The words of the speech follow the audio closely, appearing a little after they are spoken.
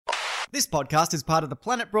This podcast is part of the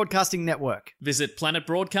Planet Broadcasting Network. Visit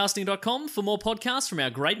planetbroadcasting.com for more podcasts from our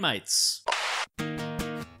great mates.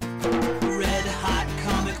 Red hot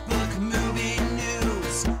comic book movie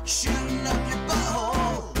news, shooting up your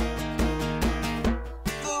butthole.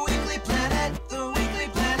 The Weekly Planet, the Weekly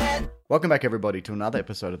Planet. Welcome back, everybody, to another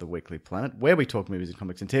episode of the Weekly Planet, where we talk movies and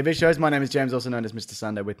comics and TV shows. My name is James, also known as Mr.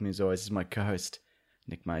 Sunday. With me, as always, is my co-host,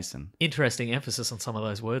 Nick Mason. Interesting emphasis on some of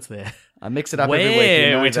those words there. I mix it up every week.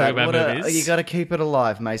 You know we that. talk about movies. You got to keep it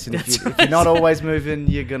alive, Mason. If you're not always moving,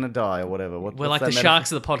 you're going to die or whatever. We're like the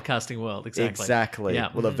sharks of the podcasting world. Exactly. Yeah.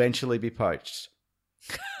 We'll eventually be poached.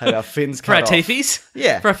 Have our fins for cut our teefies?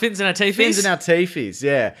 Yeah. For our fins and our teefies? Fins and our teefies,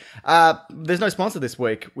 yeah. There's no sponsor this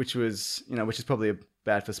week, which is probably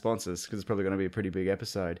bad for sponsors because it's probably going to be a pretty big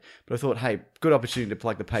episode. But I thought, hey, good opportunity to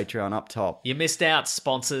plug the Patreon up top. You missed out,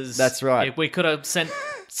 sponsors. That's right. We could have sent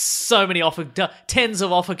so many tens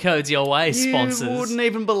of offer codes your way, sponsors. You wouldn't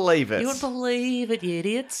even believe it. You wouldn't believe it, you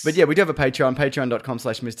idiots. But yeah, we do have a Patreon,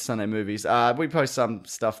 patreon.com/Mr. Sunday Movies. We post some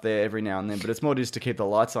stuff there every now and then, but it's more just to keep the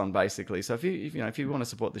lights on, basically. So if you want to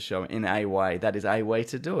support the show in a way, that is a way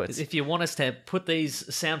to do it. If you want us to put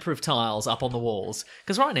these soundproof tiles up on the walls,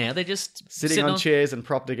 because right now they're just sitting on chairs and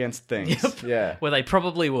propped against things. Yep. Yeah. Where they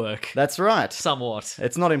probably work. That's right. Somewhat.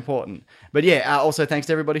 It's not important. But yeah, also thanks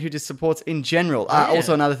to everybody who just supports in general.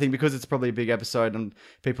 Also another thing, because it's probably a big episode and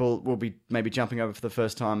people will be maybe jumping over for the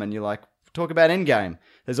first time and you're like, talk about Endgame.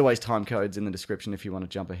 There's always time codes in the description if you want to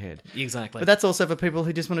jump ahead. Exactly. But that's also for people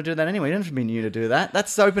who just want to do that anyway. You don't have to be new to do that.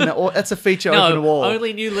 That's open. That's a feature open to all.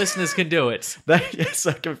 Only new listeners can do it. Yes,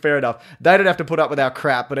 okay, fair enough. They don't have to put up with our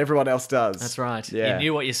crap, but everyone else does. That's right. Yeah. You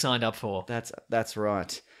knew what you signed up for. That's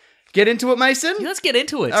right. Get into it, Mason? Yeah, let's get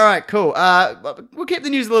into it. All right, cool. We'll keep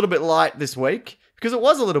the news a little bit light this week, because it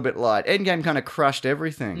was a little bit light. Endgame kind of crushed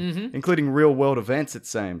everything, including real-world events, it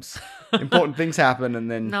seems. Important things happen, and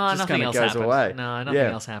then just kind of goes away. No, nothing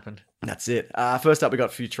else happened. That's it. First up, we got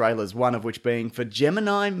a few trailers, one of which being for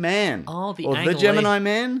Gemini Man. Oh, the Gemini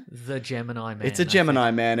Man? The Gemini Man. It's a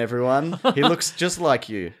Gemini Man, everyone. He looks just like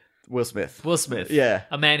you. Will Smith. Yeah.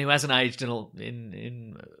 A man who hasn't aged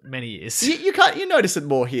in many years. You notice it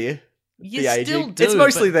more here. You the still aging. do. It's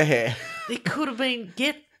mostly the hair. It could have been...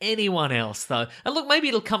 Get anyone else, though. And look, maybe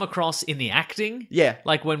it'll come across in the acting. Yeah.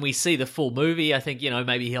 Like when we see the full movie, I think,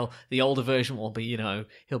 maybe the older version will be,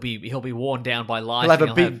 he'll be worn down by life. He'll have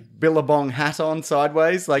a big Billabong hat on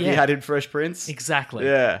sideways like he had in Fresh Prince. Exactly.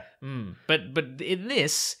 Yeah. But in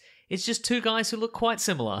this, it's just two guys who look quite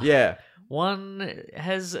similar. Yeah. One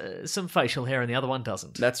has some facial hair and the other one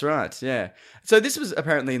doesn't. That's right, yeah. So this was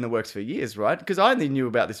apparently in the works for years, right? Because I only knew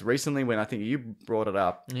about this recently when I think you brought it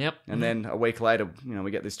up. Yep. And then a week later,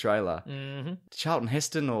 we get this trailer. Mm-hmm. Charlton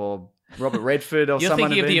Heston or Robert Redford or You're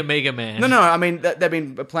someone. You're thinking of the Omega Man. No, I mean, they've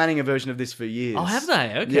been planning a version of this for years. Oh, have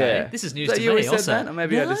they? Okay. Yeah. This is news so to you me said also. that? Or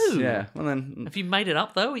maybe no. I just, yeah. Well then... Have you made it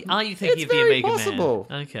up, though? Are you thinking of the Omega Man? It's very possible.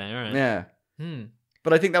 Okay, all right. Yeah.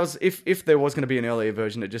 But I think that was, if there was going to be an earlier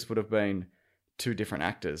version, it just would have been two different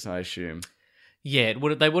actors, I assume. Yeah,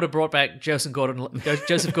 they would have brought back Joseph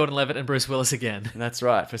Gordon-Levitt and Bruce Willis again. That's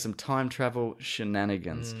right, for some time travel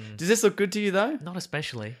shenanigans. Does this look good to you, though? Not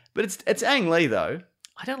especially. But it's Ang Lee, though.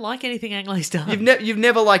 I don't like anything Ang Lee's done. You've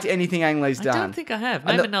never liked anything Ang Lee's done. I don't think I have.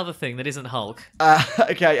 Name another thing that isn't Hulk.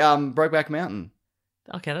 Okay, Brokeback Mountain.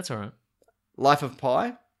 Okay, that's all right. Life of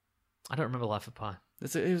Pi? I don't remember Life of Pi.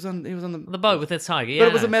 He was on the boat with that tiger. Yeah, but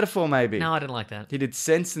it was a metaphor, maybe. No, I didn't like that. He did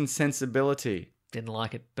Sense and Sensibility. Didn't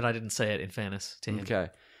like it, but I didn't say it in fairness to him. Okay.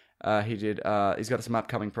 He did. He's got some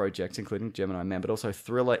upcoming projects, including Gemini Man, but also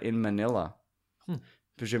Thriller in Manila.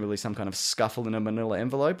 Presumably some kind of scuffle in a manila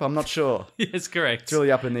envelope. I'm not sure. Yes, correct. It's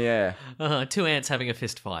really up in the air. Two ants having a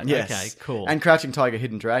fist fight. Yes. Okay, cool. And Crouching Tiger,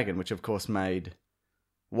 Hidden Dragon, which of course made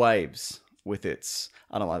waves with its...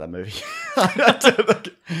 I don't like that movie.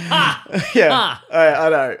 Yeah, I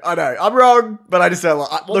know. I'm wrong, but I just don't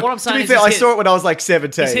like... Well, what I'm saying to be is fair, I saw it when I was like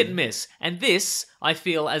 17. It's hit and miss. And this, I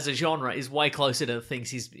feel, as a genre, is way closer to the things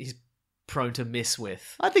he's prone to miss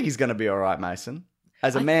with. I think he's going to be all right, Mason.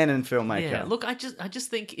 As a man and filmmaker. Yeah, look, I just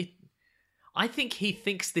think it... I think he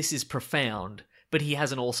thinks this is profound, but he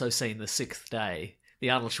hasn't also seen The Sixth Day, the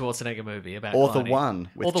Arnold Schwarzenegger movie about Or cloning. The One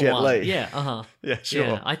with Jet Li. Yeah, Yeah, sure.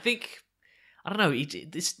 Yeah, I think... I don't know.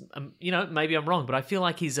 This, maybe I'm wrong, but I feel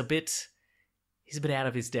like he's a bit out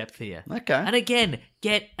of his depth here. Okay. And again,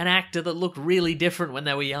 get an actor that looked really different when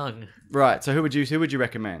they were young. Right. So who would you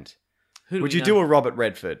recommend? Would you do a Robert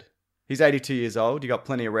Redford? He's 82 years old. You got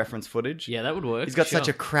plenty of reference footage. Yeah, that would work. He's got such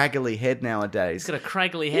a craggly head nowadays. He's got a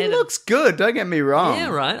craggly head. He looks good. Don't get me wrong. Yeah,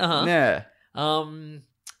 right. Yeah.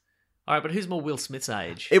 All right, but who's more Will Smith's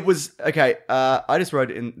age? It was okay. I just wrote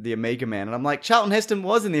in the Omega Man, and I'm like, Charlton Heston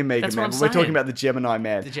was in the Omega That's Man. what I'm But we're talking saying. about the Gemini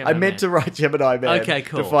Man. The Gemini I meant Man. to write Gemini Man. Okay,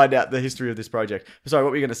 cool. To find out the history of this project. Sorry, what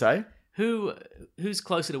were you going to say? Who's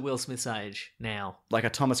closer to Will Smith's age now? Like a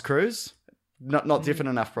Thomas Cruise? Not different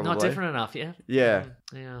enough, probably. Not different enough, yeah. Yeah.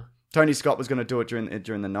 Yeah. Tony Scott was going to do it during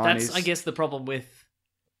the 90s. That's, I guess, the problem with,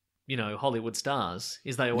 Hollywood stars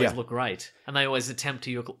is they always Yeah. look great and they always attempt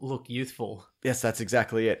to look youthful. Yes, that's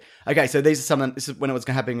exactly it. Okay, so these are this is when it was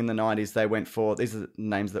happening in the 90s. They went for, these are the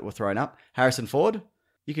names that were thrown up. Harrison Ford.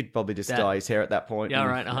 You could probably just dye his hair at that point. Yeah, and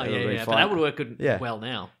right. it would be But fine. that would work good. Yeah. Well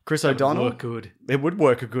now. Chris That would O'Donnell. work good. It would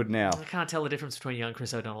work good now. I can't tell the difference between young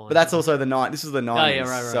Chris O'Donnell. But that's also the This is the 90s. Oh, yeah,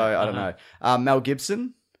 right. So I don't know. Mel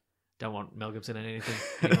Gibson. Don't want Mel Gibson in anything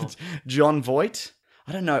anymore. John Voight.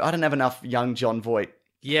 I don't know. I don't have enough young John Voight.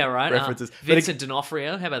 Yeah, right. References. But Vincent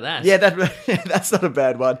D'Onofrio. How about that? Yeah, that's not a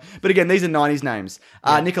bad one. But again, these are 90s names.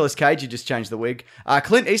 Nicolas Cage, you just changed the wig.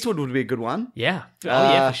 Clint Eastwood would be a good one. Yeah. Oh,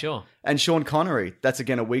 yeah, for sure. And Sean Connery. That's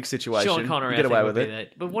again a wig situation. Sean Connery, You get I think, away would with be it.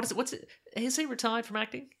 that. But what's it? Has he retired from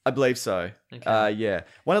acting? I believe so. Okay. Yeah.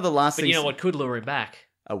 One of the last But things. you know what could lure him back?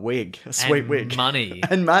 A wig. A sweet And wig. money.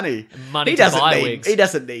 And money. Money He to doesn't buy need, wigs. He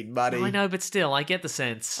doesn't need money. I know, but still, I get the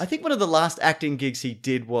sense. I think one of the last acting gigs he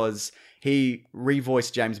did was he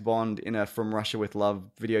revoiced James Bond in a From Russia with Love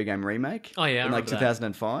video game remake. Oh, yeah, I in like remember that.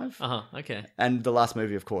 2005. Okay. And the last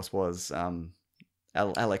movie, of course, was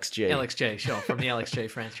LXG. LXJ, sure, from the LXJ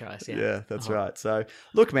franchise. Yeah, Yeah, that's right. So,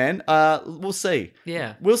 look, man, we'll see.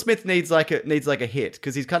 Yeah. Will Smith needs like a hit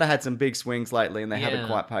because he's kind of had some big swings lately and they haven't Yeah.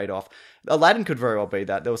 quite paid off. Aladdin could very well be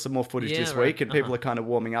that. There was some more footage Yeah, this right. week and people are kind of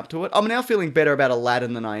warming up to it. I'm now feeling better about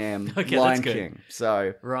Aladdin than I am Okay, Lion that's good. King.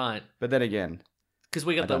 So, Right. but then again, Because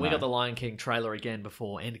we got don't know. the Lion King trailer again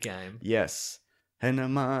before Endgame. yes.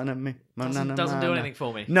 Doesn't do anything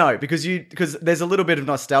for me. No, because there's a little bit of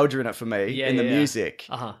nostalgia in it for me Yeah, in the yeah. music.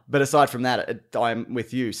 Uh-huh. But aside from that, I'm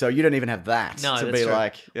with you. So you don't even have that No, to that's be true.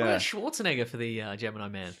 like, What yeah. about Schwarzenegger for the Gemini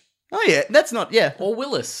Man? Oh yeah, that's not Or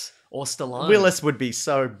Willis? Or Stallone? Willis would be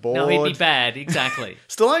so bored. No, he'd be bad. Exactly.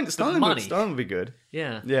 Stallone money. would be good.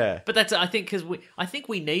 Yeah. Yeah. But that's, I think, because I think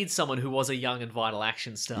we need someone who was a young and vital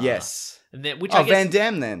action star. Yes. And then, which Oh, I guess. Van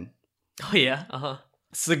Damme then. Oh yeah. Uh-huh.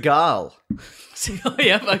 Seagal. Oh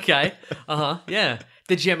yeah. Okay. Uh-huh. Yeah.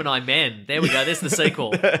 The Gemini Men. There we go. There's the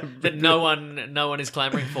sequel that no one is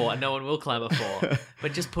clamoring for and no one will clamor for.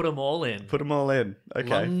 But just put them all in. Put them all in. Okay.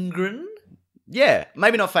 Lundgren. Yeah,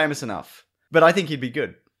 maybe not famous enough, but I think he'd be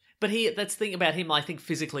good. But that's the thing about him. I think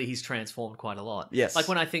physically he's transformed quite a lot. Yes. Like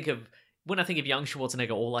when I think of young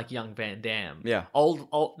Schwarzenegger or like young Van Damme. Yeah. Old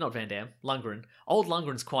not Van Damme. Lundgren. Old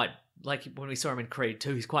Lundgren's quite. Like when we saw him in Creed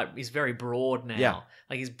 2, he's very broad now. Yeah.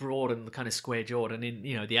 Like he's broad and kind of square jawed, and in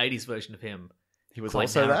the 80s version of him, He was quite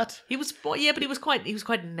also narrow. that? He was, yeah, but he was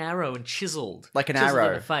quite narrow and chiseled, Like an Chiseled arrow.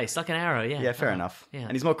 in the face, like an arrow. Yeah, Yeah, fair Uh-huh. enough. Yeah,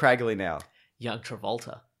 And he's more craggly now. young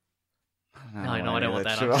Travolta. No, I don't want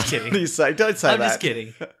that. I'm just kidding. Don't say that. I'm just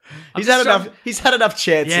kidding. He's had enough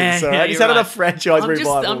chances. Yeah, all right? yeah, He's you're had right. enough franchise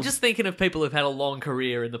revivals. I'm just thinking of people who've had a long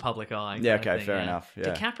career in the public eye. Yeah, kind of okay, thing, fair enough,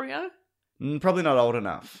 yeah. DiCaprio. Probably not old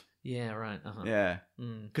enough. Yeah, right. Uh-huh. Yeah.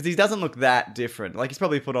 Mm. Because he doesn't look that different. Like, he's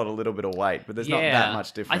probably put on a little bit of weight, but there's not that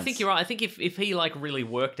much difference. I think you're right. I think if he like really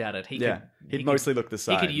worked at it, He'd mostly look the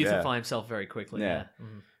same. He could youthify yeah. himself very quickly. Yeah. Yeah.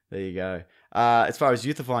 Mhm. There you go. As far as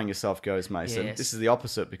youthifying yourself goes, Mason, Yes. this is the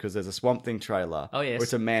opposite because there's a Swamp Thing trailer. Oh, yes. Where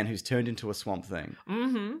it's a man who's turned into a Swamp Thing.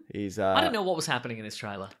 Mm-hmm. He's. I didn't know what was happening in this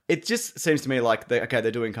trailer. It just seems to me like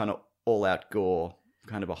they're doing kind of all-out gore,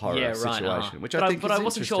 kind of a horror situation, which but I think. But is I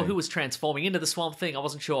wasn't sure interesting. who was transforming into the Swamp Thing. I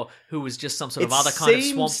wasn't sure who was just some sort of It other kind of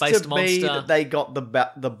seems swamp-based to monster. be that they got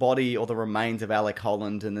the body or the remains of Alec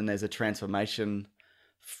Holland, and then there's a transformation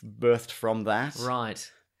birthed from that.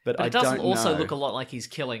 Right. But But I it doesn't don't also know. look a lot like he's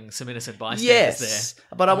killing some innocent bystanders Yes, there.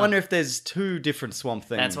 but I wonder if there's two different Swamp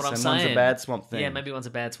Things. That's what I'm and saying. One's a bad Swamp Thing. Yeah, maybe one's a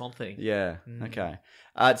bad Swamp Thing. Yeah. Okay.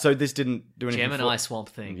 So this didn't do anything. Gemini Swamp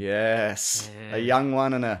Thing. Yes. Yeah. A young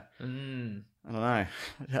one and a Mm. I don't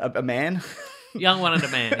know a man. Young one and a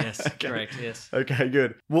man, yes. Correct, yes. Okay,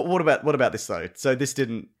 good. What about this though? So this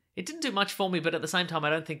didn't. It didn't do much for me, but at the same time, I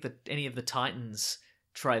don't think that any of the Titans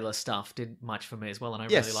trailer stuff did much for me as well, and I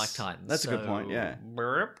Yes, really like Titans. that's a good point, yeah.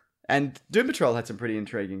 Burp. And Doom Patrol had some pretty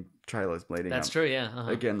intriguing trailers bleeding That's up. true, yeah.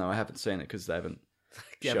 Uh-huh. Again, though, I haven't seen it because they haven't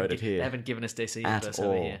They showed haven't it here. They haven't given us DC at Universe all.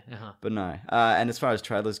 over here. Uh-huh. But no. And as far as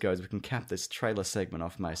trailers goes, we can cap this trailer segment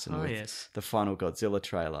off, Mason, Oh, with yes. the final Godzilla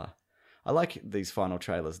trailer. I like these final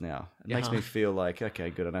trailers now. It makes Uh-huh. me feel like, okay,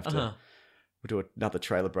 good, I don't have to Uh-huh. we'll do another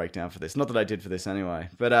trailer breakdown for this. Not that I did for this anyway.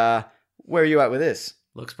 But where are you at with this?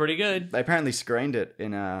 Looks pretty good. They apparently screened it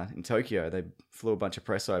in Tokyo. They flew a bunch of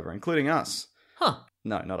press over, including us. Huh.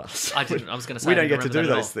 No, not us. I didn't. I was going to say we I don't didn't get to do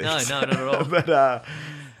remember those that at all. things. No, not at all.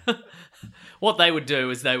 But What they would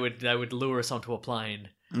do is they would lure us onto a plane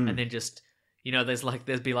and then just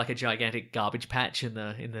there'd be like a gigantic garbage patch in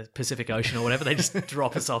the Pacific Ocean or whatever. They just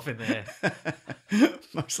drop us off in there.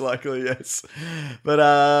 most likely, yes.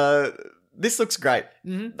 But this looks great.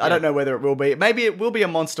 I don't know whether it will be. Maybe it will be a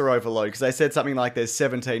monster overload because they said something like there's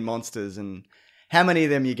 17 monsters and how many of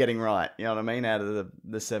them you're getting right? You know what I mean? Out of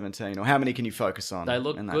the 17, or how many can you focus on? They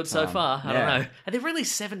look in that good so time? far. I Yeah. don't know. Are there really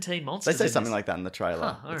 17 monsters? They say in something this? like that in the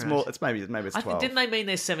trailer. Huh, It's alright. more. It's maybe it's 12. Didn't they mean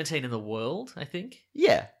there's 17 in the world? I think.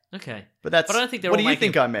 Yeah, Okay. but that's. But I don't think they're What all do you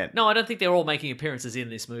making- think I meant? No, I don't think they're all making appearances in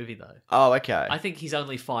this movie though. Oh, okay. I think he's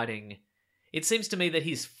only fighting. It seems to me that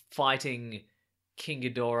he's fighting King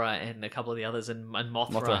Ghidorah and a couple of the others, and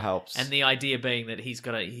Mothra. Mothra helps. And the idea being that he's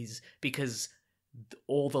because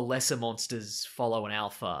all the lesser monsters follow an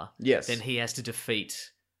alpha. Yes. Then he has to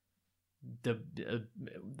defeat the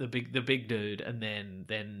big dude, and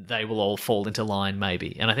then they will all fall into line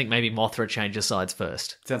maybe. And I think maybe Mothra changes sides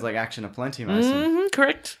first. Sounds like action aplenty, Mason.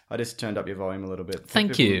 Correct. I just turned up your volume a little bit.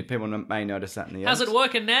 Thank you. People may notice that in the How's edit. it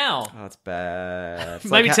working now? Oh, it's bad. It's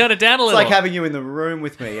Maybe like turn it down a It's little. like having you in the room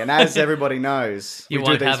with me. And as everybody knows, You we do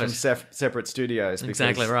won't these have from it. separate studios. because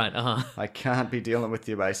Exactly right. I can't be dealing with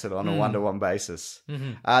you, Mason, on a one-to-one basis.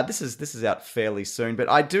 Mm-hmm. This is out fairly soon, but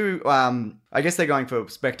I do. I guess they're going for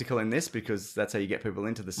spectacle in this because that's how you get people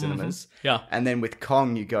into the cinemas. Yeah. And then with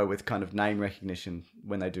Kong, you go with kind of name recognition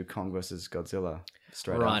when they do Kong versus Godzilla.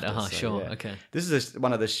 Straight Right, after. sure, okay. This is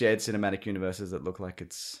one of the shared cinematic universes that look like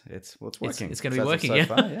it's working. It's going to be So working, so yeah.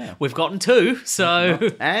 far, yeah. We've gotten 2, so...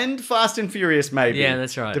 And Fast and Furious, maybe. Yeah,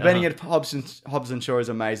 that's right, Depending if Hobbs and Shaw is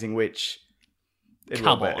amazing, which it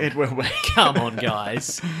Come will be. on. It will be. Come on,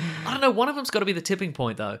 guys. I don't know, one of them's got to be the tipping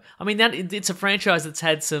point, though. I mean, it's a franchise that's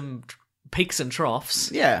had some peaks and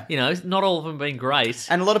troughs. Yeah. You know, not all of them been great.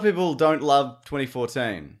 And a lot of people don't love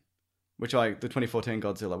 2014, the 2014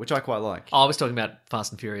 Godzilla, which I quite like. Oh, I was talking about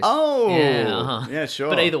Fast and Furious. Oh, Yeah, uh-huh. yeah, sure.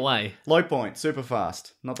 But either way, Low point, super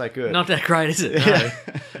fast, not that good. not that great, is it? No. Yeah.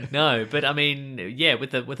 No, but I mean, yeah,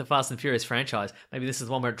 with the Fast and Furious franchise, maybe this is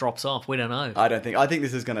the one where it drops off. We don't know. I don't think. I think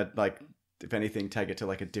this is gonna if anything, take it to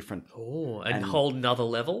a different. Oh, and whole another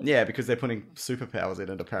level? Yeah, because they're putting superpowers in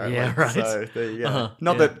it apparently. Yeah, right. So there you go. Uh-huh,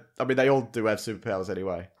 Not yeah. that I mean they all do have superpowers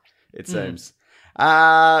anyway. It seems.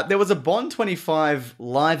 There was a Bond 25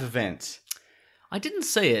 live event. I didn't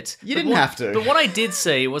see it. You But didn't have to. But what I did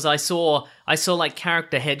see was I saw like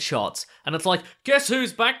character headshots, and it's like, guess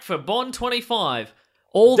who's back for Bond 25?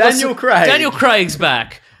 Daniel Craig. Daniel Craig's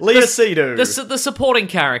back. Leah Seydoux. The supporting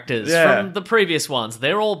characters Yeah. from the previous ones,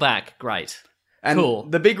 they're all back. Great. And cool.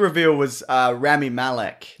 the big reveal was Rami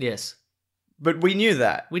Malek. Yes. But we knew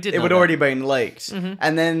that. We did It know had that. already been leaked.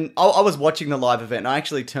 And then I was watching the live event and I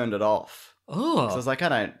actually turned it off. Oh. So I was like,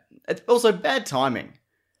 it's also bad timing.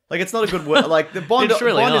 It's not a good word. The Bond, It's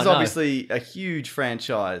really Bond not, is no. obviously a huge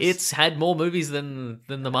franchise. It's had more movies than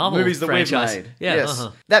the Marvel movies that franchise. we've made. Yeah. Yes.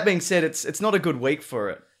 Uh-huh. That being said, it's not a good week for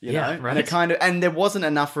it. You Yeah, know, right. and there wasn't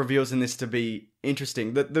enough reveals in this to be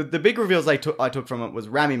interesting. The big reveals I took from it was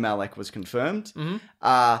Rami Malek was confirmed.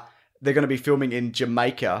 Mm-hmm. They're going to be filming in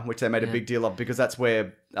Jamaica, which they made a big deal of because that's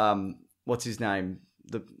where what's his name?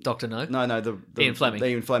 Dr. No? No, the Ian Fleming.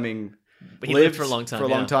 Ian Fleming. He lived for a long time, For a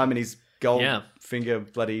long yeah. time in his gold Yeah. finger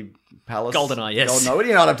bloody palace. Goldeneye, yes. Goldeneye. What do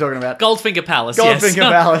you know what I'm talking about? Goldfinger Palace, Goldfinger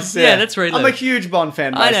yes. Palace. Yeah. Yeah, that's where he I'm a lived. huge Bond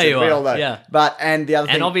fan. I know Mason. you We are, all know. yeah. And the other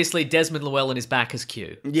thing, And obviously Desmond Llewellyn is back as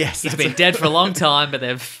Q. yes, He's that's been dead for a long time, but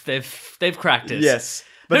they've cracked us. Yes.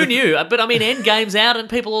 Who knew? But I mean, Endgame's out, and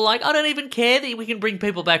people are like, I don't even care that we can bring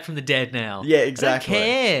people back from the dead now. Yeah, exactly. I don't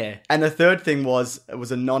care. And the third thing was it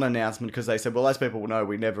was a non-announcement because they said, well, as people know,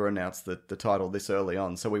 we never announced the title this early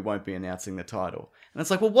on, so we won't be announcing the title. And it's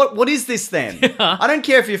like, well, what is this then? I don't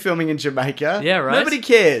care if you're filming in Jamaica. Yeah, right. Nobody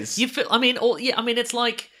cares. It's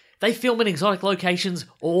like they film in exotic locations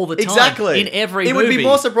all the time. Exactly. In every It movie. would be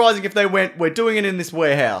more surprising if they went, we're doing it in this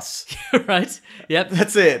warehouse. right? Yep.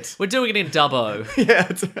 That's it. We're doing it in Dubbo. Yeah.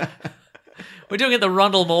 We're doing it at the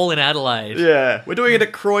Rundle Mall in Adelaide. Yeah. We're doing it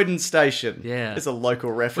at Croydon Station. Yeah. It's a local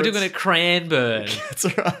We're reference. doing it at Cranbourne. That's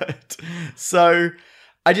right. So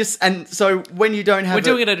when you don't have We're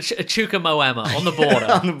doing it at Chukamoama on the border.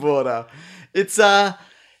 on the border. It's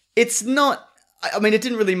not. I mean, it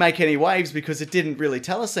didn't really make any waves because it didn't really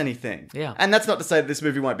tell us anything. Yeah. And that's not to say that this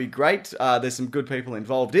movie won't be great. There's some good people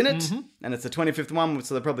involved in it, Mm-hmm. and it's the 25th one,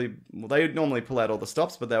 so they normally pull out all the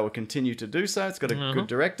stops, but they will continue to do so. It's got a Mm-hmm. good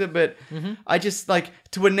director, but I just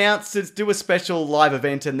to do a special live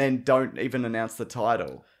event and then don't even announce the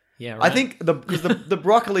title. Yeah, I right. think because the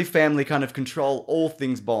Broccoli family kind of control all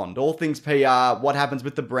things Bond, all things PR, what happens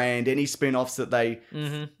with the brand, any spin-offs that they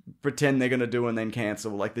pretend they're going to do and then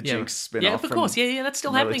cancel, like the Jinx spin-off. Yeah, of course. Yeah, that's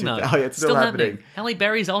still happening, though. Oh, yeah, it's still happening. Halle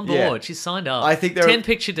Berry's on board. Yeah. She's signed up. I think they're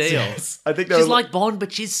 10-picture deal. Yes. I think She's like Bond,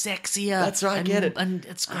 but she's sexier. That's right, I get it. And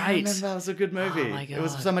it's great. I remember that was a good movie. Oh, my It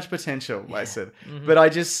was God. so much potential, I said. But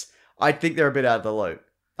I think they're a bit out of the loop.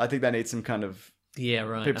 I think they need some kind of Yeah,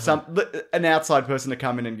 right. people, an outside person to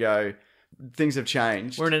come in and go, things have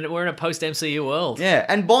changed. We're in a post MCU world. Yeah,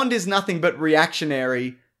 and Bond is nothing but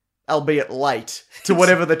reactionary, albeit late, to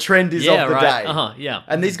whatever the trend is Yeah, of the right. day. Yeah.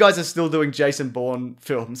 And these guys are still doing Jason Bourne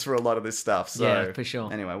films for a lot of this stuff. So Yeah, for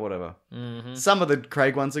sure. Anyway, whatever. Some of the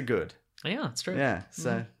Craig ones are good. Yeah, it's true. Yeah,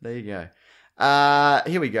 so there you go.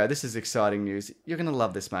 Here we go. This is exciting news. You're going to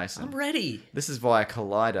love this, Mason. I'm ready. This is via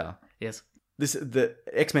Collider. Yes. The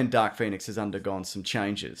X-Men Dark Phoenix has undergone some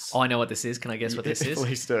changes. Oh, I know what this is. Can I guess what this is?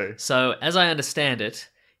 Please do. So, as I understand it,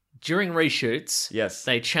 during reshoots, Yes.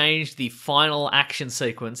 they changed the final action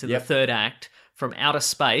sequence in Yep. the third act from outer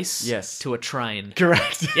space Yes. to a train.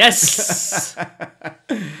 Correct. Yes!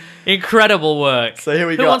 Incredible work. So here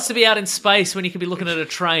we Who go. wants to be out in space when you can be looking at a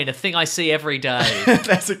train? A thing I see every day.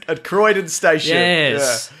 That's at Croydon Station.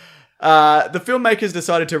 Yes. Yeah. The filmmakers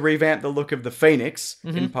decided to revamp the look of the Phoenix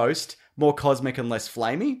in post, more cosmic and less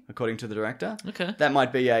flamey, according to the director. Okay. That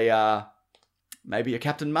might be maybe a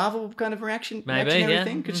Captain Marvel kind of reactionary yeah.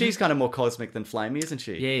 thing, because she's kind of more cosmic than flamey, isn't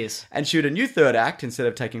she? Yes. And shoot a new third act instead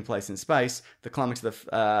of taking place in space. The climax of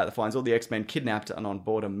finds all the X-Men kidnapped and on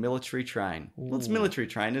board a military train. Well, it's a military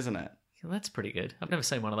train, isn't it? Well, that's pretty good. I've never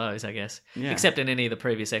seen one of those, I guess. Yeah. Except in any of the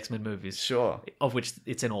previous X-Men movies. Sure. Of which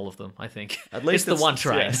it's in all of them, I think. At least it's the one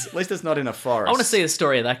train. yes, at least it's not in a forest. I want to see the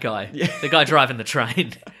story of that guy. The guy driving the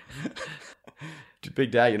train.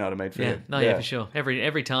 Big day, you know what I mean? For Yeah, him. no, yeah, for sure.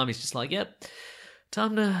 Every time he's just like, yep,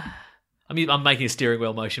 time to... I mean, I'm making a steering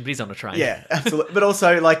wheel motion, but he's on a train. Yeah, absolutely. But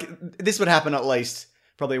also, like, this would happen at least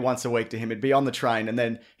probably once a week to him. He'd be on the train, and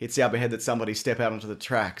then he'd see up ahead that somebody step out onto the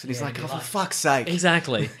tracks, and he's like, "Oh, for fuck's sake!"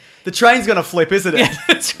 Exactly. The train's gonna flip, isn't it? Yeah,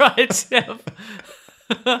 that's right. Yeah,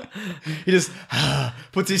 He just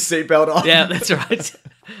puts his seatbelt on. yeah that's right.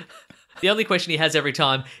 The only question he has every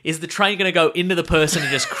time is the train going to go into the person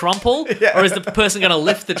and just crumple, or is the person going to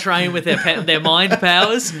lift the train with their mind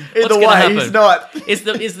powers? What's Either going to way, happen? he's not.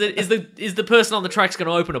 Is the person on the track's going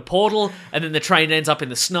to open a portal and then the train ends up in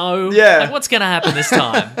the snow? Yeah. Like, what's going to happen this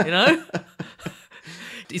time? You know.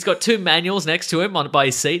 He's got two manuals next to him by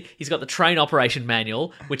his seat. He's got the train operation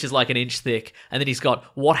manual, which is like an inch thick, and then he's got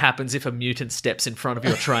what happens if a mutant steps in front of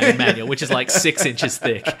your train manual, which is like 6 inches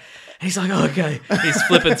thick. And he's like, okay. He's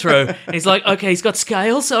flipping through. And he's like, okay, he's got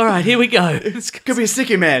scales. All right, here we go. Could be a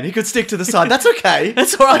sticky man. He could stick to the side. That's okay.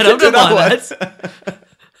 That's all right. I I can do don't mind that that.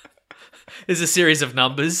 There's a series of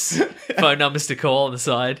numbers, phone numbers to call on the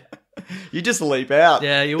side. You just leap out.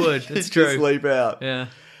 Yeah, you would. That's You just true. leap out. Yeah.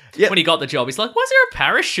 Yep. When he got the job, he's like, "Why is there a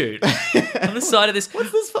parachute on the side of this?"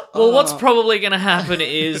 What's this for? Well, what's probably going to happen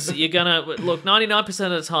is you're going to look 99%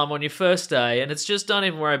 of the time on your first day, and it's just don't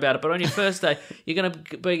even worry about it. But on your first day, you're going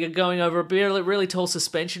to be going over a really tall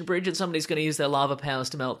suspension bridge, and somebody's going to use their lava powers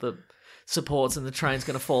to melt the supports, and the train's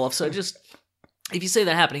going to fall off. So just if you see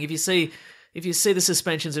that happening, if you see the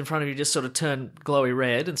suspensions in front of you just sort of turn glowy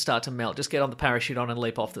red and start to melt, just get on the parachute on and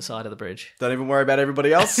leap off the side of the bridge. Don't even worry about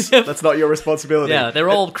everybody else. That's not your responsibility. Yeah, they're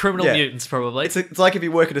all criminal yeah. mutants, probably. It's like if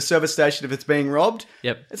you work at a service station, if it's being robbed,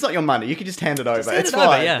 Yep. it's not your money. You can just hand it over. hand It's it over,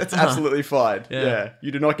 fine. yeah. It's Uh-huh. absolutely fine. Yeah. Yeah.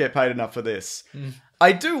 You do not get paid enough for this.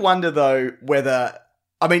 I do wonder, though, whether...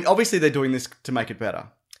 I mean, obviously they're doing this to make it better,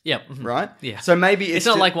 Yep. mhm. right? Yeah. So maybe It's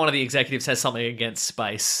not like one of the executives has something against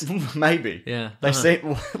space. maybe. Yeah. They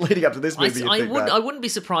seem... Leading up to this movie, I you'd think I wouldn't be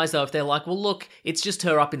surprised though if they're like, well, look, it's just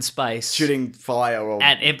her up in space, shooting fire or...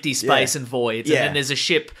 at empty space Yeah. and voids, Yeah. and then there's a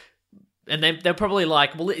ship, and they're probably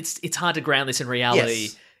like, well, it's hard to ground this in reality.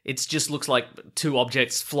 Yes. It just looks like two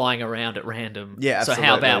objects flying around at random. Yeah, So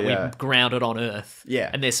how about absolutely, yeah. we ground it on Earth? Yeah.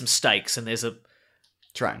 And there's some stakes, and there's a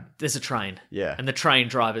Train. train. Yeah. And the train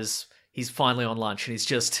driver's he's finally on lunch, and he's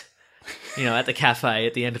just at the cafe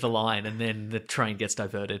at the end of the line, and then the train gets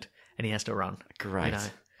diverted, and he has to run. Great. You know.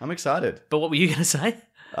 I'm excited. But what were you going to say?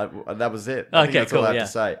 That was it. I think Okay, that's all cool, I have yeah. to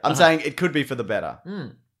say. I'm saying it could be for the better.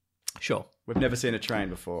 Sure. We've never seen a train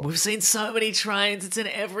before. We've seen so many trains. It's in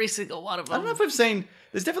every single one of I them. don't know if we've seen...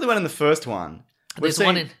 There's definitely one in the first one. There's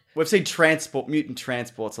one in... We've seen mutant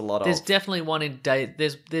transports a lot There's of. definitely one in...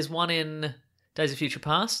 There's one in Days of Future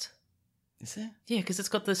Past. Is there? Yeah, because it's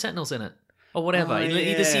got the Sentinels in it. or whatever. Oh,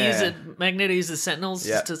 Either she yeah. uses Magneto uses Sentinels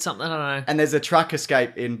Yeah. to something. I don't know. And there's a truck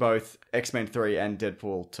escape in both X-Men 3 and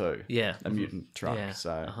Deadpool 2. Yeah. A mutant truck. Yeah.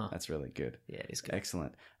 So that's really good. Yeah, it is good.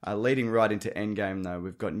 Excellent. Leading right into Endgame, though,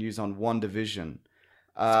 we've got news on WandaVision.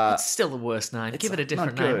 It's still the worst name. Give it a not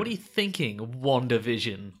different good. name. What are you thinking?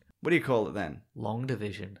 WandaVision. What do you call it then? Long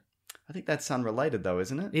Division. I think that's unrelated, though,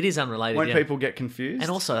 isn't it? It is unrelated, Won't yeah. people get confused?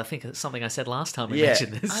 And also, I think it's something I said last time we yeah,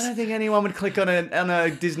 mentioned this. I don't think anyone would click on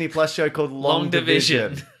a Disney Plus show called Long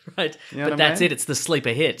Division. Right. You know But what I that's mean? it. It's the sleeper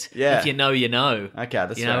hit. Yeah. If you know, you know. Okay,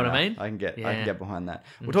 that's You know fair what I enough. mean? I can Yeah. get behind that.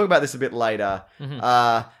 We'll talk about this a bit later.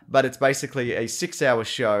 But it's basically a 6-hour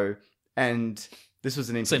show, and this was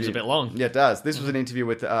an interview. Seems a bit long. Yeah, it does. This was an interview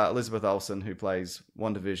with Elizabeth Olsen, who plays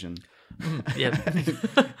WandaVision. Yeah.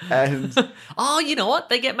 And Oh, you know what?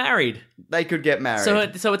 They get married. they could get married.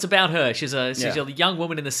 So it's about her. She's a Yeah. young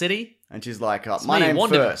woman in the city. And she's like, my me, name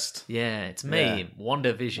Wanda- first. Yeah, it's me, Yeah.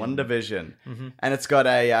 WandaVision. WandaVision. And it's got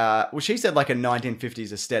a, she said like a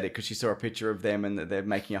 1950s aesthetic because she saw a picture of them and that they're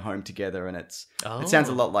making a home together. And it sounds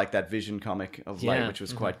a lot like that Vision comic of late, Yeah. which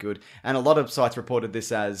was quite good. And a lot of sites reported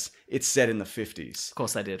this as it's set in the 50s. Of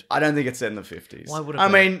course they did. I don't think it's set in the 50s. Why would it I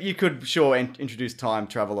be? mean, you could introduce time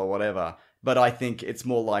travel or whatever, but I think it's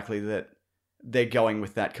more likely that they're going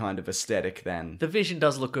with that kind of aesthetic than... The Vision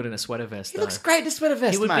does look good in a sweater vest, He though. looks great in a sweater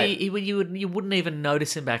vest, He would mate. be. You wouldn't even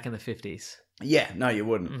notice him back in the 50s. Yeah, no, you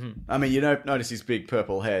wouldn't. I mean, you don't notice his big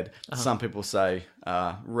purple head. Uh-huh. Some people say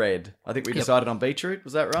red. I think we decided on beetroot.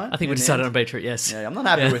 Was that right? I think we decided on beetroot. Yes. Yeah, I'm not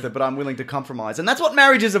happy with it, but I'm willing to compromise. And that's what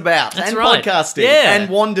marriage is about. That's and right. podcasting. Yeah. And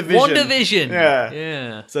WandaVision. WandaVision. Yeah.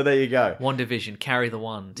 Yeah. So there you go. WandaVision. Carry the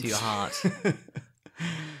one to your heart.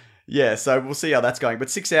 Yeah, so we'll see how that's going. But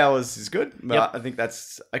 6 hours is good. But Yep. I think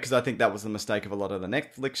that's because I think that was the mistake of a lot of the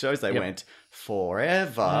Netflix shows. They went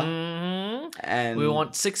forever. And We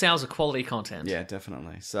want 6 hours of quality content. yeah,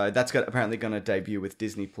 definitely. So that's apparently going to debut with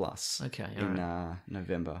Disney Plus. Okay, in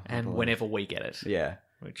November. I And believe. whenever we get it. Yeah.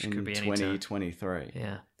 Which in could be any time. 2023.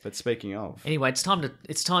 Yeah. But speaking of, Anyway, it's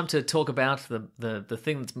time to talk about the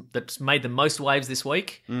thing that's made the most waves this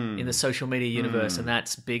week in the social media universe, and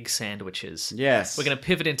that's big sandwiches. yes, We're going to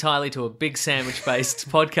pivot entirely to a big sandwich-based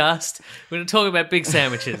podcast. We're going to talk about big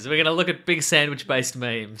sandwiches. We're going to look at big sandwich-based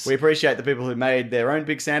memes. we appreciate the people who made their own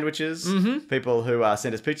big sandwiches, people who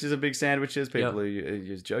sent us pictures of big sandwiches, people who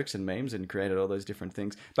use jokes and memes and created all those different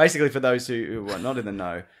things. Basically, for those who are not in the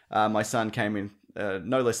know, my son came in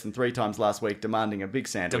no less than 3 times last week demanding a big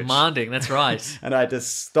sandwich. Demanding, that's right. And I had to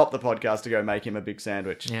stop the podcast to go make him a big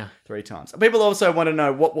sandwich. Yeah. 3 times. People also want to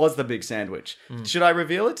know what was the big sandwich. Should I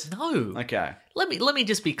reveal it? No. Okay. Let me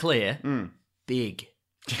just be clear. Big.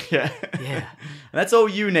 Yeah. Yeah. That's all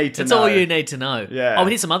you need to That's know. all you need to know. Yeah. Oh,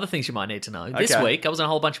 here's some other things you might need to know. This Okay. week, I was on a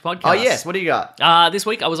whole bunch of podcasts. Oh, yes. What do you got? This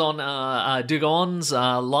week, I was on Dugon's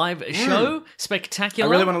live show, I Spectacular.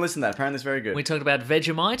 really want to listen to that. Apparently it's very good. We talked about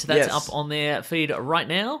Vegemite. That's Yes. up on their feed right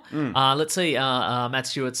now. Let's see. Matt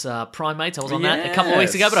Stewart's Primates. I was on that a couple of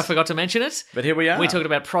weeks ago, Yes. but I forgot to mention it. But here we are. We talked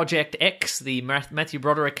about Project X, the Matthew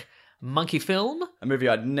Broderick monkey film. A movie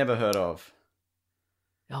I'd never heard of.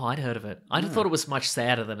 Oh, I'd heard of it. I thought it was much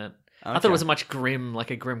sadder than it. I thought Okay. it was a much grim,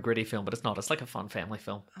 like a grim, gritty film, but it's not. It's like a fun family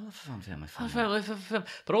film. I love a fun family film.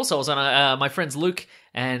 But also, I was on my friends Luke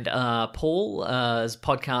and Paul's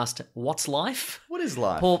podcast, What's Life? What is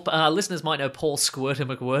life? Paul, listeners might know Paul Squirter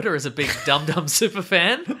McWhirter as a big Dum Dum super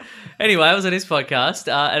fan. Anyway, I was on his podcast,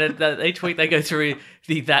 and each week they go through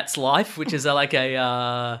the That's Life, which is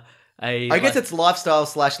I guess it's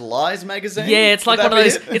lifestyle/lies magazine. yeah, it's Would like that one of be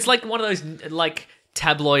those. it? It's like one of those like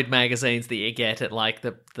tabloid magazines that you get at like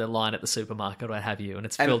the line at the supermarket or what have you, and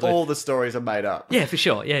it's And filled all with the stories are made up. yeah, for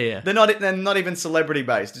sure, yeah. They're not even celebrity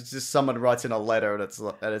based. It's just someone writes in a letter and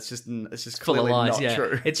it's just Full of clearly lies, not yeah.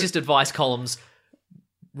 true. It's just advice columns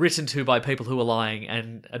written to by people who are lying,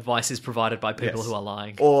 and advice is provided by people Yes. who are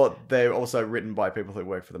lying. Or they're also written by people who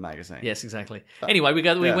work for the magazine. Yes, exactly. Anyway, we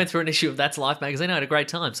yeah. went through an issue of That's Life magazine. I had a great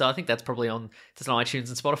time. So I think that's probably on iTunes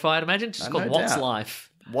and Spotify, I'd imagine. Just called no What's doubt. Life.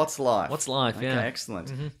 What's life? What's life, Okay, yeah.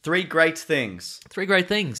 excellent. 3 great things. 3 great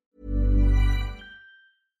things.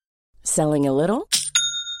 Selling a little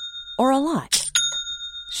or a lot?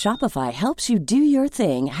 Shopify helps you do your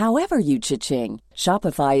thing however you cha-ching.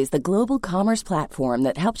 Shopify is the global commerce platform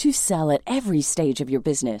that helps you sell at every stage of your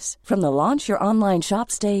business. From the launch your online shop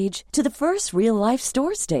stage to the first real-life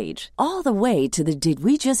store stage, all the way to the did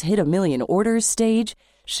we just hit a million orders stage.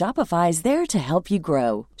 Shopify's there to help you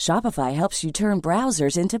grow. Shopify helps you turn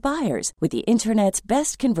browsers into buyers with the internet's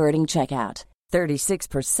best converting checkout.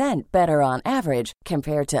 36% better on average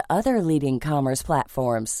compared to other leading commerce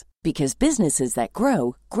platforms. Because businesses that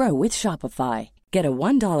grow, grow with Shopify. Get a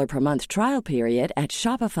 $1 per month trial period at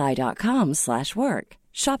shopify.com/work.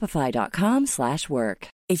 Shopify.com/work.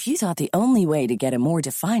 If you thought the only way to get a more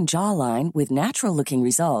defined jawline with natural-looking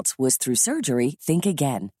results was through surgery, think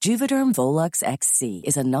again. Juvederm Volux XC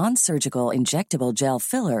is a non-surgical injectable gel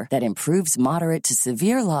filler that improves moderate to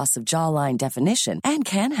severe loss of jawline definition and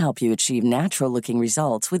can help you achieve natural-looking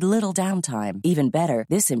results with little downtime. Even better,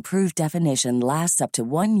 this improved definition lasts up to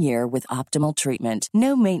 1 year with optimal treatment.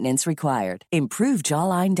 No maintenance required. Improve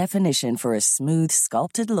jawline definition for a smooth,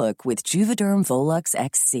 sculpted look with Juvederm Volux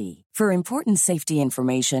XC. For important safety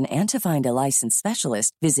information and to find a licensed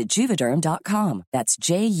specialist, visit Juvederm.com. That's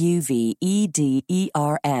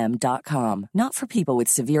JUVEDERM.com. Not for people with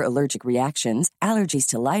severe allergic reactions, allergies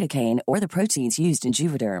to lidocaine, or the proteins used in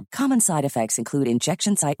Juvederm. Common side effects include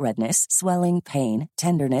injection site redness, swelling, pain,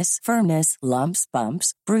 tenderness, firmness, lumps,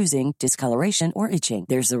 bumps, bruising, discoloration, or itching.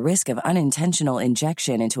 There's a risk of unintentional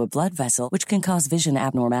injection into a blood vessel, which can cause vision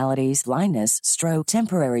abnormalities, blindness, stroke,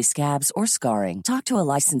 temporary scabs, or scarring. Talk to a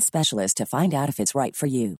licensed specialist to find out if it's right for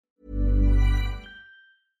you.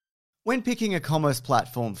 When picking a commerce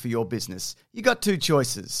platform for your business, you got two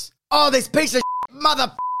choices. Oh, this piece of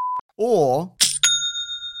mother or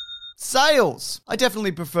sales. I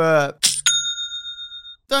definitely prefer,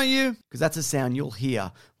 don't you? Because that's a sound you'll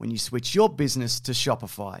hear when you switch your business to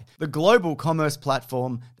Shopify, the global commerce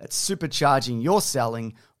platform that's supercharging your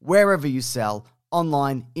selling wherever you sell,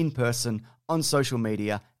 online, in person, on social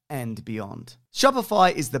media, and beyond.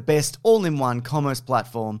 Shopify is the best all-in-one commerce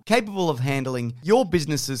platform capable of handling your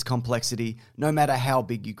business's complexity no matter how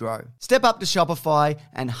big you grow. Step up to Shopify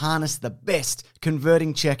and harness the best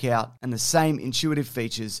converting checkout and the same intuitive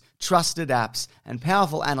features, trusted apps, and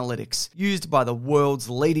powerful analytics used by the world's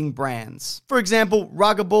leading brands. For example,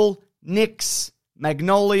 Ruggable, Nix,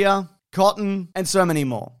 Magnolia, Cotton, and so many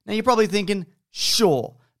more. Now you're probably thinking,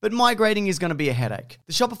 sure, but migrating is going to be a headache.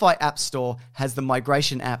 The Shopify App Store has the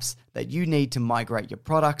migration apps that you need to migrate your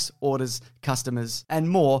products, orders, customers, and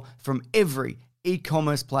more from every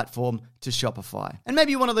e-commerce platform to Shopify. And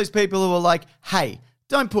maybe you're one of those people who are like, hey,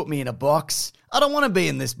 don't put me in a box. I don't want to be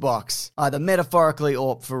in this box, either metaphorically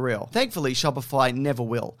or for real. Thankfully, Shopify never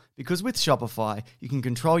will, because with Shopify, you can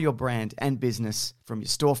control your brand and business from your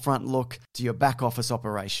storefront look to your back office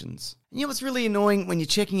operations. And you know what's really annoying? When you're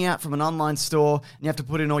checking out from an online store and you have to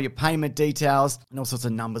put in all your payment details and all sorts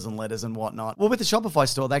of numbers and letters and whatnot. Well, with the Shopify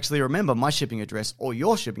store, they actually remember my shipping address or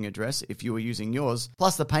your shipping address if you were using yours,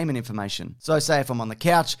 plus the payment information. So say if I'm on the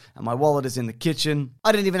couch and my wallet is in the kitchen,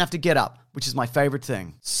 I don't even have to get up, which is my favorite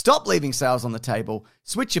thing. Stop leaving sales on the table,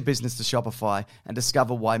 switch your business to Shopify, and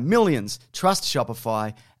discover why millions trust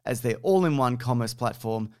Shopify as their all-in-one commerce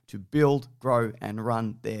platform to build, grow, and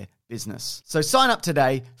run their business. So sign up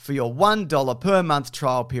today for your $1 per month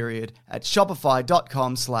trial period at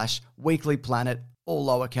shopify.com/weeklyplanet, all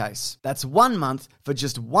lowercase. That's 1 month for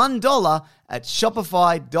just $1 at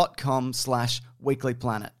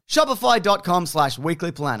shopify.com/weeklyplanet.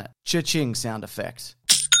 Shopify.com/weeklyplanet. Cha-ching sound effect.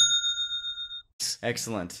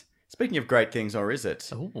 Excellent. Speaking of great things, or is it?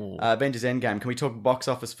 Avengers Endgame. Can we talk box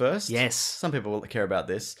office first? Yes. Some people will care about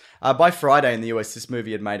this. By Friday in the US, this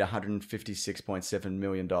movie had made $156.7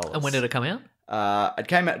 million. And when did it come out? It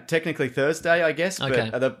came out technically Thursday, I guess. Okay.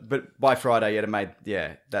 But by Friday, it had made,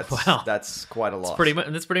 that's quite a lot.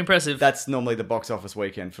 That's pretty impressive. That's normally the box office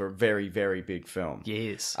weekend for a very, very big film.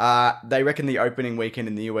 Yes. They reckon the opening weekend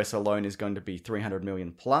in the US alone is going to be 300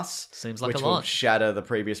 million plus. Seems like a which lot. will shatter the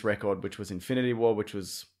previous record, which was Infinity War, which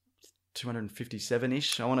was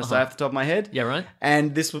 257-ish, I want to say off the top of my head. Yeah, right.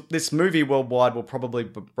 And this movie worldwide will probably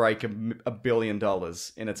break $1 billion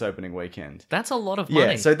in its opening weekend. That's a lot of money.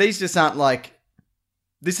 Yeah, so these just aren't like,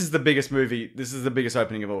 this is the biggest movie, this is the biggest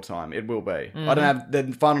opening of all time. It will be. Mm-hmm. I don't have,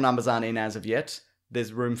 the final numbers aren't in as of yet.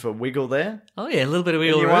 There's room for wiggle there. Oh yeah, a little bit of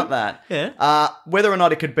wiggle You room. want that. Yeah. Whether or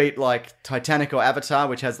not it could beat like Titanic or Avatar,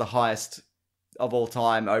 which has the highest of all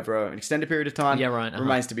time over an extended period of time,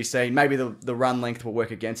 remains to be seen. Maybe the run length will work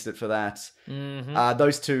against it for that. Mm-hmm.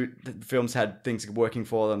 Those two films had things working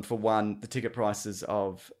for them. For one, the ticket prices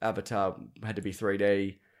of Avatar had to be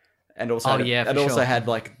 3D, and also had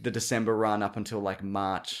like the December run up until like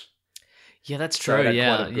March. Yeah, that's So true. it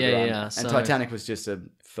had quite a good run. Yeah. And Titanic was just a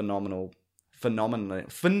phenomenon.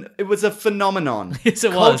 It was a phenomenon. Yes,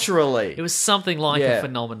 it was. Culturally. It was something like a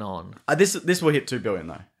phenomenon. This will hit $2 billion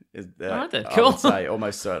though. Alright then, I cool. would say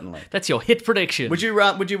almost certainly. That's your hit prediction. Would you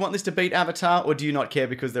want this to beat Avatar, or do you not care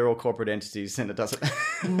because they're all corporate entities and it doesn't?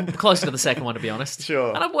 Closer to the second one, to be honest.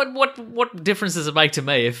 Sure. I don't, what difference does it make to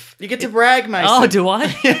me if You get to brag, Mason. Oh, do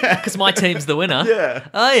I? Because my team's the winner. Yeah.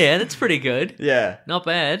 Oh yeah, that's pretty good. Yeah. Not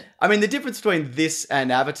bad. I mean, the difference between this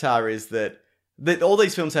and Avatar is that all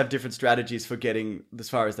these films have different strategies for getting as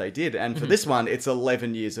far as they did. And for this one, it's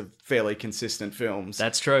 11 years of fairly consistent films.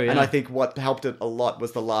 That's true, yeah. And I think what helped it a lot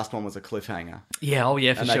was the last one was a cliffhanger. Yeah, for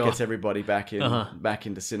and that sure. gets everybody back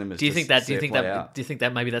into cinemas. Do you think that? Do you think that? Out. Do you think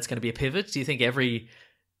that maybe that's going to be a pivot? Do you think every?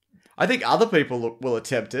 I think other people will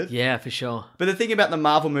attempt it. Yeah, for sure. But the thing about the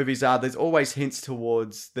Marvel movies there's always hints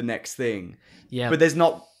towards the next thing. Yeah, but there's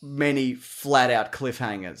not many flat out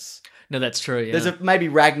cliffhangers. No, that's true. Yeah. There's maybe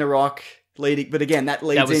Ragnarok leading, but again, that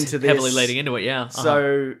leads into this. Heavily leading into it, yeah.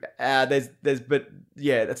 So but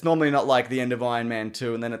yeah, it's normally not like the end of Iron Man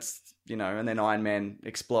 2, and then it's and then Iron Man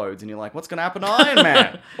explodes, and you're like, what's going to happen to Iron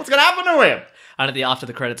Man? What's going to happen to him? And after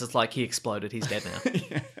the credits, it's like he exploded. He's dead now.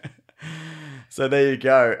 Yeah. So there you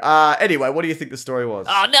go. Anyway, what do you think the story was?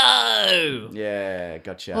 Oh no! Yeah,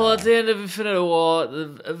 gotcha. Well, at the end of Infinity War,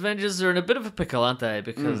 the Avengers are in a bit of a pickle, aren't they?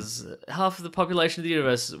 Because half of the population of the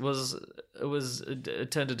universe was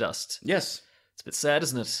turned to dust. Yes, it's a bit sad,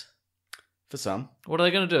 isn't it? For some. What are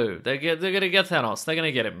they going to do? They're going to get Thanos. They're going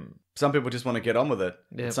to get him. Some people just want to get on with it.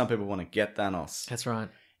 Yep. And some people want to get Thanos. That's right.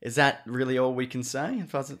 Is that really all we can say as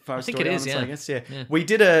far as I think it is, I guess, yeah. We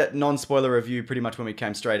did a non-spoiler review pretty much when we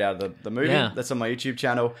came straight out of the movie. Yeah. That's on my YouTube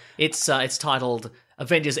channel. It's titled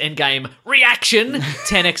Avengers Endgame Reaction!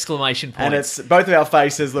 10 exclamation points. And it's both of our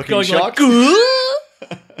faces looking Going shocked.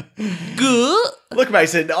 like, Gah! Look,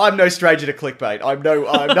 Mason, I'm no stranger to clickbait. I'm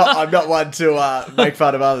not one to make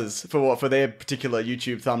fun of others for their particular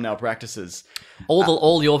YouTube thumbnail practices.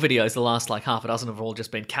 All your videos, the last like half a dozen have all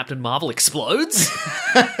just been Captain Marvel explodes.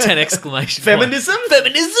 10 exclamation Feminism? points.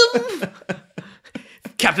 Feminism?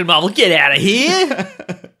 Captain Marvel, get out of here.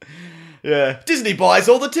 Yeah. Disney buys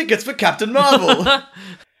all the tickets for Captain Marvel.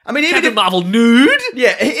 I mean, Captain Marvel nude?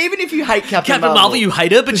 Yeah, even if you hate Captain Captain Marvel, you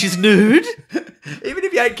hate her, but she's nude? Even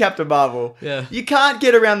if you hate Captain Marvel, Yeah. you can't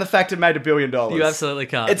get around the fact it made $1 billion. You absolutely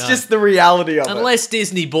can't. It's no. just the reality of it. Unless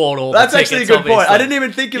Disney bought all That's the actually tickets, a good point. obviously. I didn't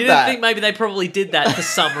even think of you that. didn't think maybe they probably did that for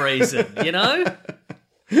some reason, you know?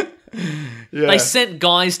 Yeah. They sent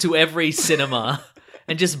guys to every cinema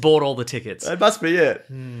and just bought all the tickets. That must be it.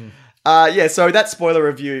 Yeah, so that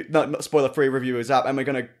not spoiler-free review is up, and we're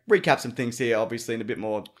going to recap some things here, obviously, in a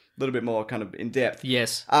little bit more kind of in depth.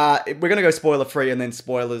 Yes. We're going to go spoiler-free and then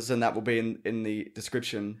spoilers, and that will be in the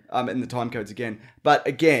description, in the time codes again. But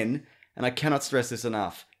again, and I cannot stress this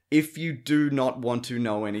enough, if you do not want to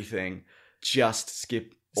know anything, just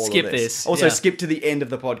skip all Skip of this. this, Also, yeah. skip to the end of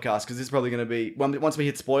the podcast, because this is probably going to be, once we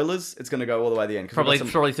hit spoilers, it's going to go all the way to the end. 'cause we've got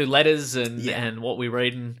Probably through letters and Yeah. and what we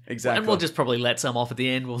read. Exactly. And we'll just probably let some off at the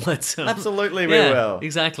end. We'll let some... Absolutely, we Yeah, will.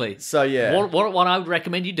 exactly. So, yeah. What I would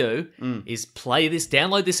recommend you do is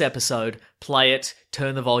download this episode, play it,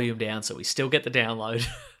 turn the volume down so we still get the download.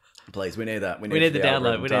 Please, we need that. We need the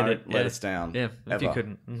download. We need it. Let Yeah. us down. Yeah, if you ever.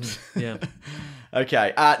 couldn't. Yeah.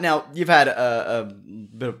 Okay. Now, you've had a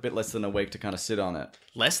bit less than a week to kind of sit on it.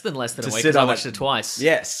 Less than a week, sit because I on watched it twice.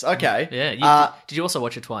 Yes. Okay. Yeah. Did you also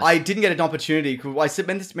watch it twice? I didn't get an opportunity. I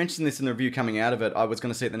mentioned this in the review coming out of it. I was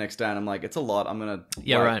going to see it the next day, and I'm like, it's a lot. I'm going to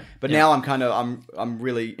Yeah, right. But Yeah. now I'm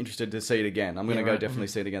really interested to see it again. I'm going to go right. definitely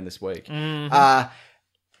see it again this week.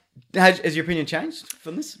 Mm-hmm. Has your opinion changed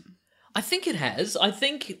from this? I think it has. I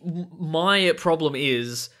think my problem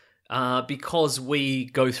is because we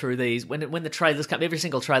go through these when the trailers come, every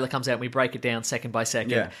single trailer comes out, and we break it down second by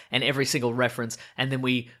second, Yeah. and every single reference, and then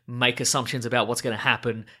we make assumptions about what's going to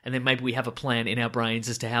happen, and then maybe we have a plan in our brains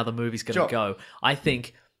as to how the movie's going to Sure. go. I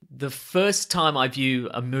think the first time I view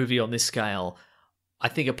a movie on this scale, I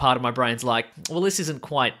think a part of my brain's like, well, this isn't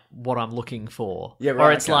quite what I'm looking for. Yeah, right,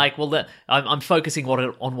 Or it's okay. like, well, I'm focusing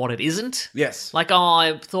on what it isn't. Yes. Like, oh,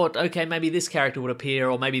 I thought, okay, maybe this character would appear,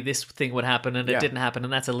 or maybe this thing would happen, and it Yeah. didn't happen,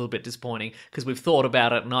 and that's a little bit disappointing because we've thought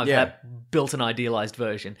about it, and I've Yeah. built an idealized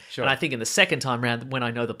version. Sure. And I think in the second time round, when I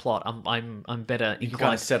know the plot, I'm better You can inclined.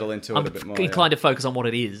 kind of settle into it I'm a bit more. inclined to focus on what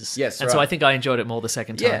it is. Yes, and so right. I think I enjoyed it more the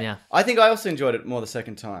second time. Yeah. I think I also enjoyed it more the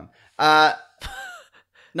second time.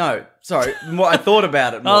 No, sorry. The more I thought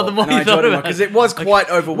about it more. Oh, the more and I you enjoyed thought it more, about it. because it was quite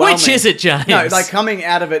overwhelming. Which is it, James? No, like coming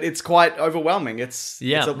out of it, it's quite overwhelming.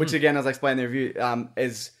 Yeah. Which again, as I explained in the review,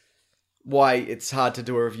 is why it's hard to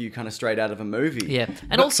do a review kind of straight out of a movie. Yeah,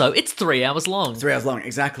 and also it's 3 hours long. 3 hours long,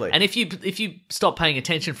 exactly. And if you stop paying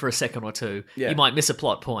attention for a second or two, Yeah. you might miss a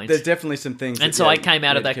plot point. There's definitely some things. And that, so yeah, I came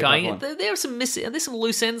out you of need that to keep up going, on. there's some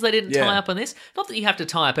loose ends they didn't Yeah. tie up on this. Not that you have to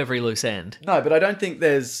tie up every loose end. No, but I don't think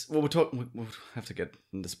there's. Well, we'll have to get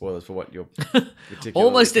into spoilers for what you're particularly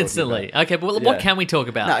Almost talking instantly. about. Okay, but what Yeah. can we talk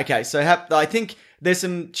about? No, okay. So I think there's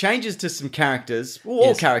some changes to some characters. Well, all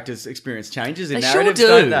Yes. characters experience changes in They sure narratives, do.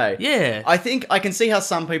 don't they? Yeah. I think I can see how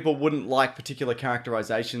some people wouldn't like particular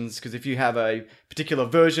characterizations, because if you have a particular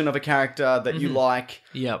version of a character that you like,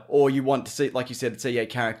 Yep. or you want to see, like you said, see a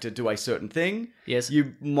character do a certain thing, Yes.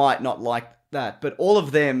 you might not like that. But all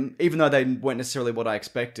of them, even though they weren't necessarily what I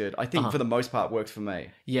expected, I think for the most part worked for me.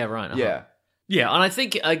 Yeah, right. Yeah. Yeah, and I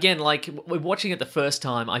think, again, like, watching it the first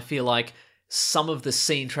time, I feel like some of the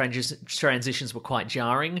scene transitions were quite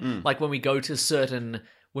jarring. Like, when we go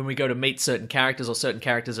to meet certain characters, or certain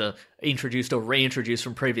characters are introduced or reintroduced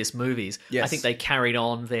from previous movies, Yes. I think they carried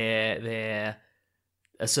on a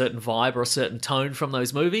certain vibe or a certain tone from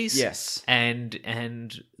those movies. Yes.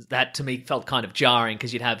 And that, to me, felt kind of jarring,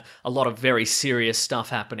 because you'd have a lot of very serious stuff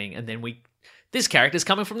happening, and then this character's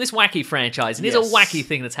coming from this wacky franchise, and here's a wacky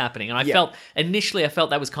thing that's happening. And I felt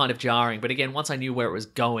that was kind of jarring. But again, once I knew where it was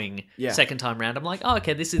going, second time round, I'm like, oh,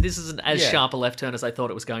 okay, this isn't as sharp a left turn as I thought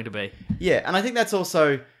it was going to be. Yeah, and I think that's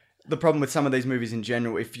also the problem with some of these movies in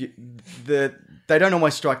general. If they don't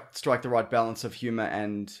always strike the right balance of humor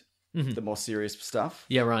and the more serious stuff.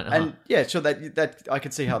 Yeah, right. And yeah, sure, that I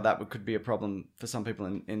could see how that could be a problem for some people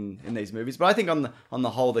in these movies. But I think on the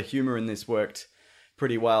whole, the humor in this worked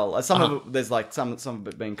pretty well. Some of it, there's like some of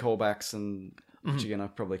it being callbacks, and which again I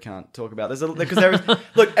probably can't talk about. Because there is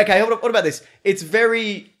look, okay, what about this? It's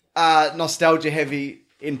very nostalgia heavy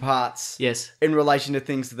in parts. Yes. In relation to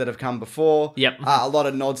things that have come before. Yep. A lot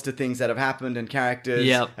of nods to things that have happened and characters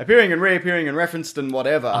Yep. appearing and reappearing and referenced and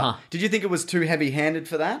whatever. Did you think it was too heavy-handed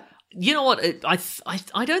for that? You know what?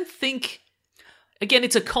 I don't think. Again,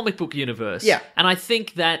 it's a comic book universe. Yeah. And I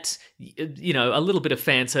think that, you know, a little bit of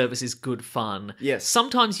fan service is good fun. Yes.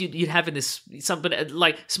 Sometimes you'd have in this,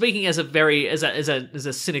 like, speaking as a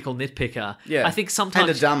cynical nitpicker, Yeah. I think sometimes.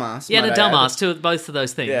 And a dumbass. Yeah, and a might I add. dumbass, too. Both of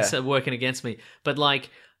those things Yeah. are working against me. But,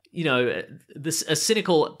 like, you know, a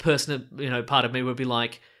cynical person, you know, part of me would be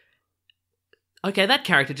like, okay, that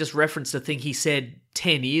character just referenced a thing he said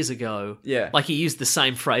 10 years ago. Yeah. Like, he used the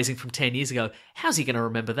same phrasing from 10 years ago. How's he going to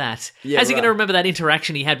remember that? Yeah, How's he going to right. remember that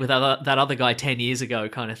interaction he had with that other guy 10 years ago,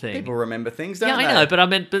 kind of thing? People remember things, don't Yeah, they? I know, but I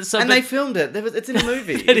meant... And they filmed it. It's in a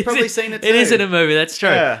movie. It You've probably is- seen it too. It is in a movie, that's true.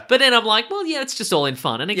 Yeah. But then I'm like, well, yeah, it's just all in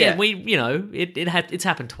fun. And again, Yeah. it's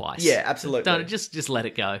happened twice. Yeah, absolutely. Don't just let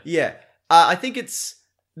it go. Yeah. I think it's...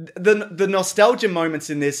 The nostalgia moments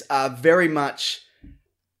in this are very much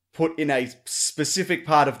put in a specific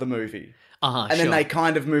part of the movie. And then they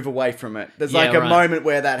kind of move away from it. There's Yeah, like a right. moment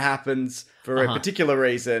where that happens for a particular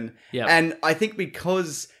reason. Yep. And I think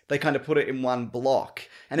because they kind of put it in one block,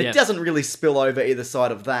 and it Yep. doesn't really spill over either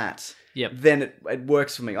side of that, Yep. then it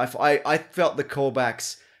works for me. I felt the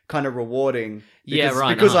callbacks kind of rewarding. Yeah, Because,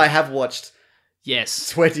 right, because I have watched Yes.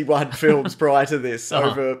 21 films prior to this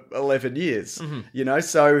over 11 years, you know?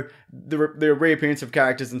 So the reappearance of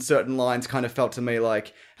characters and certain lines kind of felt to me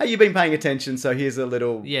like, hey, you've been paying attention, so here's a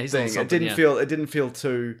little here's a thing. little It didn't something, feel, it didn't feel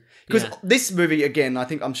too... Because Yeah. this movie, again,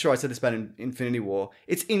 I'm sure I said this about Infinity War,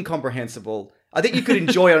 it's incomprehensible. I think you could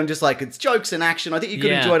enjoy it on just like, it's jokes and action. I think you could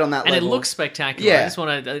enjoy it on that and level. it looks spectacular. Yeah. I just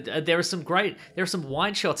want to. There are some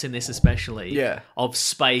wide shots in this, especially. Yeah. Of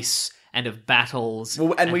space and of battles.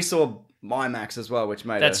 Well, and we saw IMAX as well, which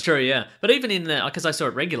made That's true, yeah. But even in because I saw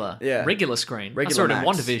it regular screen. I saw it in Max.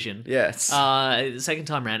 One Division. Yes. The second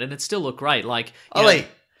time round, and it still looked great. Like, you Ollie, know,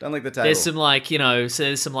 don't lick the table. there's some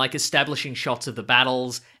there's some establishing shots of the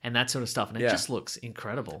battles and that sort of stuff, and it Yeah. just looks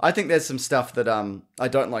incredible. I think there's some stuff that I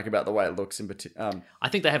don't like about the way it looks in particular. I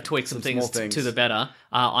think they have tweaked some small things to the better.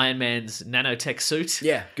 Iron Man's nanotech suit.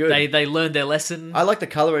 Yeah, good. They learned their lesson. I like the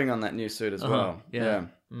colouring on that new suit as well. yeah.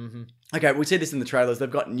 Mm-hmm. Okay, we see this in the trailers. They've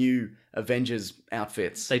got new Avengers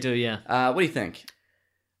outfits. They do, yeah. What do you think?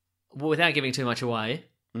 Well, without giving too much away,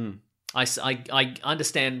 I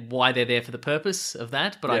understand why they're there for the purpose of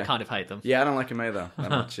that, but I Yeah. kind of hate them. Yeah, I don't like them either that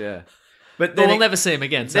much, yeah. But But we'll never see them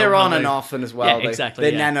again. So they're I'm on not and really- off and as well. Yeah, exactly,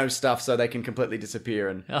 They're yeah. nano stuff, so they can completely disappear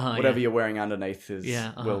and whatever yeah. you're wearing underneath is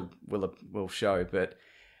Yeah, will show. But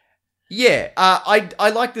yeah, I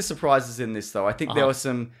like the surprises in this though. I think there was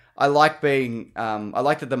some. I like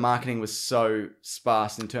that the marketing was so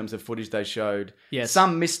sparse in terms of footage they showed. Yes.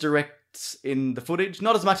 Some misdirects in the footage,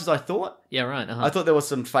 not as much as I thought. Yeah, right. I thought there was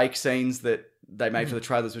some fake scenes that they made for the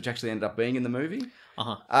trailers, which actually ended up being in the movie.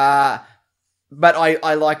 But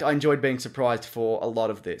I enjoyed being surprised for a lot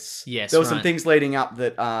of this. Yes, there were some right. things leading up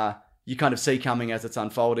that you kind of see coming as it's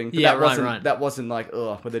unfolding. But Yeah, that right. wasn't like,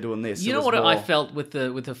 oh, well, they're doing this. You It know was what I more- felt with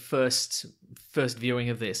the first viewing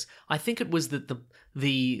of this? I think it was that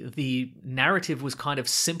the narrative was kind of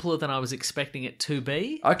simpler than I was expecting it to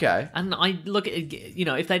be. Okay. And I look at,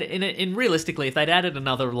 if they'd realistically, if they'd added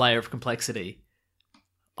another layer of complexity,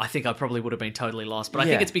 I think I probably would have been totally lost. But I Yeah.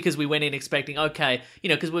 think it's because we went in expecting, okay,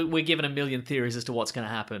 because we're given a million theories as to what's going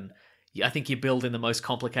to happen. I think you build in the most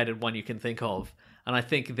complicated one you can think of. And I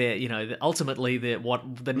think that, ultimately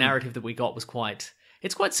the narrative that we got was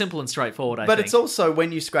it's quite simple and straightforward, I think. But it's also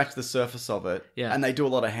when you scratch the surface of it, Yeah. and they do a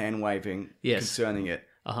lot of hand waving Yes. concerning it,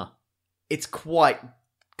 Uh-huh. it's quite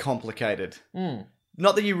complicated.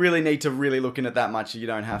 Not that you really need to really look in it that much, you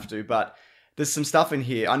don't have to, but there's some stuff in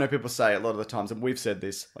here. I know people say a lot of the times, and we've said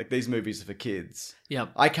this, like these movies are for kids. Yeah.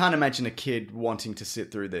 I can't imagine a kid wanting to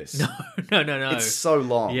sit through this. No. It's so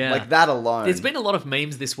long. Yeah. Like that alone. There's been a lot of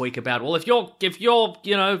memes this week about, well, if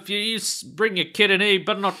you bring your kid in here, you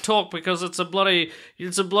better not talk because it's a bloody, you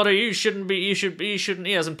shouldn't,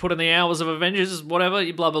 he hasn't put in the hours of Avengers, whatever,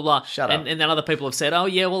 blah, blah, blah. Shut up. And then other people have said, oh,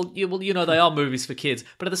 yeah, they are movies for kids.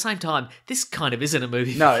 But at the same time, this kind of isn't a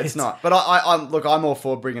movie for No, kids. it's not. But I'm all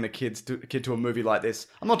for bringing a kid to a movie like this.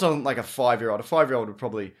 I'm not talking like a 5-year-old. A 5-year-old would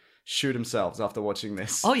probably shoot themselves after watching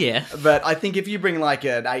this. Oh, yeah. But I think if you bring like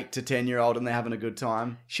an 8 to 10-year-old and they're having a good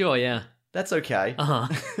time, Sure, yeah. that's okay. Uh-huh.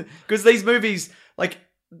 Because these movies, like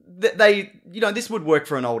they, this would work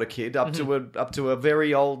for an older kid up to a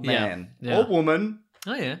very old Yeah, man yeah. or woman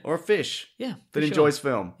Oh, yeah. or a fish Yeah. that for enjoys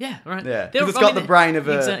sure. film. Yeah, right. Yeah, There- because it's I got mean, the brain of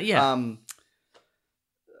yeah.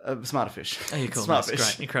 a smarter fish. Oh, you're cool. Smart That's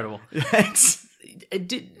fish. great. Incredible. Thanks.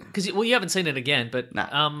 Because you haven't seen it again, but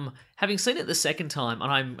Nah. having seen it the second time,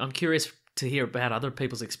 and I'm curious to hear about other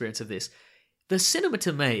people's experience of this. The cinema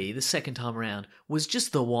to me, the second time around, was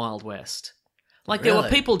just the Wild West. Like there were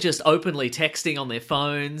Really? people just openly texting on their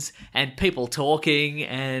phones and people talking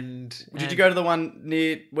and Did you go to the one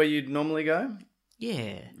near where you'd normally go?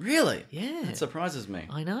 Yeah, Really? yeah. That surprises me.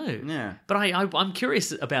 I know. Yeah. But I'm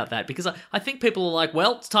curious about that because I think people are like,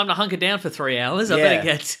 well, it's time to hunker down for 3 hours. I Yeah.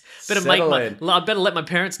 better Settle in. I better let my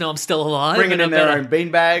parents know I'm still alive. Bringing and in I their better- own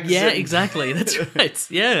beanbags. Yeah, and- exactly. That's right.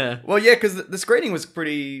 Yeah. Well, yeah, because the screening was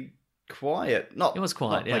pretty quiet. Not It was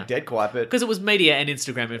quiet, not yeah. like dead quiet, but Because it was media and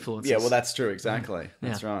Instagram influencers. yeah, well, that's true. Exactly. Yeah.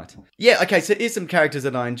 That's right. Yeah. Okay. So here's some characters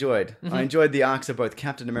that I enjoyed. Mm-hmm. I enjoyed the arcs of both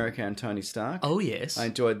Captain America and Tony Stark. Oh, yes. I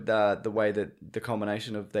enjoyed the way that the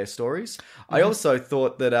combination of their stories. Mm-hmm. I also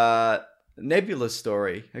thought that Nebula's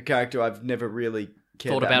story, a character I've never really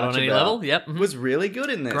cared Thought that about much on any level. Yep. Mhm. was really good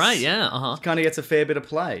in this. Great, yeah. Uh-huh. Kind of gets a fair bit of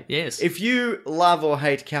play. Yes. If you love or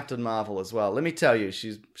hate Captain Marvel as well, let me tell you,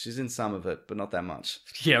 she's in some of it, but not that much.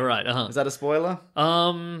 Yeah, right. Uh-huh. Is that a spoiler?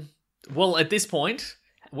 Well, at this point,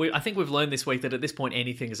 I think we've learned this week that at this point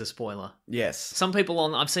anything is a spoiler. Yes.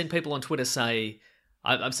 I've seen people on Twitter say,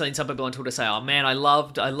 I've seen some people on Twitter say, oh man, I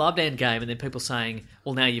loved Endgame, and then people saying,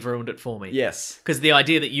 well, now you've ruined it for me. Yes. Because the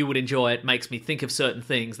idea that you would enjoy it makes me think of certain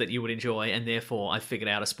things that you would enjoy, and therefore I figured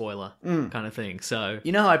out a spoiler kind of thing. So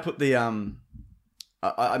You know how I put the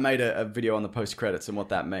I made a video on the post credits and what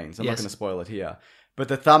that means. I'm not Yes. going to spoil it here, but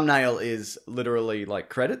the thumbnail is literally like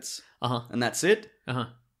credits, uh-huh, and that's it. uh-huh,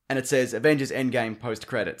 And it says Avengers Endgame post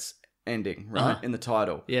credits ending right in the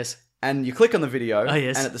title. yes, And you click on the video, Oh,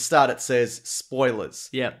 yes. and at the start it says spoilers.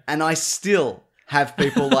 yeah. And I still have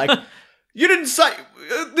people like, you didn't say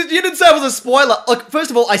it was a spoiler. Look, first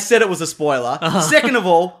of all, I said it was a spoiler. Second of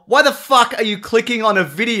all, why the fuck are you clicking on a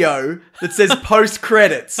video that says post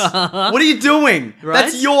credits? What are you doing? Right?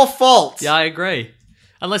 That's your fault. Yeah, I agree.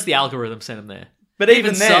 Unless the algorithm sent them there. But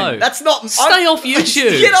even then, so. that's not. Stay off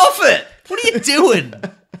YouTube. Get off it. What are you doing?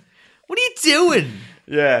 What are you doing?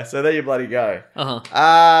 Yeah. So there you bloody go.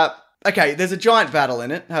 Uh-huh. Okay. There's a giant battle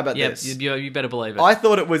in it. How about Yep, this? you better believe it. I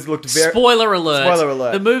thought it looked very. Spoiler alert. Spoiler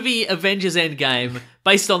alert. The movie Avengers Endgame,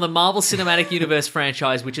 based on the Marvel Cinematic Universe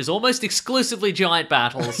franchise, which is almost exclusively giant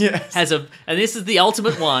battles, Yes. and this is the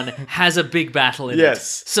ultimate one, has a big battle in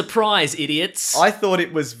Yes. it. Surprise, idiots. I thought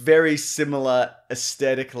it was very similar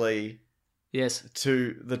aesthetically Yes.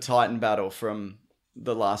 to the Titan battle from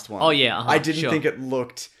the last one. Oh, yeah, uh-huh, I didn't sure. think it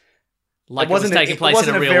looked. Like it was taking place in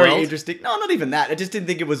wasn't a real very world. interesting. No, not even that. I just didn't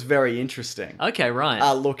think it was very interesting. Okay,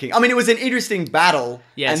 right. Looking. I mean, it was an interesting battle,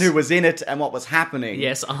 Yes. and who was in it, and what was happening.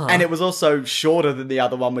 Yes, uh-huh. And it was also shorter than the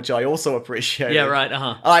other one, which I also appreciated. Yeah, right,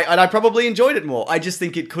 uh-huh. I probably enjoyed it more. I just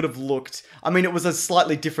think it could have looked. I mean, it was a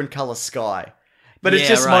slightly different color sky. But it's Yeah,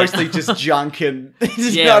 just right. mostly just junk and you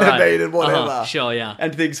Yeah, know what right. I mean, and whatever. Uh-huh, sure, yeah.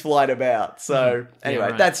 And things flying about. So anyway,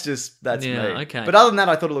 right. that's Yeah, me. okay. But other than that,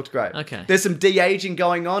 I thought it looked great. Okay. There's some de-aging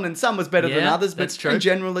going on, and some was better than Yeah, others, but that's true. in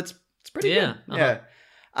general, it's pretty Yeah, good.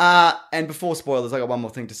 Yeah. And before spoilers, I got one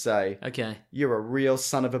more thing to say. Okay. You're a real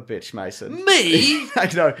son of a bitch, Mason. Me? I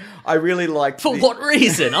know. I really liked For what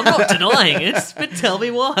reason? I'm not denying it, but tell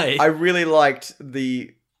me why. I really liked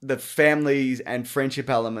the families and friendship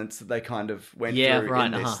elements that they kind of went Yeah, through right,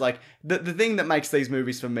 in this. uh-huh. Like the thing that makes these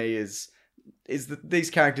movies for me is is that these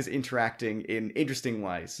characters interacting in interesting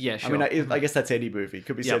ways. Yeah, I mean, sure. I guess that's any movie.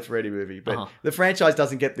 Could be Yep. said for any movie. But Uh-huh. the franchise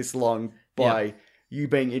doesn't get this long by Yep. you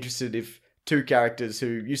being interested if two characters who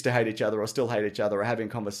used to hate each other or still hate each other are having a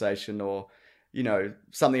conversation, or, you know,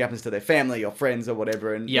 something happens to their family or friends or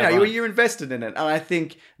whatever. And, Yeah, you know, right. you're invested in it. And I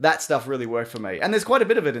think that stuff really worked for me. And there's quite a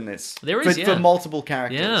bit of it in this. There is, For multiple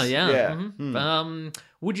characters. Yeah. Hmm. Mhm.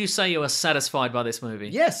 Would you say you were satisfied by this movie?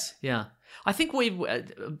 Yes. Yeah. I think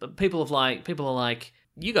people are like,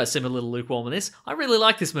 you guys seem a little lukewarm on this. I really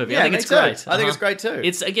like this movie. I think me it's too. great. I think it's great too.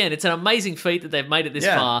 It's an amazing feat that they've made it this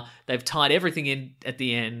Yeah. far. They've tied everything in at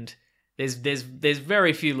the end. There's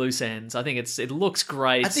very few loose ends. I think it looks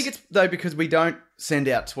great. I think it's, though, because we don't send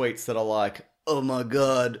out tweets that are like, oh my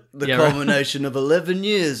God, the Yeah, right. culmination of 11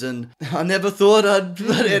 years, and I never thought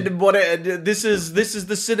this is the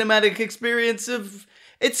cinematic experience of...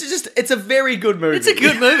 It's a very good movie. It's a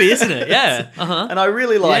good movie, isn't it? Yeah. Uh-huh. And I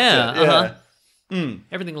really liked Yeah, it. Yeah. uh-huh.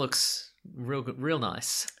 Everything looks real good, real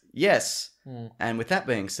nice. Yes. And with that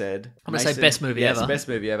being said... I'm going to say best movie Yes, ever. best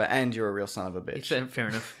movie ever, and you're a real son of a bitch. Fair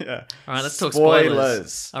enough. Yeah. All right, let's talk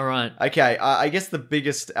spoilers. All right. Okay, I guess the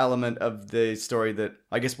biggest element of the story that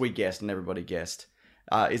I guess we guessed and everybody guessed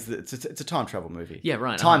is that it's a time travel movie. Yeah,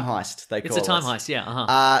 right, Time heist, they call it. It's a time heist, yeah.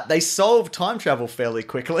 Uh-huh. They solve time travel fairly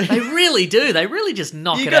quickly. They really do. They really just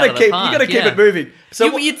knock You it gotta out of the keep- park. you gotta keep yeah. it moving.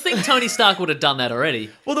 So You'd think Tony Stark would have done that already.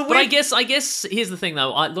 Well, but I guess here's the thing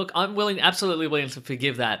though. I'm absolutely willing to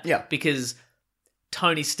forgive that. Yeah. Because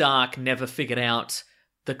Tony Stark never figured out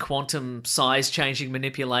the quantum size changing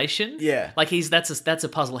manipulation. Yeah. Like that's a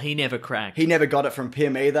puzzle he never cracked. He never got it from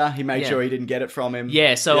Pym either. He made Yeah. sure he didn't get it from him.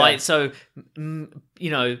 Yeah,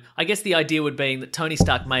 I guess the idea would be that Tony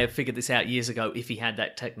Stark may have figured this out years ago if he had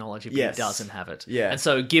that technology, but Yes. he doesn't have it. Yeah. And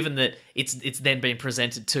so given that it's then been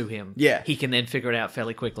presented to him, Yeah. he can then figure it out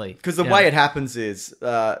fairly quickly. Because the Yeah. way it happens is,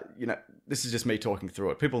 this is just me talking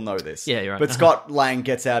through it. People know this. Yeah, you're right. But Scott Lang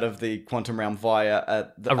gets out of the quantum realm via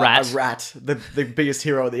A rat. A rat, the biggest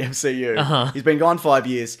hero of the MCU. Uh-huh. He's been gone 5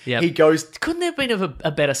 years. Yep. He goes... Couldn't there have been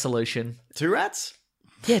a better solution? 2 rats?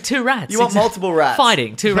 Yeah, 2 rats. You want multiple rats.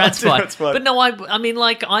 Fighting. 2 rats Two fight. rats fight. But no, I mean,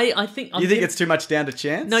 like, I think... You think it's too much down to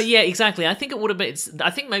chance? No, yeah, exactly. I think it would have been...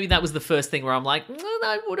 I think maybe that was the first thing where I'm like,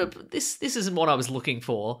 I would have... This isn't what I was looking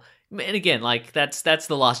for. And again, like, that's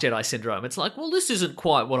the Last Jedi syndrome. It's like, well, this isn't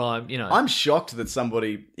quite what I'm shocked that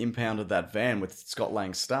somebody impounded that van with Scott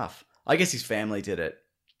Lang's stuff. I guess his family did it.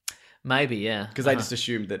 Maybe, yeah. Because they just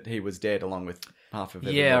assumed that he was dead along with half of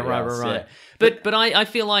everybody Yeah, right. else. Yeah. But I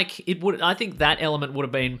feel like it would. I think that element would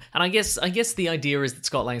have been, and I guess the idea is that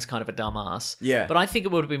Scott Lang's kind of a dumbass. Yeah. But I think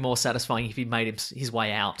it would have been more satisfying if he made his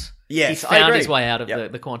way out. Yes, he I found agree. his way out of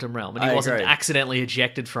Yep. the quantum realm, and he I wasn't agree. accidentally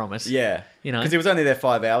ejected from it. Yeah. You know? Because he was only there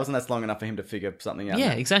 5 hours, and that's long enough for him to figure something out.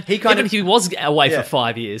 Yeah, exactly. He kind Even of if he was away Yeah. for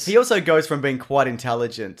 5 years. He also goes from being quite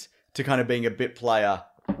intelligent to kind of being a bit player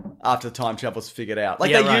after time travel's figured out. Like,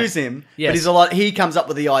 Yeah, they right. use him, Yes. but he comes up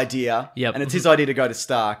with the idea, Yep. and it's his idea to go to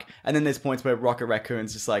Stark, and then there's points where Rocket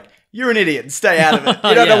Raccoon's just like, you're an idiot, stay out of it.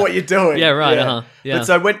 You don't Yeah. know what you're doing. Yeah, right, uh-huh. Yeah.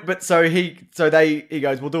 He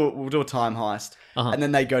goes, we'll do a time heist, Uh-huh. and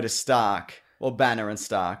then they go to Stark, or Banner and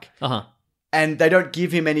Stark, Uh-huh. and they don't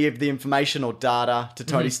give him any of the information or data to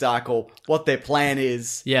Tony Stark or what their plan is.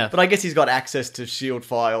 Mm-hmm. Yeah. But I guess he's got access to SHIELD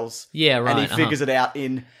files. Yeah, right, And he uh-huh. figures it out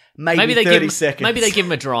in maybe Maybe they 30 give him, seconds. Maybe they give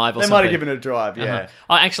him a drive or They something. might have given it a drive, yeah.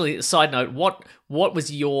 Uh-huh. Actually, side note, what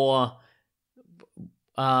was your...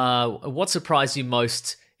 what surprised you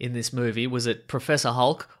most in this movie? Was it Professor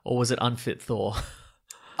Hulk or was it Unfit Thor?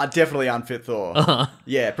 Definitely Unfit Thor.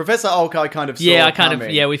 Yeah, Professor Hulk I kind of saw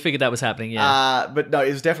coming. we figured that was happening, yeah. But no, it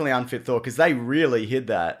was definitely Unfit Thor because they really hid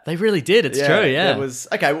that. They really did, it's true, yeah. It was...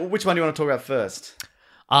 Okay, well, which one do you want to talk about first?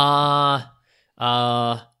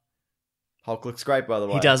 Hulk looks great, by the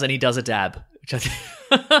way. He does, and he does a dab. Which I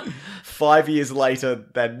think... 5 years later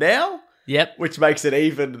than now, Yep. which makes it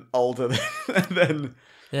even older than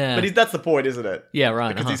Yeah. But that's the point, isn't it? Yeah, right.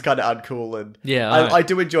 Because uh-huh. he's kind of uncool, and Yeah, alright. I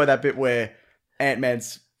do enjoy that bit where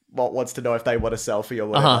Ant-Man's wants to know if they want a selfie or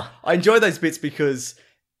whatever. Uh-huh. I enjoy those bits because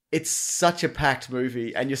it's such a packed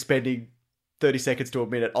movie, and you're spending 30 seconds to a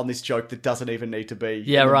minute on this joke that doesn't even need to be.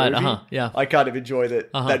 Yeah, in the right, movie. yeah. I kind of enjoy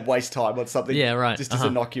that waste time on something. Yeah, right, Just as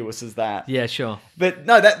innocuous as that. Yeah, sure. But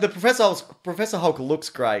no, the Professor Hulk looks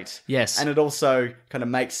great. Yes. And it also kind of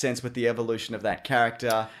makes sense with the evolution of that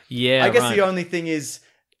character. Yeah, I guess right. the only thing is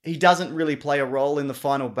he doesn't really play a role in the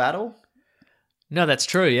final battle. No, that's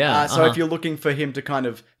true, yeah. So if you're looking for him to kind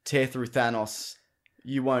of tear through Thanos,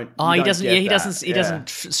 you won't. Oh, he don't doesn't. get Yeah, he that. doesn't. He doesn't.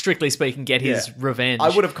 Strictly speaking, get his Yeah. revenge. I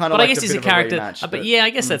would have kind of But I liked guess a he's bit a of a character. rematch, but but- yeah, I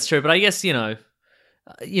guess that's true. But I guess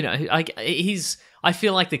I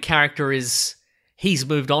feel like the character is. he's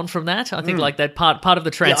moved on from that. I think like that part of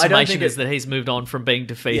the transformation is it- that he's moved on from being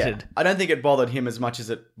defeated. Yeah. I don't think it bothered him as much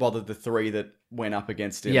as it bothered the three that went up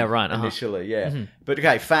against him. Yeah, right, Initially, But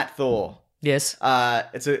okay, Fat Thor. Yes.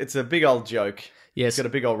 It's a big old joke. Yes. It's got a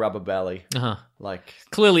big old rubber belly. Like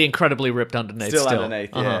Clearly incredibly ripped underneath. still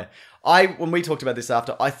underneath. Yeah. When we talked about this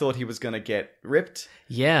after, I thought he was going to get ripped.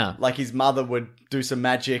 Yeah. Like his mother would do some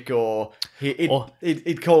magic, or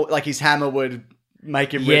he'd call like his hammer would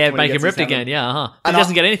make him ripped. Yeah, when he make him gets his ripped hammer. again. Yeah. He And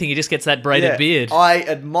doesn't get anything. He just gets that braided beard. I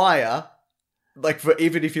admire, like, for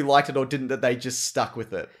even if you liked it or didn't, that they just stuck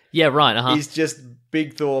with it. Yeah, right. He's just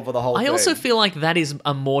big Thor for the whole thing. I also feel like that is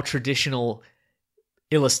a more traditional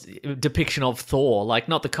depiction of Thor, like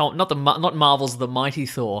not Marvel's the mighty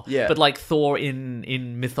Thor, but like Thor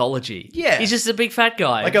in mythology. Yeah. He's just a big fat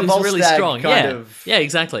guy, like a who's really Volstagg strong. kind of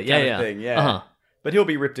Exactly. kind of thing. Yeah. But he'll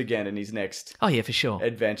be ripped again in his next Oh yeah, for sure.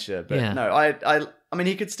 adventure. But Yeah. no, I mean,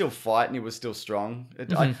 he could still fight and he was still strong.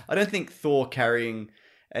 I don't think Thor carrying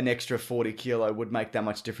an extra 40 kilo would make that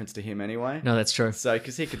much difference to him anyway. No, that's true. So,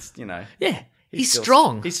 because he could, Yeah. He's still-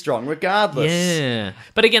 strong. He's strong regardless. Yeah.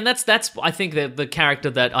 But again, that's I think the character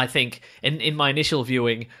that I think in my initial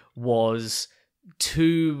viewing was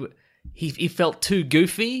too he felt too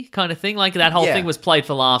goofy kind of thing. Like that whole thing was played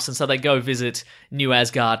for laughs, and so they go visit New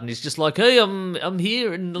Asgard and he's just like, "Hey, I'm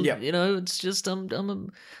here," and it's just I'm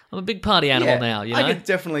a big party animal now, you know. I could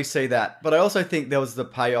definitely see that. But I also think there was the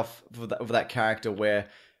payoff for that character where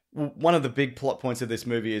one of the big plot points of this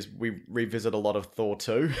movie is we revisit a lot of Thor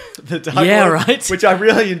 2. The Dark World, right. Which I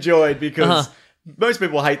really enjoyed because most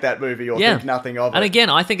people hate that movie or think nothing of it. And again,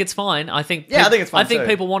 I think it's fine. I think I think it's fine I think too.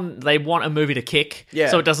 people want a movie to kick, Yeah.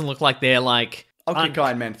 so it doesn't look like they're like. I'll kick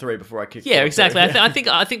Iron Man 3 before I kick Yeah, Thor exactly. 2.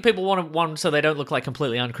 I think people want one so they don't look like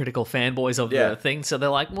completely uncritical fanboys of the thing. So they're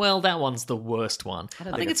like, well, that one's the worst one.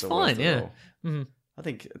 I think it's the fine. worst at Yeah. all. I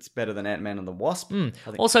think it's better than Ant-Man and the Wasp. I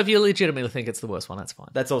think Also, if you legitimately think it's the worst one, that's fine.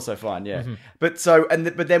 that's also fine, yeah.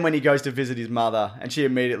 Mm-hmm. But then when he goes to visit his mother, and she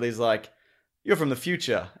immediately is like, "You're from the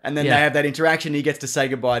future," and then they have that interaction. He gets to say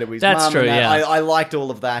goodbye to his mum. That's true, and that. yeah. I liked all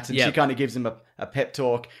of that, and Yeah. she kind of gives him a pep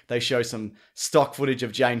talk. They show some stock footage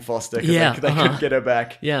of Jane Foster because Yeah, they couldn't get her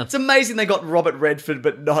back. Yeah. It's amazing they got Robert Redford,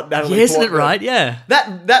 but not Natalie. Yeah, isn't it Portman. right? Yeah.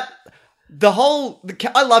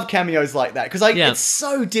 I love cameos like that because Yeah. it's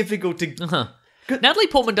so difficult to. Natalie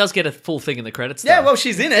Portman does get a full thing in the credits. Yeah, though. well,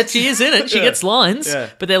 she's in it. She is in it. She Yeah. gets lines, Yeah.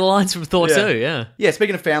 but they're lines from Thor too. Yeah. Yeah,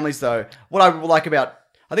 speaking of families, though, what I like about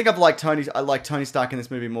I like Tony Stark in this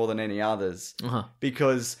movie more than any others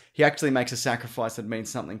because he actually makes a sacrifice that means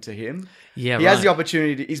something to him. Yeah, he has right. the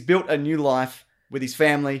opportunity. He's built a new life with his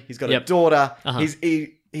family. He's got a Yep. daughter.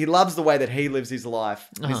 He loves the way that he lives his life.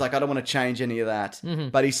 He's like, I don't want to change any of that.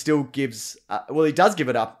 But he still gives. He does give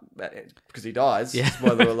it up because he dies. Yeah.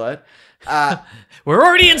 Spoiler alert. We're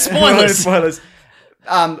already in spoilers. Spoilers.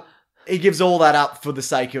 He gives all that up for the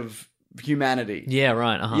sake of humanity. Yeah,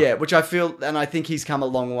 right. Yeah, which I feel, and I think he's come a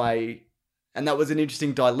long way, and that was an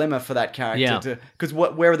interesting dilemma for that character. Because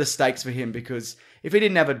where are the stakes for him? Because if he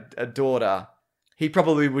didn't have a daughter, he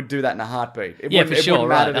probably would do that in a heartbeat. It Yeah, wouldn't, for sure. it wouldn't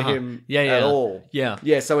matter Right. to him Yeah, at all. Yeah.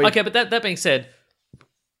 Yeah. So Okay, but that being said,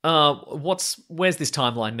 where's this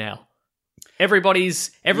timeline now? Everybody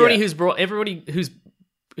who's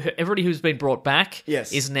been brought back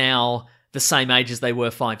Yes. is now the same age as they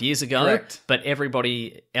were 5 years ago. Correct. But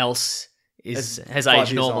everybody else has 5 aged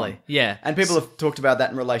years normally. on. Yeah. And people have talked about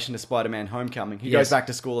that in relation to Spider-Man: Homecoming. He Yes. goes back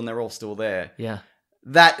to school and they're all still there. Yeah.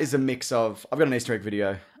 That is a mix of. I've got an Easter egg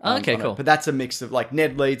video. Okay, on it, cool. but that's a mix of like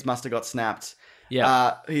Ned Leeds must have got snapped.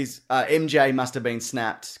 Yeah. His MJ must have been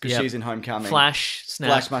snapped because Yep. she's in Homecoming. Flash, Snap.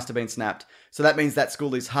 Flash must have been snapped. So that means that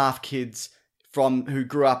school is half kids from who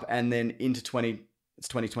grew up and then into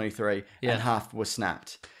 2023, Yeah. and half were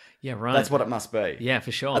snapped. Yeah, right. That's what it must be. Yeah,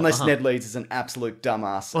 for sure. Unless Ned Leeds is an absolute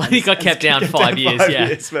dumbass. Well, and- he got and kept down kept 5 years,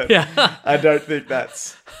 yeah. but Yeah. I don't think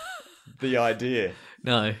that's the idea.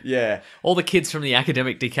 No. Yeah. All the kids from the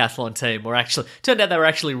academic decathlon team turned out they were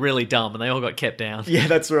actually really dumb and they all got kept down. Yeah,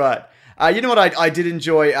 that's right. You know what I did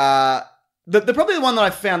enjoy? The probably the one that I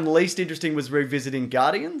found least interesting was revisiting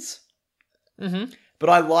Guardians. Mm-hmm. But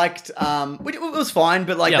I liked, it was fine,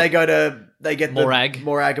 but like Yep. they get Morag.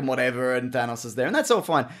 Morag and whatever, and Thanos is there, and that's all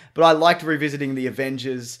fine. But I liked revisiting the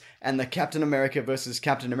Avengers and the Captain America versus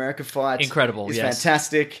Captain America fight. Incredible, It's yes.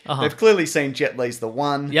 fantastic. They've clearly seen Jet Li's the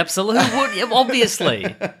one. Yep, so who would? Yep,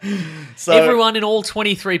 obviously. So, Everyone in all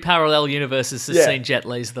 23 parallel universes has Yeah. seen Jet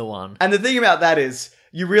Li's the one. And the thing about that is,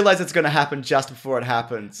 you realize it's going to happen just before it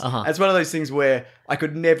happens. And it's one of those things where I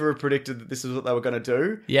could never have predicted that this is what they were going to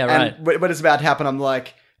do. Yeah, and when it's about to happen, I'm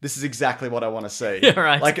like, this is exactly what I want to see. Yeah,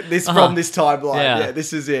 right. Like this from this timeline. Yeah. Yeah,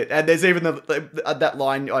 this is it. And there's even that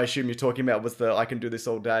line I assume you're talking about was the I can do this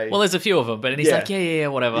all day. Well, there's a few of them, but he's Yeah. like, yeah,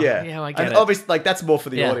 whatever. yeah, I get and it. obviously, like that's more for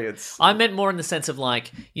the Yeah. audience. I meant more in the sense of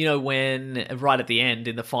like, when right at the end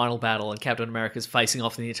in the final battle and Captain America's facing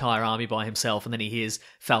off the entire army by himself and then he hears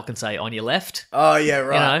Falcon say, on your left. Oh yeah,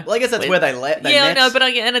 right. know? Well, I guess that's where they let. Yeah, I know, but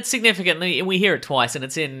and it's significant. We hear it twice and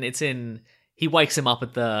it's in he wakes him up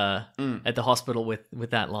at the hospital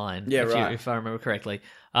with that line. Yeah, right. If I remember correctly.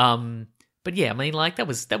 But yeah, I mean, like that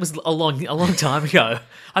was a long time ago.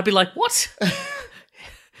 I'd be like, what?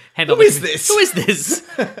 Who is this? Who is this?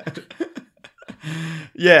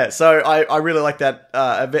 Yeah, so I really like that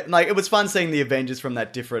event. Like it was fun seeing the Avengers from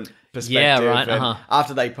that different perspective. Yeah, right, and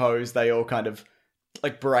after they pose, they all kind of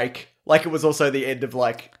like break. Like it was also the end of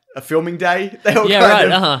like a filming day. They all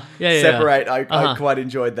kind of separate. I quite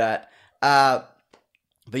enjoyed that.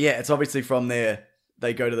 But yeah, it's obviously from there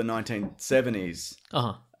they go to the 1970s.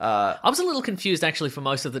 I was a little confused actually for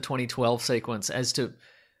most of the 2012 sequence as to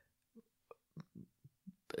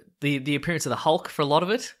the appearance of the Hulk for a lot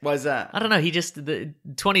of it. Why is that? I don't know. He just the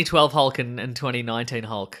 2012 Hulk and 2019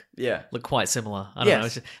 Hulk Yeah. look quite similar. I don't know.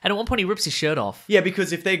 It's just, and at one point he rips his shirt off. Yeah,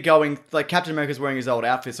 because if they're going like Captain America's wearing his old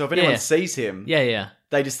outfit, so if anyone sees him, Yeah.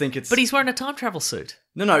 they just think it's. But he's wearing a time travel suit.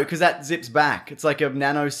 No, because that zips back. It's like a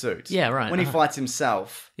nano suit. Yeah, right, When he fights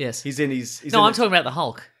himself, Yes. he's in his. He's No, in I'm talking about the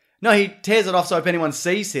Hulk. No, he tears it off so if anyone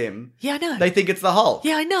sees him, Yeah, I know. they think it's the Hulk.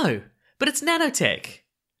 Yeah, I know. But it's nanotech.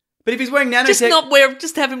 But if he's wearing nanotech,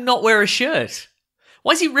 Just have him not wear a shirt.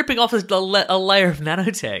 Why is he ripping off a layer of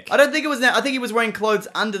nanotech? I don't think it was. I think he was wearing clothes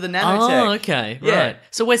under the nanotech. Oh, okay, Yeah. right.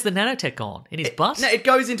 So where's the nanotech gone? In his butt? No, it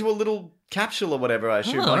goes into a little capsule or whatever. I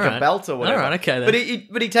assume, Oh, like alright. a belt or whatever. Alright, okay then.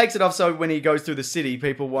 But he takes it off so when he goes through the city,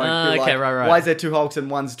 people won't be okay, like, right. "Why is there two Hulks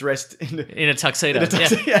and one's dressed in?" In a tuxedo. In a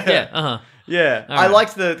tuxedo, Yeah. yeah. Uh-huh. Yeah, I Alright.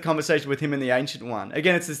 liked the conversation with him and the Ancient One.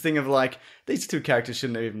 Again, it's this thing of like these two characters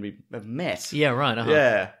shouldn't even have met. Yeah, right. Uh-huh.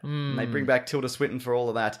 Yeah, And they bring back Tilda Swinton for all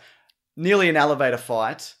of that. Nearly an elevator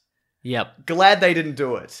fight. Yep. Glad they didn't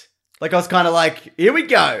do it. Like I was kind of like, here we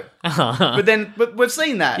go. But we've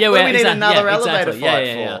seen that. Yeah, What do we need exactly. another Yeah, elevator exactly. Yeah, fight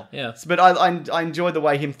yeah, for? yeah. But I enjoyed the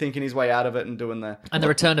way him thinking his way out of it and doing the. And the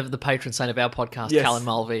return of the patron saint of our podcast, Yes. Callan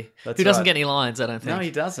Mulvey, That's who doesn't right. get any lines, I don't think. No,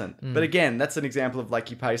 he doesn't. But again, that's an example of like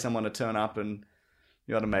you pay someone to turn up and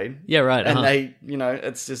you know what I mean. Yeah, right. And uh-huh. they,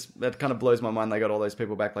 it's just that kind of blows my mind. They got all those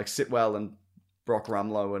people back, like Sitwell and Brock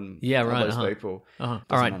Rumlow and Yeah, all right, those uh-huh. people. All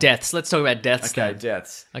right, deaths. Let's talk about deaths Okay, then.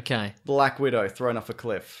 deaths. Okay. Black Widow thrown off a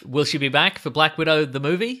cliff. Will she be back for Black Widow, the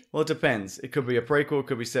movie? Well, it depends. It could be a prequel. It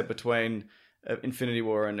could be set between Infinity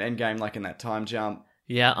War and Endgame, like in that time jump.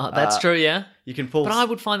 Yeah, that's true, yeah. You can pull. But I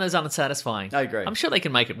would find those unsatisfying. I agree. I'm sure they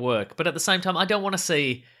can make it work, but at the same time, I don't want to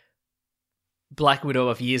see Black Widow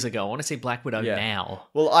of years ago. I want to see Black Widow Yeah. now.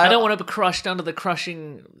 Well, I don't want to be crushed under the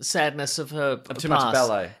crushing sadness of her too much past.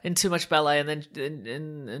 ballet. And too much ballet, and then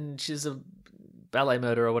and she's a ballet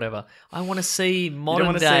murderer or whatever. I want to see You don't modern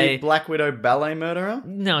want to day. see Black Widow ballet murderer?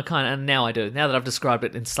 No, I can't, and now I do. Now that I've described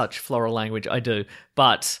it in such floral language, I do.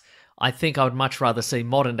 But I think I would much rather see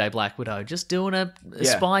modern day Black Widow just doing a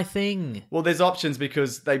Yeah. spy thing. Well, there's options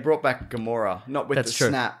because they brought back Gamora, not with That's the true.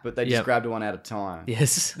 snap, but they just Yep. grabbed one at a time.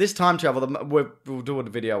 Yes. This time travel, we'll do a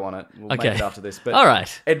video on it. We'll Okay. make it after this. But All right.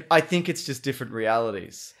 I think it's just different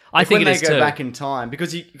realities. I think when it they is go too. back in time,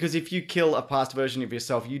 because if you kill a past version of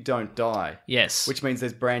yourself, you don't die. Yes. Which means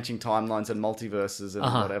there's branching timelines and multiverses and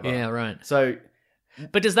whatever. Yeah, right. So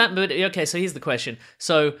But does that? But okay, so here's the question.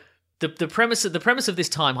 So the premise of this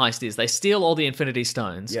time heist is they steal all the Infinity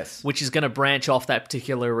Stones, Yes. which is going to branch off that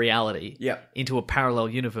particular reality, Yeah. into a parallel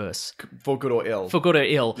universe for good or ill. for good or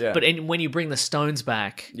ill. Yeah. But when you bring the stones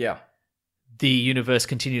back, yeah. the universe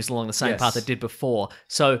continues along the same Yes. path it did before.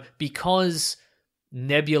 So because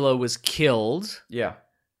Nebula was killed, Yeah.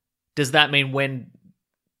 does that mean when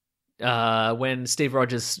Steve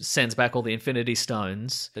Rogers sends back all the Infinity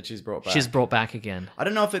Stones, That she's brought back. she's brought back again? I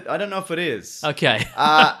don't know if it is. Okay.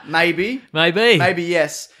 Maybe. Maybe. Maybe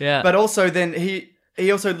yes. Yeah. But also then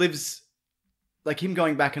he also lives, like him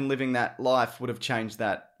going back and living that life would have changed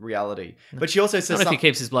that reality. But she also says Not if he something.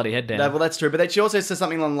 keeps his bloody head down. No, well, that's true. But she also says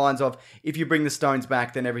something along the lines of, if you bring the stones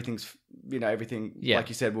back, then everything's, everything, Yeah. like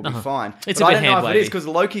you said, will be fine. It's but a I bit don't know if it hand-wavy. is because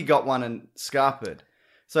Loki got one and scarpered.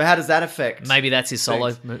 So how does that affect? Maybe that's his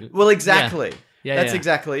solo things? move. Well, exactly. Yeah, That's yeah.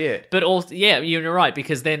 exactly it. But also, yeah, you're right,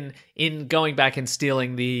 because then in going back and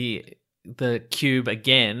stealing the cube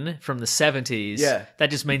again from the 70s, Yeah. that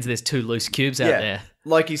just means there's two loose cubes out there.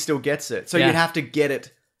 Loki still gets it. So Yeah. you'd have to get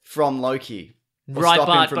it from Loki. Or Right, stop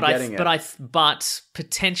him but from but I getting it. but I but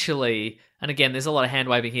potentially, and again, there's a lot of hand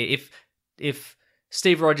waving here. If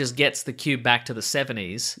Steve Rogers gets the cube back to the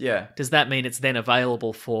 70s, Yeah. does that mean it's then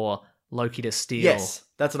available for Loki to steal? Yes,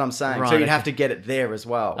 that's what I'm saying. Right, so you'd okay. have to get it there as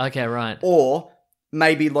well. Okay, right. Or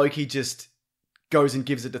maybe Loki just goes and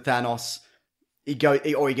gives it to Thanos.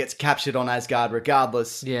 Or he gets captured on Asgard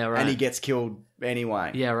regardless. Yeah, right. And he gets killed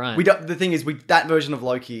anyway. Yeah, right. The thing is, that version of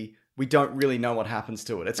Loki, we don't really know what happens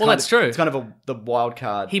to it. It's That's true. It's kind of the wild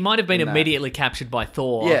card. He might have been in that. immediately captured by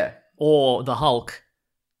Thor. Yeah. Or the Hulk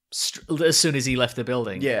as soon as he left the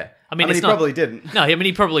building. Yeah. I mean, he it's not- probably didn't. No, I mean,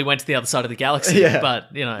 he probably went to the other side of the galaxy. Yeah.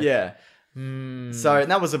 But, you know. Yeah. Hmm. So, and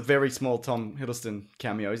that was a very small Tom Hiddleston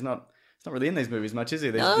cameo. He's not really in these movies much, is he?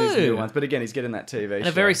 These No. new ones. But again, he's getting that TV And show.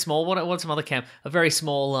 a very small, what's some other a very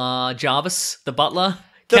small Jarvis, the butler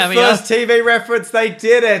The cameo. first TV reference, they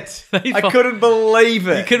did it. I couldn't believe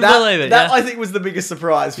it. You couldn't believe it, That yeah. I think was the biggest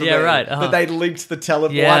surprise for Yeah, me. right, That they linked the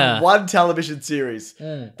Yeah. one television series.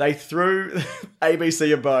 They threw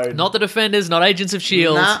ABC a bone. Not the Defenders, not Agents of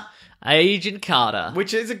S.H.I.E.L.D. Nah. Agent Carter.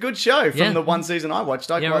 Which is a good show from Yeah. the one season I watched.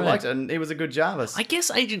 I Yeah, quite right. liked it, and he was a good Jarvis. I guess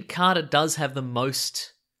Agent Carter does have the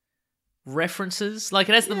most references. Like,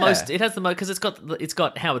 it has the Yeah. most, because it's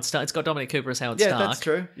got Howard Stark, it's got Dominic Cooper as Howard Yeah, Stark. that's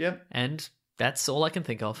true. Yep. And that's all I can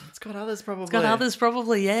think of. It's got others probably. It's got others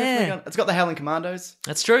probably, yeah. It's got the Howling Commandos.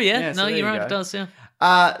 That's true, yeah. Yeah, so No, there you're you right, go. it does, yeah.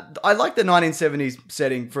 I like the 1970s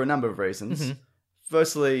setting for a number of reasons. Mm-hmm.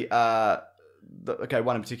 Firstly,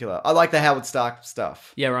 one in particular. I like the Howard Stark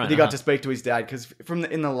stuff. Yeah, right, He got uh-huh. to speak to his dad because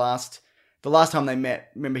in the last time they met,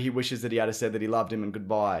 remember he wishes that he had said that he loved him and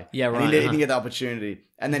goodbye. Yeah, And right, he didn't uh-huh. get the opportunity,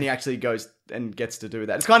 and then he actually goes and gets to do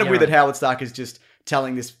that. It's kind of Yeah, weird right. that Howard Stark is just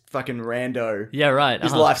telling this fucking rando Yeah, right.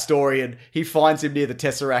 his uh-huh. life story, and he finds him near the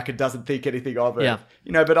Tesseract and doesn't think anything of it.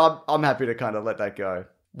 Yeah. But I'm happy to kind of let that go.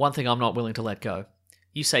 One thing I'm not willing to let go.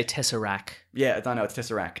 You say Tesseract. Yeah, I know it's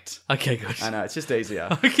Tesseract. Okay, good. I know it's just easier.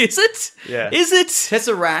 Okay, is it? Yeah. Is it?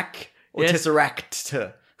 Tesseract or Yes. Tesseract.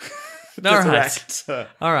 All right. Tesseract.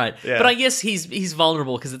 All right. Yeah. But I guess he's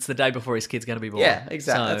vulnerable because it's the day before his kid's going to be born. Yeah,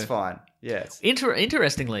 exactly. So- That's fine. Yes.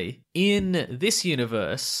 Interestingly, in this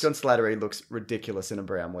universe, John Slattery looks ridiculous in a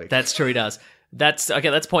brown wig. that's true, he does. That's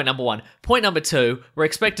point number one. Point number two, we're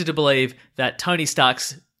expected to believe that Tony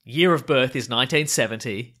Stark's year of birth is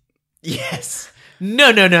 1970. Yes.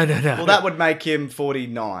 No. Well, that would make him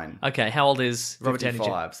 49. Okay, how old is Robert Downey Jr.?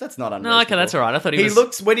 55. So that's not unreasonable. No, okay, that's all right. I thought he was...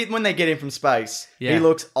 looks when they get him from space. Yeah. He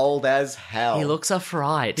looks old as hell. He looks a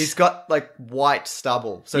fright. He's got like white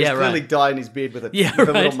stubble, so Yeah, he's clearly right. dyed his beard with a, Yeah, with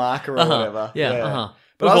a right. little marker or Uh-huh. whatever. Yeah, uh-huh.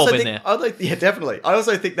 But We've I all also been think, there. yeah, definitely. I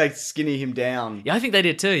also think they skinny him down Yeah, I think they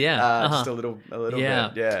did too, yeah. just a little Yeah.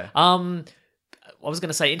 bit. Yeah. I was going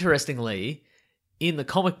to say, interestingly, in the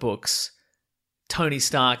comic books, Tony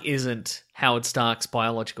Stark isn't Howard Stark's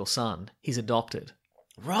biological son. He's adopted.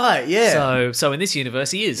 Right. Yeah. So in this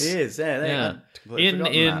universe, he is. He is. Yeah. There Yeah. you go. Completely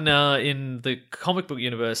forgotten that. In the comic book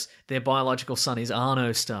universe, their biological son is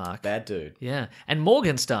Arno Stark. Bad dude. Yeah, and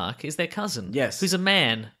Morgan Stark is their cousin. Yes. who's a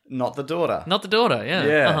man, Not the daughter. not the daughter. Yeah.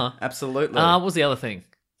 Yeah. Uh-huh. Absolutely. What was the other thing?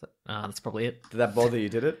 That's probably it. Did that bother you?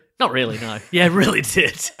 Did it? Not really, no. Yeah, it really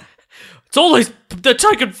did. It's all these... They're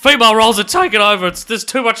taking... Female roles are taking over. There's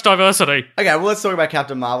too much diversity. Okay, well, let's talk about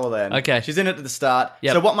Captain Marvel then. Okay. She's in it at the start.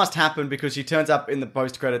 Yep. So what must happen, because she turns up in the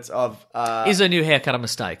post-credits of... Is her new haircut a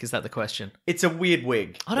mistake? Is that the question? it's a weird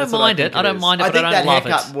wig. I don't That's what mind think it. I don't is. mind it, but I think don't that love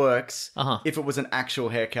haircut it. works Uh-huh. if it was an actual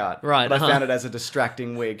haircut. Right, But I uh-huh. found it as a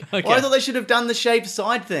distracting wig. Okay. Well, I thought they should have done the shaved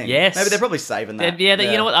side thing. Yes. Maybe they're probably saving that. Yeah,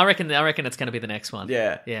 you know what? I reckon it's going to be the next one.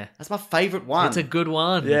 Yeah. Yeah. That's my favourite one. It's a good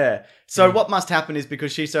one. Yeah. So what must happen is,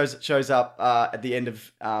 because she shows up at the end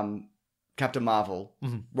of Captain Marvel,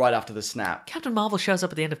 right after the snap. Captain Marvel shows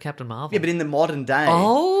up at the end of Captain Marvel. Yeah, but in the modern day.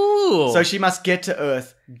 Oh! So she must get to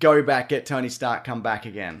Earth, go back, get Tony Stark, come back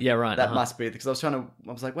again. Yeah, right, That uh-huh. must be, because I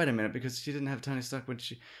was like, wait a minute, because she didn't have Tony Stark when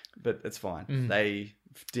she... But it's fine. They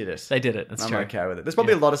did it. They did it. That's I'm true. okay with it. There's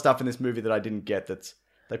probably a lot of stuff in this movie that I didn't get that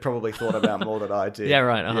they probably thought about more than I did. Yeah,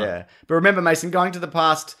 right, uh-huh. Yeah. But remember, Mason, going to the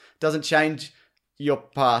past doesn't change your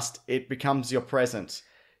past. It becomes your present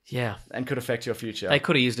Yeah. and could affect your future. They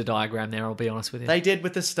could have used a diagram there, I'll be honest with you. They did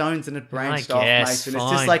with the stones and it branched I off, guess, Mason. It's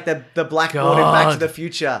fine. just like the blackboard in Back to God. the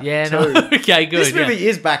Future. Yeah, too. no. Okay, good. This movie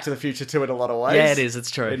is Back to the Future too in a lot of ways. Yeah, it is.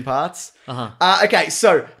 It's true. In parts. Uh-huh. Okay,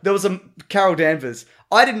 so there was a Carol Danvers.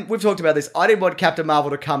 We've talked about this. I didn't want Captain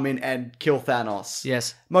Marvel to come in and kill Thanos.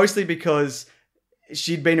 Yes. Mostly because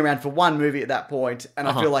she'd been around for one movie at that point, and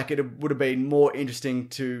I feel like it would have been more interesting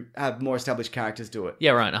to have more established characters do it.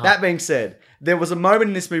 Yeah, right. Uh-huh. That being said, there was a moment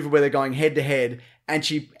in this movie where they're going head to head, and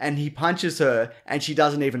he punches her, and she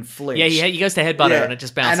doesn't even flinch. Yeah, he goes to headbutt her and it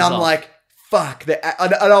just bounces And I'm off. like, fuck.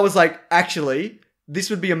 And I was like, actually, this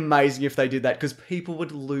would be amazing if they did that because people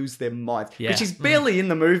would lose their minds. Yeah. Because she's barely in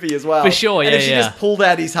the movie as well. For sure, and yeah, if she yeah. just pulled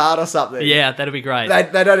out his heart or something. Yeah, that'd be great.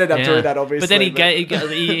 They don't end up Yeah. doing that, obviously. But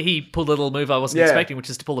then he pulled a little move I wasn't Yeah. expecting, which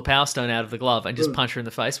is to pull the Power Stone out of the glove and just punch her in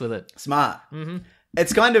the face with it. Smart. Mm-hmm.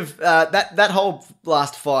 It's kind of that whole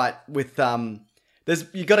last fight with there's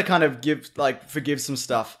you got to kind of forgive some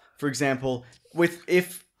stuff. For example,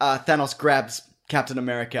 if Thanos grabs Captain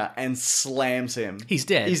America and slams him, He's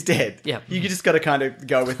dead. He's dead. Yeah. You just got to kind of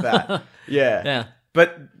go with that. Yeah. Yeah.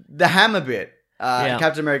 But the hammer bit, Yeah.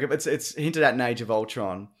 Captain America, it's hinted at in Age of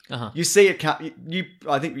Ultron. Uh-huh. You see it.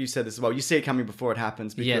 I think you said this as well. You see it coming before it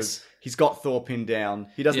happens because Yes. he's got Thor pinned down.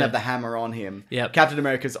 He doesn't Yeah. have the hammer on him. Yep. Captain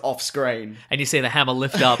America's off screen. And you see the hammer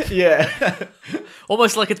lift up, Yeah.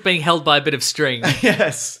 almost like it's being held by a bit of string.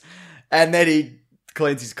 Yes. And then he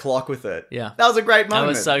cleans his clock with it. Yeah. That was a great moment.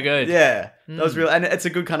 was so good. Yeah. That was real. And it's a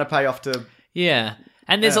good kind of payoff to... Yeah.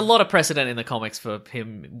 And there's Yeah. a lot of precedent in the comics for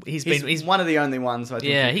him. He's one of the only ones I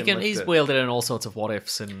think yeah, lift he's it. wielded in all sorts of what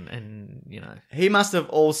ifs and you know. He must have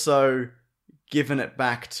also given it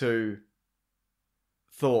back to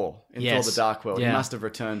Thor in Yes. Thor the Dark World. Yeah. He must have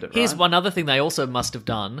returned it, right? Here's one other thing they also must have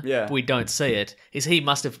done. Yeah. We don't see it. Is he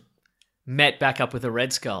must have met back up with the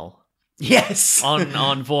Red Skull Yes! on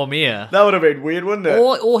Vormir. That would have been weird, wouldn't it?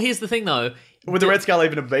 Or here's the thing though. Would the Red Skull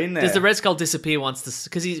even have been there? Does the Red Skull disappear once this?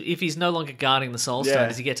 Because if he's no longer guarding the Soul Stone, Yeah.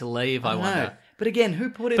 does he get to leave? I I wonder. know. But again,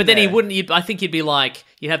 who put him But then there? he wouldn't. I think you'd be like,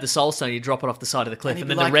 you'd have the Soul Stone, you'd drop it off the side of the cliff, he'd and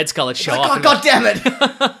be then like- the Red Skull would show Like, up. oh, and God damn it!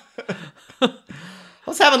 I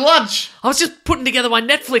was having lunch! I was just putting together my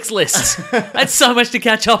Netflix list. I had so much to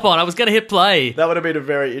catch up on. I was going to hit play. That would have been a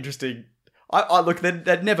very interesting... look,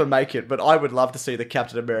 they'd never make it, but I would love to see the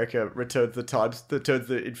Captain America returns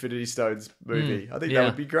the Infinity Stones movie. I think yeah. that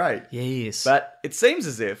would be great. Yes. But it seems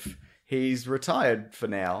as if he's retired for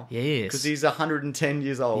now. Yes. Because he's 110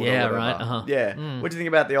 years old. Yeah, or whatever. right, uh-huh. Yeah. What do you think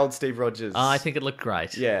about the old Steve Rogers? I think it looked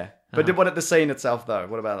great. Yeah. But what at the scene itself, though?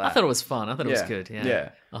 What about that? I thought it was fun. I thought it was good. Yeah. Yeah.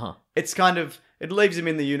 Uh-huh. It's kind of... It leaves him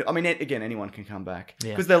in the unit. I mean, again, anyone can come back. Yeah.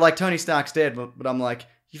 Because they're like, Tony Stark's dead, but I'm like...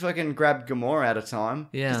 You fucking grabbed Gamora out of time.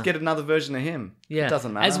 Yeah. Just get another version of him. Yeah. It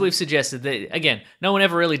doesn't matter. As we've suggested, again, no one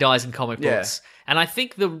ever really dies in comic Yeah. books. And I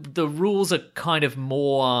think the rules are kind of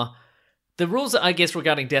more... The rules, I guess,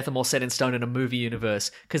 regarding death are more set in stone in a movie universe,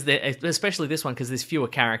 because especially this one, because there's fewer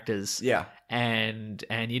characters. Yeah. And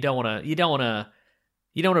you don't want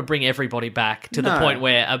to bring everybody back to the No. point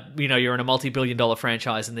where you're in a multi-billion-dollar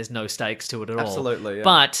franchise and there's no stakes to it at all. Absolutely, yeah.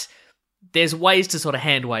 But there's ways to sort of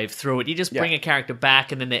hand wave through it. You just bring a character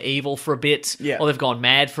back and then they're evil for a bit, Yeah. or they've gone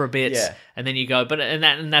mad for a bit, Yeah. and then you go,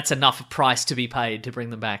 and that's enough price to be paid to bring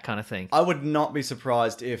them back, kind of thing. I would not be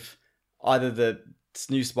surprised if either the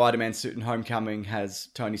new Spider-Man suit in Homecoming has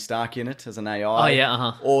Tony Stark in it as an AI. Oh, yeah,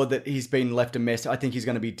 uh-huh. Or that he's been left a message. I think he's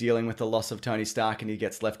going to be dealing with the loss of Tony Stark and he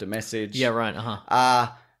gets left a message. Yeah, right,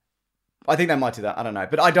 uh-huh. I think they might do that. I don't know.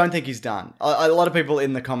 But I don't think he's done. A lot of people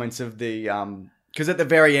in the comments of the... Because at the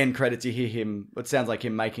very end credits, you hear him... It sounds like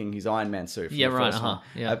him making his Iron Man suit. For Yeah, the right, first uh-huh, one.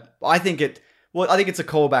 yeah. I think it's a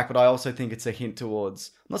callback, but I also think it's a hint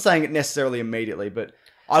towards... I'm not saying it necessarily immediately, but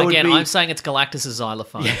I would Again, be... I'm saying it's Galactus'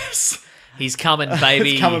 xylophone. Yes. He's coming,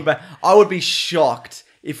 baby. It's coming back. I would be shocked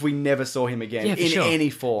if we never saw him again Yeah, for in sure. any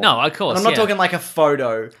form. No, of course, And I'm not yeah. talking like a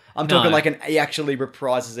photo. I'm No. talking like he actually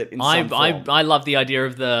reprises it in some form. I love the idea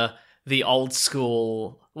of the old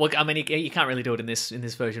school. Well, I mean, you can't really do it in this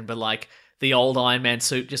version, but like the old Iron Man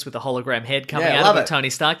suit just with the hologram head coming Yeah, out love of it, it. Tony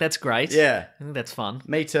Stark. That's great. Yeah. I think that's fun.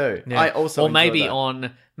 Me too. Yeah. I also or enjoy maybe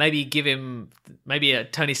that. maybe give him a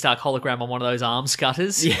Tony Stark hologram on one of those arm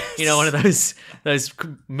scutters. Yes. You know, one of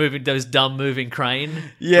those dumb moving crane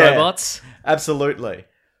Yeah. robots. Absolutely.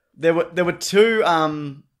 There were two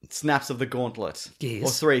snaps of the gauntlet. Yes. Or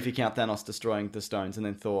three if you count Thanos destroying the stones and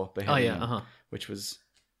then Thor beheading Oh, yeah, him, uh-huh. which was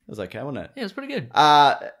okay, wasn't it? Yeah, it's pretty good.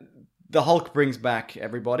 The Hulk brings back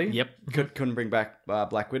everybody. Yep. Couldn't bring back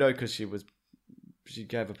Black Widow because she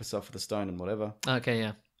gave up herself for the stone and whatever. Okay,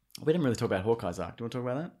 yeah. We didn't really talk about Hawkeye's arc. Do you want to talk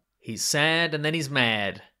about that? He's sad and then he's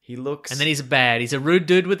mad. He looks... And then he's bad. He's a rude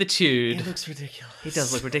dude with a He tude. looks ridiculous. He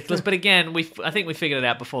does look ridiculous. But again, I think we figured it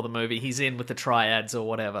out before the movie. He's in with the triads or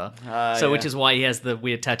whatever. Yeah. Which is why he has the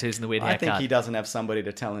weird tattoos and the weird I haircut. think he doesn't have somebody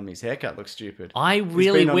to tell him his haircut looks stupid. I He's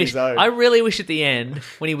really been on wish. his own. I really wish at the end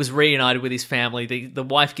when he was reunited with his family, the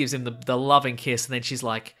wife gives him the loving kiss, and then she's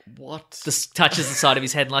like, What? just touches the side of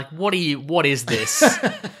his head, and like, what is this?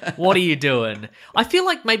 What are you doing? I feel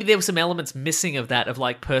like maybe there were some elements missing of that, of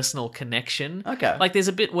like personal connection. Okay. Like there's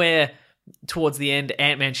a bit where towards the end,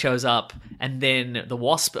 Ant-Man shows up, and then the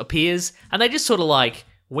Wasp appears, and they just sort of like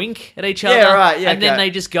wink at each other. Yeah, right, yeah, and then okay. they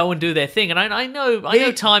just go and do their thing. And I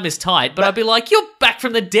know time is tight, but I'd be like, you're back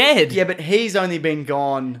from the dead. Yeah, but he's only been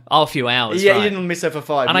gone. Oh, a few hours. Yeah, right. he didn't miss her for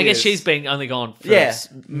 5 years. And I guess she's been only gone for minutes.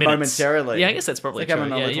 momentarily. Yeah, I guess that's probably It's like true.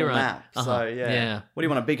 having a Yeah, little you're right. nap. So yeah. What do you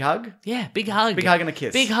want? A big hug? Yeah, big hug. Big hug and a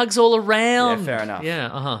kiss. Big hugs all around. Yeah, fair enough.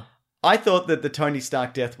 Yeah, I thought that the Tony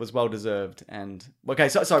Stark death was well deserved, and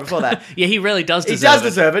sorry before that, Yeah, he really does he deserve does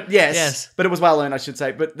deserve it. Yes, Yes. but it was well earned, I should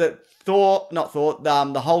say. But the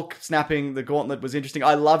the Hulk snapping the gauntlet was interesting.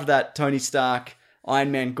 I loved that Tony Stark Iron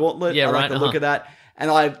Man gauntlet. Yeah, I like right, the look of that, and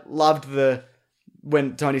I loved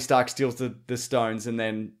when Tony Stark steals the stones and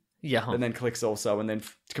then clicks also, and then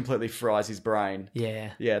completely fries his brain.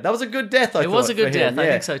 Yeah. Yeah, that was a good death. It was a good death. I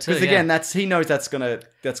think so too, Because again, he knows that's gonna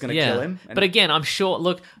kill him. And But again, I'm sure.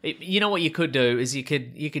 Look, you know what you could do is you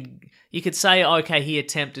could say, okay, he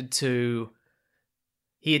attempted to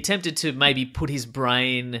maybe put his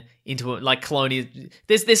brain into it, like clone his.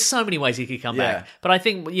 There's so many ways he could come back, but I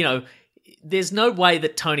think there's no way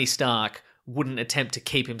that Tony Stark wouldn't attempt to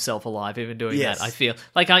keep himself alive even doing that. I feel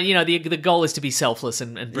like the goal is to be selfless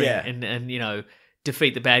and bring and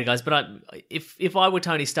defeat the bad guys. But if I were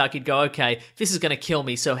Tony Stark, he'd go, okay, this is going to kill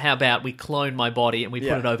me, so how about we clone my body and we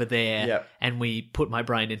put it over there and we put my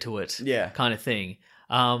brain into it, kind of thing.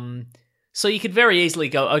 So you could very easily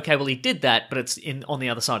go, okay, well, he did that, but it's on the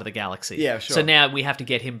other side of the galaxy. Yeah, sure. So now we have to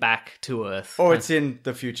get him back to Earth. Or it's in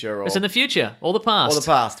the future. Or it's in the future, or the past. Or the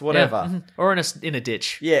past, whatever. Yeah. Or in a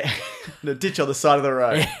ditch. Yeah, the ditch on the side of the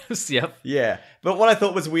road. Yes, yep. Yeah, but what I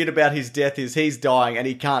thought was weird about his death is he's dying and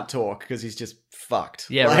he can't talk because he's just fucked.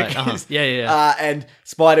 Yeah, right. Yeah. And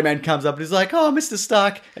Spider-Man comes up and he's like, "Oh, Mr.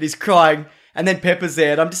 Stark," and he's crying, and then Pepper's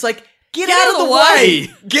there, and I'm just like, Get out of the way!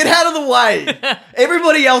 Get out of the way!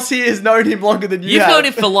 Everybody else here has known him longer than you have. You've known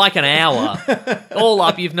him for like an hour. All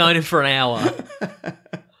up, you've known him for an hour.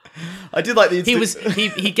 I did like the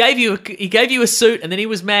he gave you a suit, and then he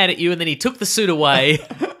was mad at you, and then he took the suit away,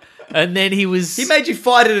 and then he made you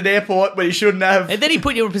fight at an airport when he shouldn't have. And then he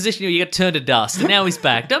put you in a position where you got turned to dust, and now he's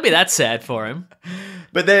back. Don't be that sad for him.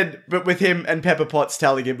 But with him and Pepper Potts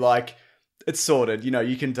telling him like, it's sorted,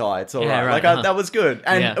 you can die, it's all right. Right. Like that was good,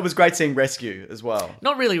 and it was great seeing Rescue as well.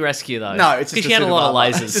 Not really Rescue though. No, it's just because she had a lot of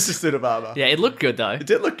lasers. It's just a suit of armor. Yeah, it looked good though. It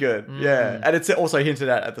did look good. Yeah, and it's also hinted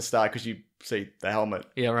at the start because you see the helmet.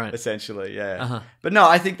 Yeah, right. Essentially, yeah. But no,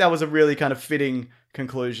 I think that was a really kind of fitting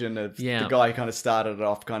conclusion of the guy who kind of started it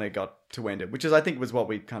off, kind of got to end it, which is I think was what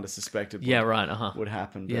we kind of suspected. Would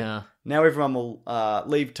happen. But now everyone will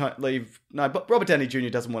leave. No, but Robert Downey Jr.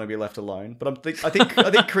 doesn't want to be left alone. But I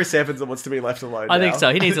think Chris Evans wants to be left alone. I think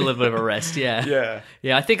so. He needs a little bit of a rest. Yeah.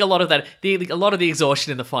 Yeah. I think a lot of that, a lot of the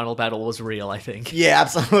exhaustion in the final battle was real. I think. Yeah,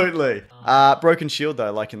 absolutely. Broken shield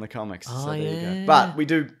though, like in the comics. So there you go. But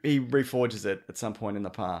he reforges it at some point in the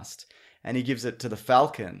past. And he gives it to the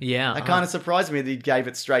Falcon. Yeah. That kind of surprised me that he gave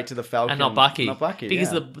it straight to the Falcon. And not Bucky.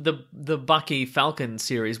 Because yeah. the Bucky Falcon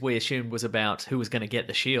series we assumed was about who was going to get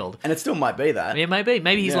the shield. And it still might be that. Yeah, maybe.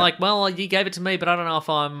 Maybe he's like, well, you gave it to me, but I don't know if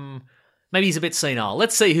I'm... Maybe he's a bit senile.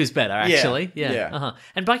 Let's see who's better, actually. Yeah.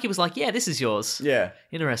 And Bucky was like, yeah, this is yours. Yeah.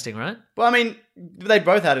 Interesting, right? Well, I mean, they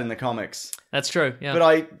both had it in the comics. That's true, yeah. But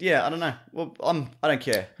I don't know. Well, I don't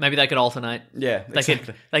care. Maybe they could alternate. Yeah,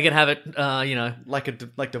 exactly. They could have it,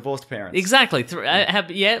 like divorced parents. Exactly.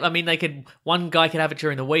 I mean, one guy could have it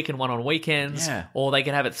during the week and one on weekends. Yeah. Or they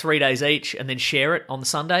could have it 3 days each and then share it on the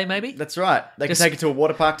Sunday, maybe. That's right. They could take it to a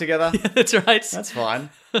water park together. That's right. That's fine.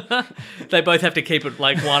 They both have to keep it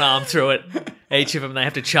like one arm through it. Each of them, they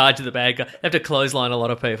have to charge the bad guy. They have to clothesline a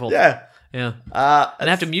lot of people. Yeah. Yeah. And they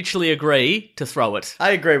have to mutually agree to throw it.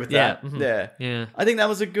 I agree with that. Yeah. Mm-hmm. Yeah. I think that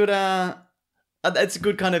was a good, it's a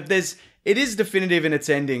good kind of, it is definitive in its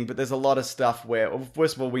ending, but there's a lot of stuff where,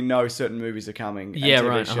 first of all, we know certain movies are coming and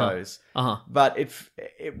TV shows. But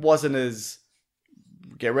it wasn't as,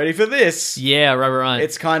 get ready for this. Yeah, right.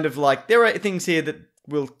 It's kind of like, there are things here that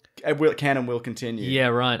can and will continue. Yeah,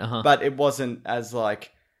 right. But it wasn't as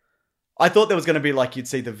like, I thought there was going to be like you'd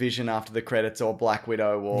see the Vision after the credits or Black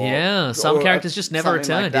Widow or some characters just never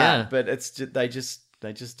returned. Like that. But it's just,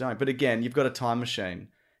 they just don't. But again, you've got a time machine.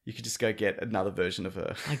 You could just go get another version of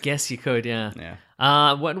her. I guess you could, yeah.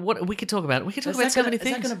 Yeah. What we could talk about? We could talk about so many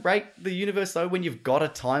things. Is that going to break the universe though when you've got a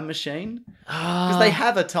time machine? Because they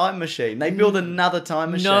have a time machine. They build another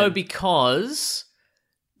time machine. No, because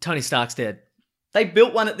Tony Stark's dead. They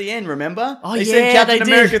built one at the end, remember? Oh, they sent Captain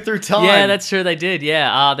America through time. Yeah, that's true, they did,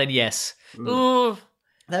 yeah. Then yes. Ooh.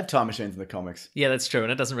 They have time machines in the comics. Yeah, that's true,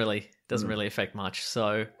 and it doesn't really affect much,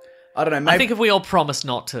 so... I don't know, maybe... I think if we all promise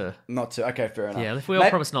not to... Okay, fair enough. Yeah, if we all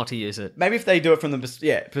promise not to use it. Maybe if they do it from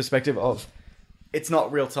the perspective of it's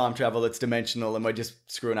not real time travel, it's dimensional, and we're just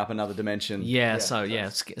screwing up another dimension. Yeah.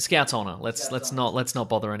 Scouts honor. Let's not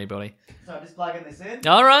bother anybody. So I'm just plugging this in.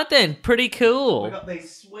 All right then, pretty cool. We got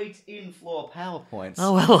these sweet in-floor PowerPoints.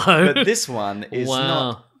 Oh, hello. But this one is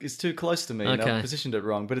Wow. is too close to me. And Okay. I've positioned it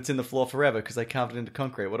wrong, but it's in the floor forever because they carved it into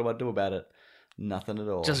concrete. What do I do about it? Nothing at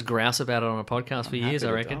all. Just grouse about it on a podcast for years, I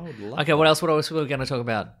happy to- reckon. I would love Okay, what else? What else are we going to talk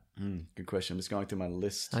about? Good question. I'm just going through my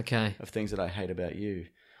list Okay. of things that I hate about you.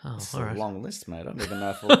 Oh, It's all a right. long list, mate. I don't even know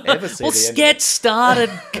if we'll ever see Well, the end. get started.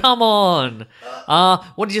 Come on.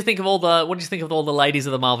 What did you think of all the ladies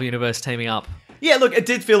of the Marvel Universe teaming up? Yeah, look, it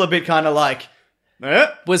did feel a bit kind of like...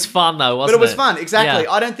 Was fun though, But wasn't it was fun, exactly.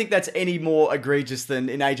 Yeah. I don't think that's any more egregious than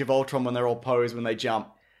in Age of Ultron when they're all posed when they jump.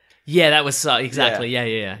 Yeah, that was exactly.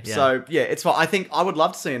 Yeah. So, yeah, it's fine. I think I would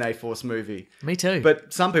love to see an A-Force movie. Me too.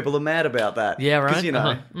 But some people are mad about that. Yeah, right. 'Cause, you know,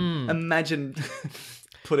 Uh-huh. imagine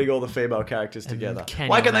putting all the female characters together. can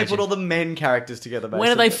Why you can't they imagine? put all the men characters together, basically?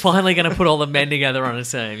 when are they finally going to put all the men together on a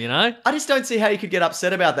team? You know? I just don't see how you could get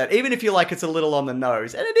upset about that, even if you're like, it's a little on the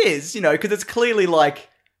nose. And it is, you know, because it's clearly like,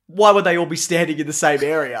 why would they all be standing in the same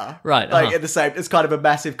area? Right, Like, at the same, it's kind of a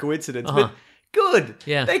massive coincidence. But good.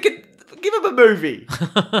 Yeah. They could give them a movie.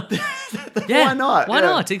 Yeah. Why not? Why Yeah.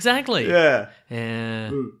 not? Exactly. Yeah.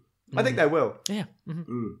 Yeah. I think they will. Yeah.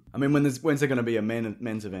 Mhm. I mean, when's there going to be a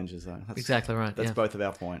men's Avengers, though? That's, Exactly right. That's yeah. both of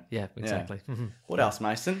our point. Yeah, exactly. Mhm. What else,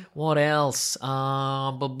 Mason? What else?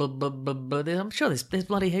 I'm sure there's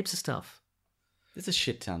bloody heaps of stuff. There's a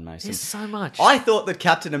shit ton, Mason. There's so much. I thought that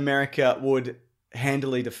Captain America would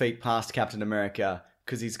handily defeat past Captain America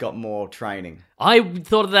because he's got more training. I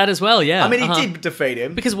thought of that as well, yeah. I mean, he did defeat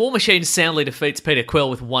him. Because War Machine soundly defeats Peter Quill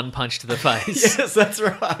with one punch to the face. Yes, that's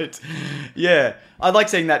right. Yeah. I like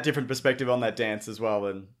seeing that different perspective on that dance as well.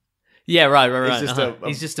 And Yeah, right.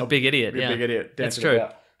 He's just a big idiot. a big idiot. That's dancing true.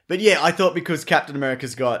 about. But yeah, I thought because Captain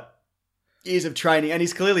America's got years of training and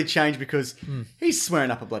he's clearly changed because he's swearing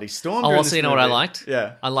up a bloody storm. Oh, during also, this you know what I movie. liked?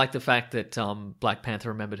 Yeah. I liked the fact that Black Panther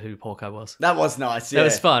remembered who Hawkeye was. That was nice. Yeah. That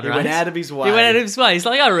was fun, He right? went out of his way. He went out of his way. He's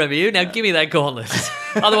like, I remember you. Now give me that gauntlet.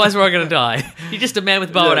 Otherwise, we're all going to die. You're just a man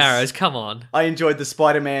with bow and Yes. arrows. Come on. I enjoyed the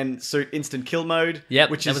Spider-Man suit instant kill mode. Yep,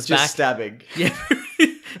 which that is was just back. stabbing. Yeah.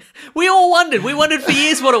 We all wondered. We wondered for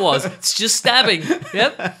years what it was. It's just stabbing.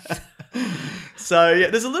 Yep. So yeah,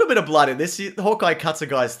 there's a little bit of blood in this. Hawkeye cuts a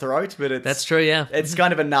guy's throat, but That's true, yeah. It's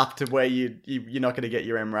kind of enough to where you're not going to get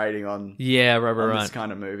your M rating on Yeah, right. this Right.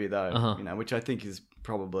 kind of movie though. Uh-huh. You know, which I think is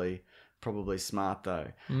probably smart though.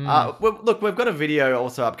 Mm. Well, look, we've got a video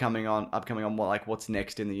also upcoming on what's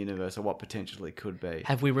next in the universe or what potentially could be.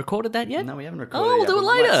 Have we recorded that yet? No, we haven't recorded Oh, it we'll yet. do it We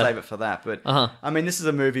might later. save it for that. But Uh-huh. I mean, this is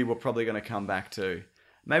a movie we're probably going to come back to.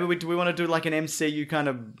 Maybe do we want to do like an MCU kind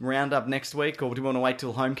of roundup next week, or do we want to wait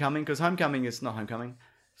till Homecoming? Because Homecoming is not Homecoming.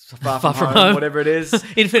 It's Far from home, whatever it is.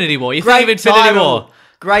 Infinity War. You think of Infinity title. War.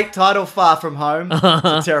 Great title, Far From Home. It's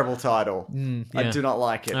a terrible title. yeah. I do not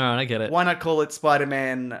like it. All right, I get it. Why not call it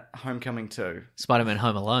Spider-Man Homecoming 2? Spider-Man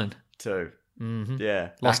Home Alone. 2. Mm-hmm. Yeah.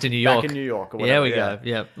 Lost in New York. Back in New York or Yeah, whatever. we go.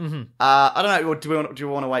 Yeah. Mm-hmm. I don't know. Do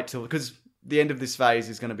we want to wait till... Because the end of this phase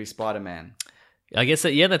is going to be Spider-Man. I guess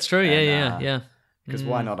that. Yeah, that's true. Yeah. Because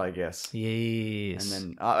why not, I guess. Yes.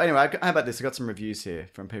 And then, anyway, how about this? I got some reviews here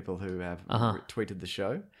from people who have tweeted the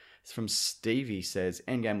show. It's from Stevie, says,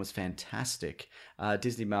 Endgame was fantastic.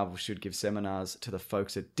 Disney Marvel should give seminars to the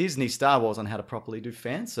folks at Disney Star Wars on how to properly do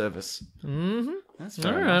fan service. Mm-hmm. That's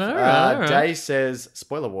fair enough. All right. Day says,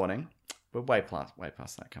 spoiler warning, we're way past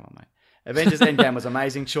that. Come on, mate. Avengers Endgame was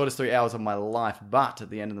amazing. Shortest 3 hours of my life. But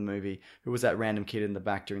at the end of the movie, who was that random kid in the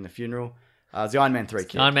back during the funeral? It's the Iron Man 3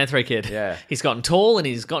 kid. Iron Man 3 kid. Yeah. He's gotten tall and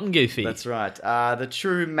he's gotten goofy. That's right. The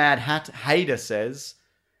true Mad Hat Hater says,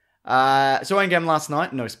 so Endgame last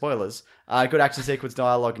night, no spoilers. Good action sequence,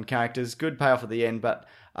 dialogue, and characters. Good payoff at the end, but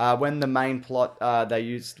when the main plot they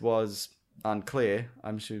used was unclear,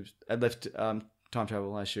 I'm sure it left time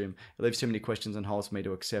travel. I assume it leaves too many questions and holes for me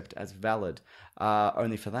to accept as valid.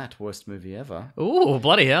 Only for that, worst movie ever. Ooh,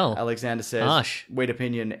 bloody hell. Alexander says, Harsh. weird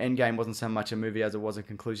opinion, Endgame wasn't so much a movie as it was a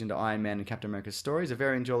conclusion to Iron Man and Captain America's stories. A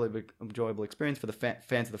very enjoyable experience for the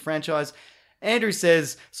fans of the franchise. Andrew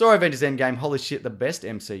says, saw Avengers Endgame, holy shit, the best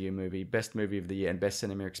MCU movie, best movie of the year, and best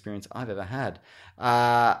cinema experience I've ever had.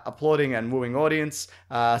 Applauding and wooing audience,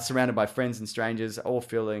 surrounded by friends and strangers, all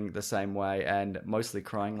feeling the same way, and mostly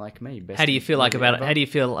crying like me. Best How do you feel movie about it? ever. How do you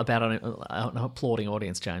feel about an applauding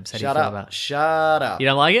audience, James? How do you Shut feel up. about it? Shut up. You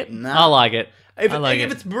don't like it? No. I like it. If, I like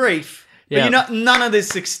if it. it's brief, Yeah. but none of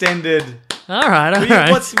this extended. All right.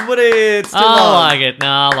 It's too I long. like it. No,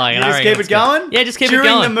 I like it. You I just reckon keep it's it going? good. Yeah, just keep During it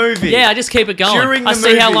going. the movie. Yeah, I just keep it going. During I the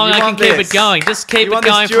see how movie, long you I can want keep this. it going. Just keep You it want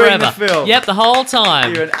this going during the forever. film. Yep, the whole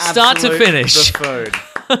time. You're an Start to absolute finish. buffoon.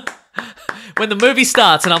 when the movie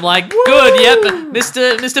starts, and I'm like, good, yep,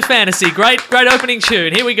 Mr. Fantasy, great opening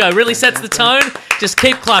tune. Here we go. Really sets the tone. Just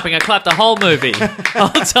keep clapping. I clapped the whole movie, whole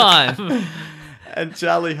time. And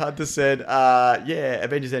Charlie Hunter said, yeah,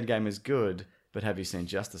 Avengers Endgame is good, but have you seen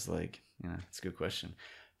Justice League? It's a good question.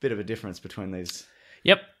 Bit of a difference between these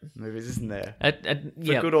Yep. movies, isn't there?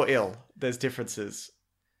 For Good or ill, there's differences.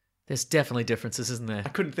 There's definitely differences, isn't there? I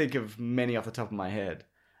couldn't think of many off the top of my head.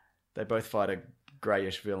 They both fight a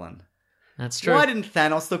greyish villain. That's true. Why didn't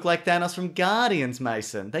Thanos look like Thanos from Guardians,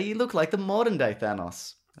 Mason? They look like the modern day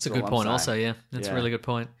Thanos. That's a good point also, yeah. That's a really good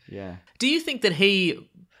point. Yeah. Do you think that he,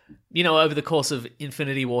 over the course of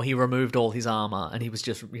Infinity War, he removed all his armor and he was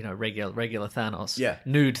just, regular Thanos? Yeah.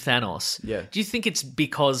 Nude Thanos. Yeah. Do you think it's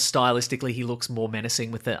because stylistically he looks more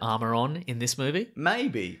menacing with the armor on in this movie?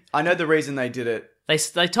 Maybe. I know the reason they did it.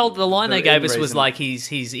 They told the line they gave us was reason- like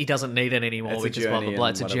he doesn't need it anymore. It's a We just blah blah journey blah.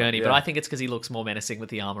 and It's a whatever, journey, yeah. but I think it's because he looks more menacing with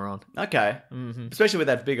the armor on. Okay. Mm-hmm. Especially with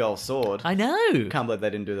that big old sword. I know. Can't believe they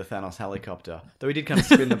didn't do the Thanos helicopter. Though he did kind of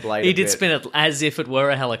spin the blade He a did bit. spin it as if it were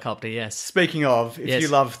a helicopter. Yes. Speaking of, if Yes. you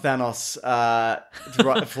love Thanos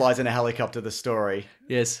flies in a helicopter, the story,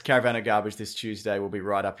 Yes. Caravan of Garbage this Tuesday will be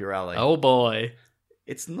right up your alley. Oh boy.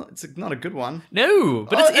 It's not a good one. No,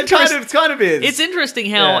 but Oh, it's interesting. It kind of is. It's interesting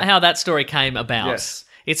how Yeah. how that story came about. Yes.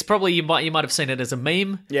 It's probably you might have seen it as a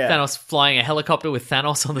meme. Yeah. Thanos flying a helicopter with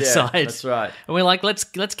Thanos on the Yeah, side. that's right. And we're like, let's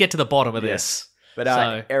get to the bottom of Yes. this. But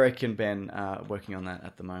So- Eric and Ben are working on that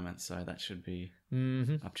at the moment, so that should be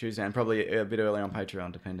up Tuesday and probably a bit early on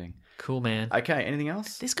Patreon, depending. Cool, man. Okay, anything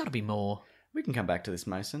else? There's got to be more. We can come back to this,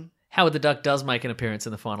 Mason. Howard the Duck does make an appearance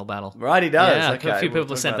in the final battle. Right, he does. Yeah, Okay, a few we'll people have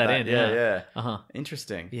talk sent about that in. Yeah. Uh-huh.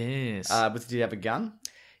 Interesting. Yes. But did he have a gun?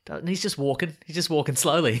 And he's just walking. He's just walking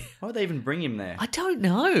slowly. Why would they even bring him there? I don't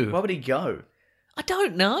know. Why would he go? I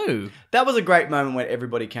don't know. That was a great moment when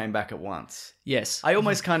everybody came back at once. Yes. I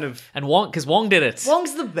almost kind of... And Wong, because Wong did it.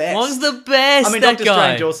 Wong's the best. Wong's the best. I mean, that Doctor guy.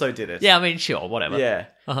 Strange also did it. Yeah, I mean, sure, whatever. Yeah.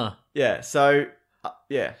 Uh-huh. Yeah, so...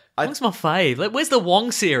 yeah. Wong's my fave. Like, where's the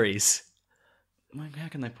Wong series? How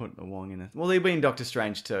can they put a Wong in it? Well, he'd be in Doctor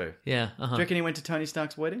Strange too. Yeah, Do you reckon he went to Tony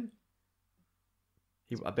Stark's wedding?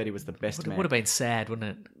 I bet he was the best It man. would have been sad,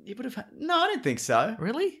 wouldn't it? He would have... No, I don't think so.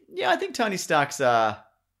 Really? Yeah, I think Tony Stark's...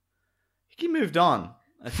 he moved on,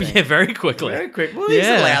 I think. Yeah, very quickly. Very quick. Well, he's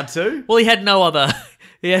Yeah. allowed to. Well, he had no other...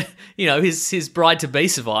 Yeah, his bride-to-be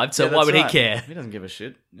survived, so Yeah, why that's would right. he care? He doesn't give a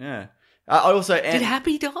shit. Yeah. I also... Did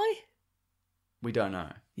Happy die? We don't know.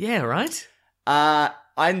 Yeah, right? I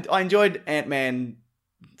enjoyed Ant-Man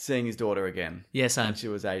seeing his daughter again. Yeah, same. And she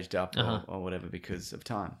was aged up Uh-huh. or whatever because of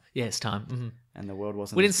time. Yeah, it's time. Mm-hmm. And the world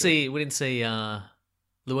wasn't We as didn't good. see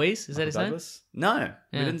Louise, is that his name? Douglas? No,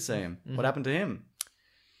 Yeah. we didn't see him. What happened to him?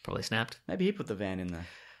 Probably snapped. Maybe he put the van in there.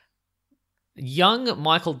 Young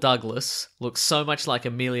Michael Douglas looks so much like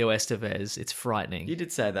Emilio Estevez, it's frightening. You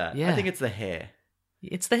did say that. Yeah. I think it's the hair.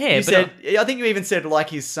 It's the hair, You but said, I think you even said like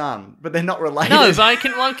his son, but they're not related. no, but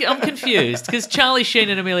I'm confused because Charlie Sheen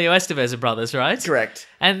and Emilio Estevez are brothers, right? Correct.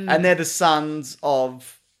 And they're the sons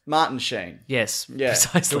of Martin Sheen. yes, Yeah.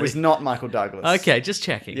 precisely. It was not Michael Douglas. Okay, just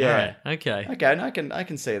checking. Yeah. All right. Okay. Okay, and I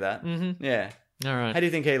can see that. Mm-hmm. Yeah. All right. How do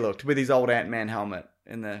you think he looked with his old Ant-Man helmet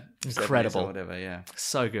in the 70s Incredible. or whatever? Yeah.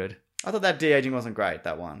 So good. I thought that de-aging wasn't great,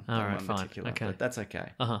 that one. All That right, one in fine. particular, Okay. but that's okay.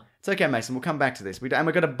 Uh-huh. It's okay, Mason. We'll come back to this. And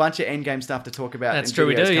we've got a bunch of Endgame stuff to talk about. That's in true.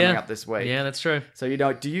 We videos do. coming Yeah. up this week. Yeah, that's true. So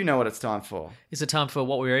do you know what it's time for? Is it time for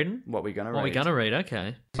what we're reading? What we're gonna read? What we're gonna read?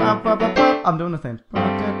 Okay. I'm doing the thing.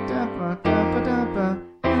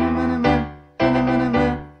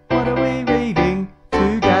 What are we reading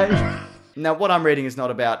today? Now, what I'm reading is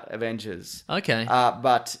not about Avengers. Okay.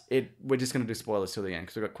 But we're just going to do spoilers till the end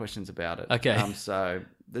because we've got questions about it. Okay. So,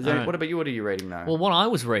 Alright. what about you? What are you reading now? Well, what I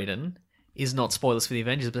was reading is not spoilers for the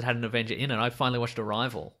Avengers, but had an Avenger in it. I finally watched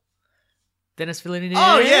Arrival. Dennis Villeneuve.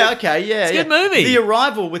 Oh yeah, okay, yeah, It's a yeah. good movie. The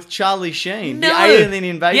Arrival with Charlie Sheen, No. the alien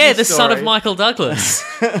invasion. Yeah, the son of story. Michael Douglas.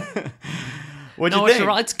 What'd No, you it's think?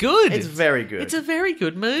 right. It's good. It's very good. It's a very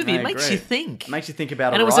good movie. I It makes agree. you think. Makes you think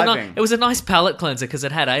about and arriving. it was a nice palate cleanser because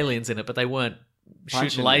it had aliens in it, but they weren't shooting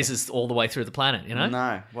Punching lasers all the way through the planet. You know.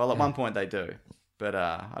 No, well, at one point they do, but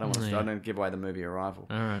I don't want to. Yeah. I don't give away the movie Arrival.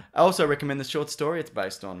 All right. I also recommend the short story it's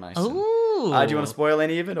based on, Mason. Ooh. Do you want to spoil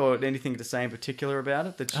any of it or anything to say in particular about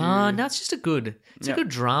it that you? No, it's just a good. It's Yeah. a good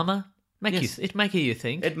drama. Yes. It make you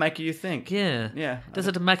think. It'd make you think. Yeah. Yeah. Does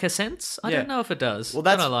it make a sense? I Yeah. don't know if it does. Well,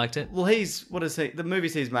 but that's I liked it. Well, what is he? The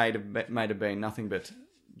movies he's made have been nothing but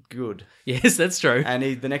good. Yes, that's true. And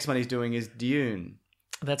the next one he's doing is Dune.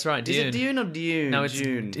 That's right. Is Dune. it Dune or Dune? No, it's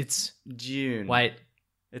June. It's June. wait.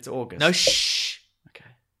 It's August. No, shh. Okay.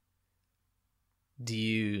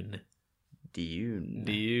 Dune.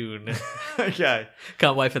 Dune. Okay.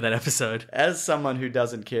 Can't wait for that episode. As someone who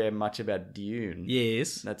doesn't care much about Dune,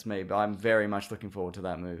 Yes. that's me, but I'm very much looking forward to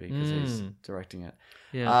that movie because he's directing it.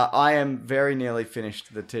 Yeah. I am very nearly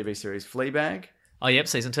finished the TV series Fleabag, Oh, yep,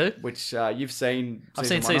 season 2. which you've seen. I've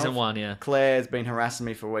seen season of. 1, yeah. Claire's been harassing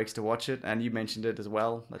me for weeks to watch it, and you mentioned it as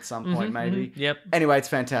well at some point, maybe. Yep. Anyway, it's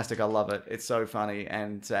fantastic. I love it. It's so funny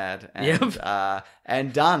and sad, and Yep.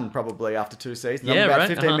 And done probably after 2 seasons. Yeah, I'm about right,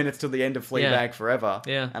 15 minutes till the end of Fleabag Yeah. forever.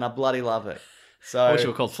 Yeah. And I bloody love it. So I wish it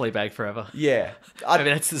were called Fleabag Forever. yeah, Maybe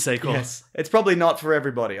that's the sequel. yes, it's probably not for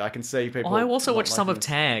everybody. I can see people. I also not watched some of liking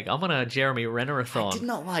Tag. I'm on a Jeremy Renner-a-thon. it. I did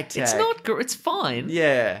not like Tag. It's not. It's fine.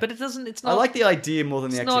 Yeah, But it doesn't. It's not. I like the idea more than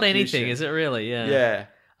the It's execution. not anything, is it? Really? Yeah.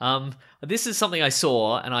 Yeah. This is something I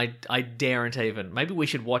saw, and I daren't even. Maybe we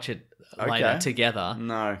should watch it later Okay. together.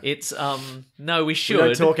 No. It's no, we We should.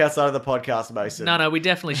 don't talk outside of the podcast, Mason. No, we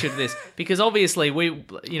definitely should do this because obviously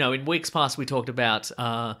in weeks past we talked about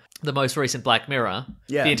the most recent Black Mirror,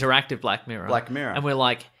 Yeah. the interactive Black Mirror, and we're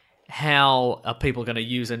like, how are people going to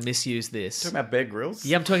use and misuse this? Talking about Bear Grylls.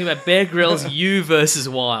 Yeah, I'm talking about Bear Grylls, You versus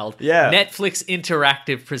Wild. Yeah. Netflix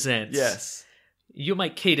Interactive presents. Yes. You'll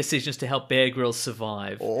make key decisions to help Bear Grylls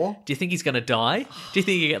survive. Or? Do you think he's going to die? Do you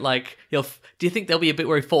think you get do you think there'll be a bit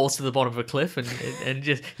where he falls to the bottom of a cliff and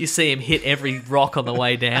just you see him hit every rock on the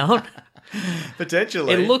way down?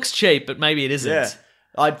 Potentially. It looks cheap, but maybe it isn't. Yeah.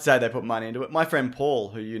 I'd say they put money into it. My friend Paul,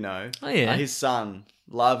 who you know, Oh, yeah. his son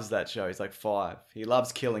loves that show. He's like 5. He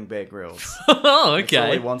loves killing Bear Grylls. Oh, That's all he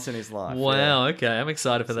okay. wants in his life. Wow, Yeah. okay. I'm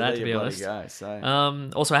excited for So that, there to you be bloody honest. go,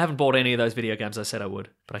 so. Also, I haven't bought any of those video games I said I would,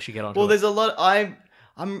 but I should get on Well, to it. there's a lot.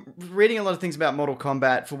 I'm reading a lot of things about Mortal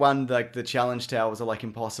Kombat. For one, like the challenge towers are like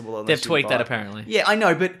impossible. unless They've you tweaked that, buy- apparently. Yeah, I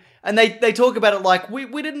know, but and they talk about it like we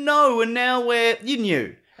didn't know, and now you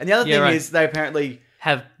knew. And the other Yeah, thing right. is they apparently.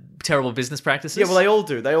 Have terrible business practices? Yeah, well, they all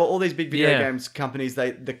do. All these big video Yeah. games companies,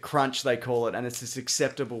 the crunch they call it, and it's this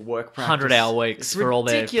acceptable work practice. 100-hour weeks It's for all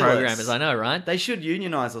their ridiculous. programmers, I know, right? They should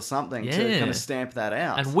unionize or something to Yeah. kind of stamp that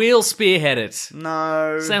out. And we'll spearhead it.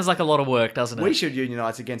 no, Sounds like a lot of work, doesn't it? we should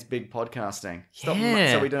unionize against big podcasting. Stop,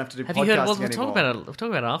 Yeah. so we don't have to do Have podcasting you heard? We'll anymore. talk about it. We'll talk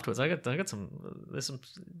about it afterwards. I got some. There's some.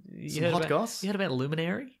 Some hot goss? You heard about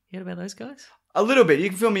Luminary? You heard about those guys? A little bit. You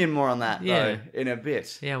can fill me in more on that Yeah. though in a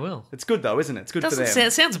bit. Yeah, I will. It's good though, isn't it? It's good Doesn't for them.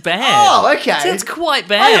 sounds bad. Oh, okay. It sounds quite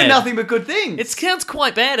bad. I have nothing but good things. It sounds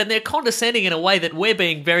quite bad, and they're condescending in a way that we're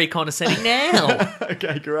being very condescending now.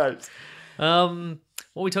 Okay, great. What are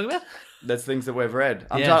we talking about? That's things that we've read.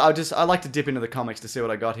 Yeah. I like to dip into the comics to see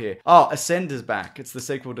what I got here. Oh, Ascender's back. It's the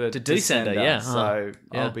sequel to Descender, yeah. So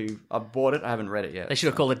Yeah. I've bought it. I haven't read it yet. They should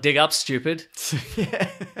have called it Dig Up, stupid.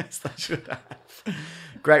 Yes, they should have.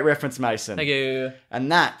 Great reference, Mason. Thank you.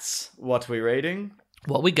 And that's what we're reading.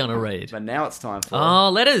 What we gonna read? But now it's time for. Oh,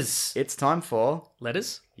 letters. It's time for.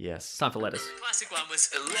 Letters? Yes. It's time for letters. Classic one was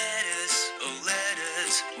letters, oh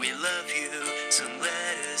letters, we love you. Some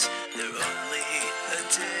letters, they're only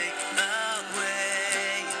a day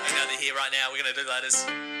away. I know they're here right now. We're gonna do letters.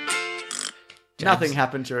 Nothing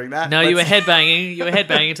happened during that. No, you were Let's- headbanging. You were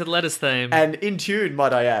headbanging to the letters theme. And in tune,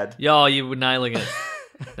 might I add. Yo, you were nailing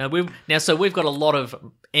it. So we've got a lot of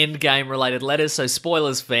Endgame related letters. So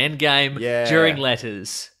spoilers for Endgame Yeah. during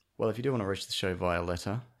letters. Well, if you do want to reach the show via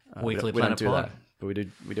letter, Weekly we don't Planet do Pod. that. But we do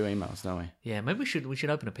emails, don't we? Yeah, maybe we should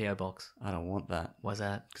open a PO box. I don't want that Why's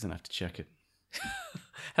that? because then I have to check it. How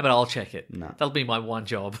about I'll check it? No. That'll be my one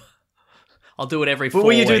job. I'll do it every But 4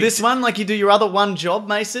 will you do weeks. this one like you do your other one job,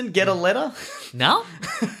 Mason? Get a letter? No?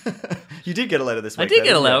 You did get a letter this I week. did though, get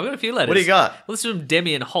a didn't letter. you? I've got a few letters. What do you got? Well, this is from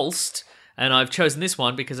Demian Holst, and I've chosen this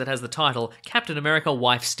one because it has the title Captain America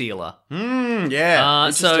Wife Stealer. Yeah,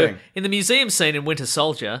 So, interesting. in the museum scene in Winter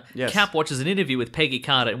Soldier, Yes. Cap watches an interview with Peggy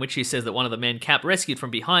Carter in which she says that one of the men Cap rescued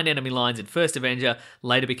from behind enemy lines in First Avenger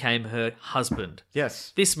later became her husband.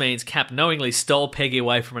 Yes. This means Cap knowingly stole Peggy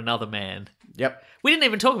away from another man. Yep. We didn't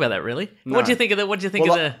even talk about that, really. No. What do you think of the? What do you think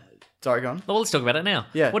Well, of the? Sorry, go on. Well, let's talk about it now.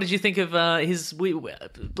 Yeah. What did you think of his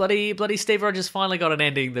bloody Steve Rogers finally got an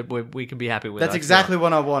ending that we can be happy with? That's I exactly feel.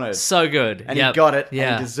 what I wanted. So good. And Yep. he got it, Yeah.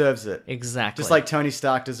 and he deserves it. Exactly. Just like Tony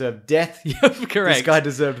Stark deserved death, Yep, correct. this guy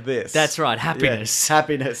deserved this. That's right. Happiness. Yeah.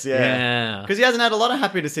 Happiness, yeah. Yeah. Because he hasn't had a lot of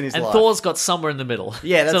happiness in his And life. Thor's got somewhere in the middle.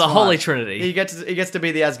 Yeah, that's so the right. Holy Trinity. He gets to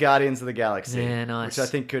be the Asgardians of the galaxy. Yeah, nice. Which I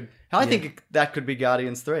think think that could be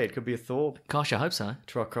Guardians 3. It could be a Thor Gosh, I hope so.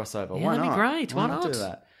 crossover. Yeah, Why that'd be not? great. Why not? do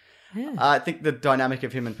that? Yeah. I think the dynamic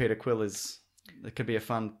of him and Peter Quill it could be a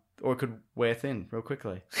fun, or it could wear thin real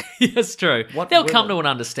quickly. Yes, true. What They'll will come it? to an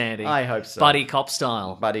understanding. I hope so. Buddy cop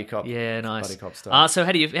style. Buddy cop. Yeah, nice. Buddy cop style. So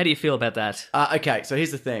how do you feel about that? Okay, so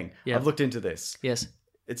here's the thing. Yeah. I've looked into this. Yes.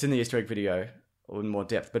 It's in the Easter egg video. in more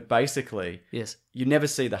depth. But basically, Yes. you never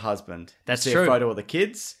see the husband. That's you see true. a photo of the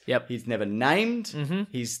kids. Yep. He's never named.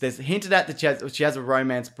 There's hinted at that she has a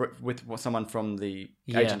romance with someone from the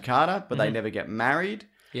Agent Carter, but they never get married.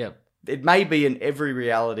 Yep. It may be in every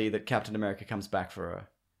reality that Captain America comes back for her.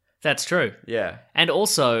 That's true. Yeah. And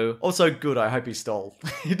also... Also good, I hope he stole.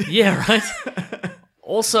 Yeah, right?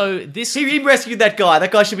 Also, this... He rescued that guy.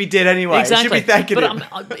 That guy should be dead anyway. Exactly. He should be thanking him.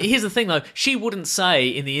 But here's the thing, though. She wouldn't say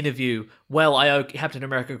in the interview, well, I owe Captain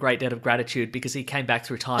America a great debt of gratitude because he came back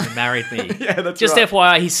through time and married me. Yeah, that's Just right.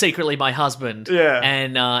 FYI, he's secretly my husband. Yeah.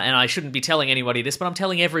 And I shouldn't be telling anybody this, but I'm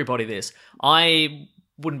telling everybody this. I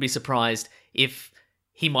wouldn't be surprised if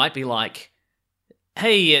he might be like,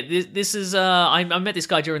 hey, this is... I met this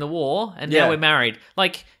guy during the war, and Yeah. now we're married.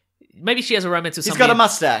 Like... Maybe she has a romance with He's somebody... got a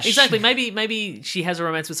mustache. Exactly. Maybe she has a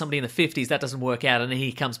romance with somebody in the 50s. That doesn't work out, and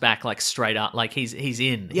he comes back like straight up, like he's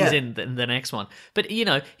in. Yeah. He's in the next one. But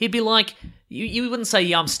he'd be like, you wouldn't say,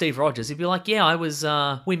 yeah, I'm Steve Rogers. He'd be like, yeah, I was.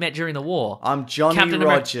 We met during the war. I'm Johnny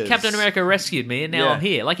Rogers. Captain America rescued me, and now Yeah. I'm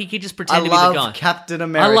here. Like he could just I pretend to be the guy. love Captain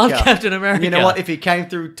America. I love Captain America. You know what? If he came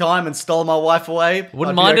through time and stole my wife away,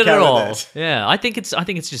 Wouldn't I'd mind be it okay at with all. it. Yeah, I think it's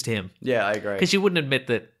just him Yeah, I agree. because you wouldn't admit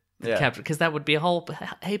that. Yeah. Captain, because that would be a whole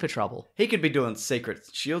heap of trouble. He could be doing secret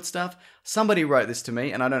shield stuff. Somebody wrote this to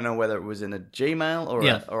me, and I don't know whether it was in a Gmail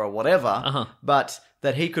or a whatever, but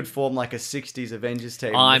that he could form like a 60s Avengers team.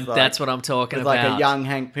 with like, That's what I'm talking with about. like a young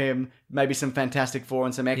Hank Pym, maybe some Fantastic Four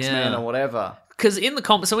and some X-Men Yeah. or whatever. Because in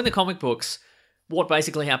the comic books, what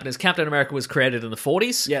basically happened is Captain America was created in the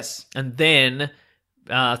 40s. Yes. And then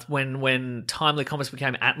when Timely Comics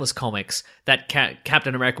became Atlas Comics, that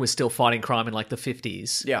Captain America was still fighting crime in like the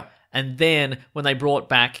 50s. Yeah. And then when they brought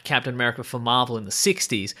back Captain America for Marvel in the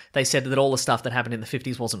 60s, they said that all the stuff that happened in the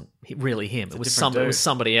 50s wasn't really him. It was different dude.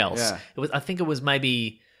 somebody else. Yeah. I think it was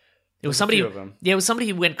maybe... It was a somebody. few of them. Yeah, it was somebody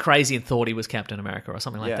who went crazy and thought he was Captain America or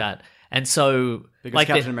something like Yeah. that. And so, Because like,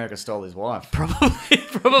 Captain America stole his wife.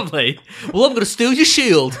 probably. Well, I'm going to steal your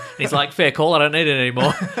shield. And he's like, fair call. I don't need it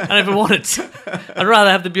anymore. I don't even want it. I'd rather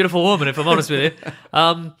have the beautiful woman, if I'm honest with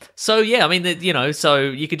you. So yeah, I mean, so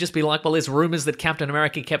you could just be like, well, there's rumors that Captain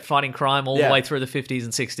America kept fighting crime all the way through the 50s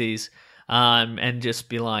and 60s, and just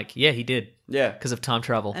be like, yeah, he did. Yeah. Because of time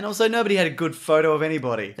travel. And also, nobody had a good photo of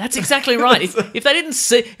anybody. That's exactly right. If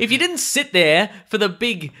you didn't sit there for the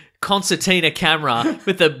big concertina camera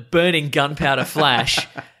with the burning gunpowder flash,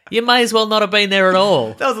 you may as well not have been there at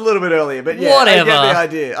all. That was a little bit earlier, but yeah, Whatever. I get the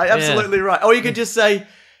idea. Absolutely right. Or you could just say,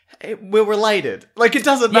 "Hey, we're related. Like, it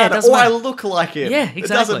doesn't matter. doesn't or I matter. look like him. Yeah, It exactly.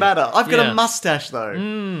 doesn't matter. I've got Yeah. a mustache,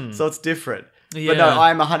 though. So it's different. Yeah. But no,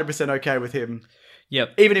 I'm 100% okay with him.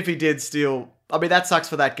 Yep. Even if he did steal... I mean, that sucks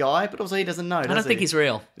for that guy, but also he doesn't know, I don't think he's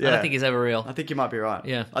real. I Yeah. don't think he's ever real. I think you might be right.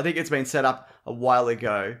 Yeah. I think it's been set up a while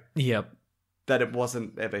ago Yep. that it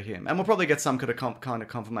wasn't ever him. And we'll probably get some kind of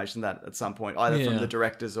confirmation of that at some point, either from Yeah. the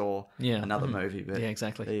directors or Yeah. another movie. But Yeah,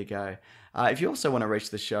 exactly. There you go. If you also want to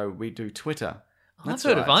reach the show, we do Twitter. That's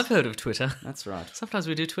I've right. heard of Twitter. That's right. Sometimes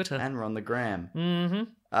we do Twitter. And we're on the gram. Mm-hmm.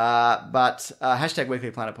 But hashtag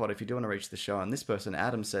Weekly Planet Pod if you do want to reach the show. And this person,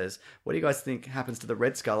 Adam, says, what do you guys think happens to the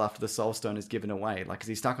Red Skull after the Soul Stone is given away? Like, is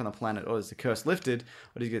he stuck on the planet, or is the curse lifted,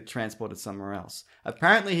 or does he get transported somewhere else?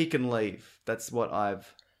 Apparently he can leave. That's what I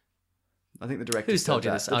think the director Who's said told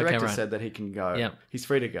you that. this? The Okay, director right. said that he can go. Yeah. He's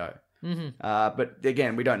free to go. Mm-hmm. But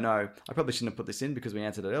again, we don't know. I probably shouldn't have put this in because we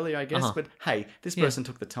answered it earlier, I guess. But hey, this person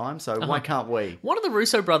took the time, so why can't we? One of the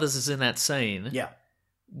Russo brothers is in that scene Yeah.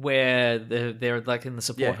 where they're like in the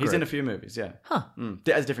support Yeah, he's group. in a few movies, yeah. Huh.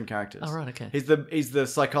 As different characters. Oh, right, okay. He's the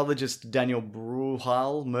psychologist Daniel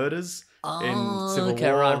Bruhal murders in Civil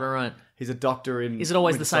okay, War. right. He's a doctor in... Is it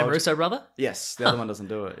always Winter the same Soldier. Russo brother? Yes, the other one doesn't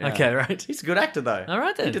do it. yeah. Okay, right. He's a good actor, though. All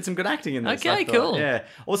right, then. He did some good acting in this. Okay, I thought. cool. Yeah.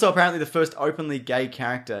 Also, apparently the first openly gay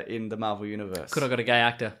character in the Marvel Universe. Could have got a gay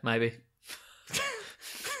actor, maybe.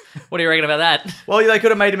 What do you reckon about that? Well, they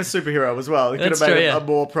could have made him a superhero as well. They could have That's made true, him yeah. a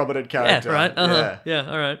more prominent Yeah, character. right.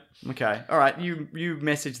 Yeah, all right. Okay. All right. You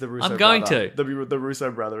message the Russo I'm going brother. to. The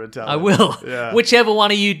Russo brother and tell I him. will. Yeah. Whichever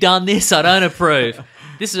one of you done this, I don't approve.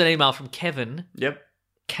 This is an email from Kevin Yep.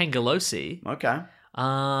 Kangalosi. Okay.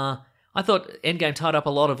 I thought Endgame tied up a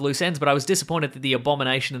lot of loose ends, but I was disappointed that the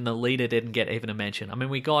Abomination and the Leader didn't get even a mention. I mean,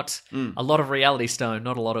 we got a lot of Reality Stone,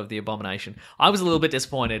 not a lot of the Abomination. I was a little bit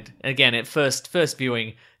disappointed, again, at first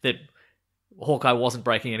viewing, that Hawkeye wasn't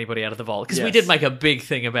breaking anybody out of the vault. Because we Yes. did make a big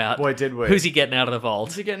thing about Boy, did we. who's he getting out of the vault.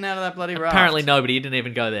 Is he getting out of that bloody raft? Apparently nobody. He didn't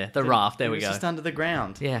even go there. The raft, there He we was go. just under the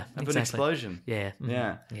ground. Yeah, Of exactly. an explosion. Yeah.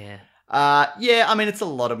 Yeah. Yeah. Yeah, I mean, it's a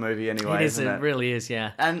lot of movie anyway, It is, isn't it it? really is,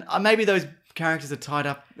 yeah. And maybe those characters are tied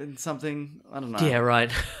up in something, I don't know. Yeah,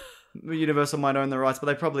 right. Universal might own the rights, but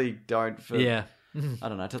they probably don't for Yeah. I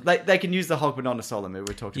don't know. They can use the Hulk, but not in a solo movie.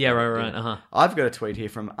 We talked about right. Uh-huh. I've got a tweet here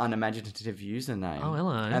from unimaginative username. Oh,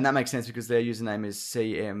 hello. And that makes sense because their username is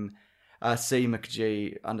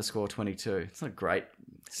CMC_22. It's not great.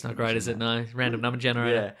 It's not great, is it? No. Random number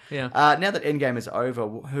generator. Yeah. Now that Endgame is over,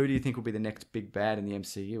 who do you think will be the next big bad in the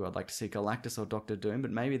MCU? I'd like to see Galactus or Doctor Doom,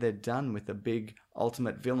 but maybe they're done with the big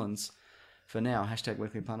ultimate villains for now.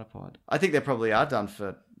 #Weekly Planet Pod. I think they probably are done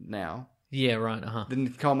for now. Yeah, right. The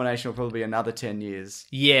culmination will probably be another 10 years.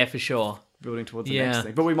 Yeah, for sure. Building towards the next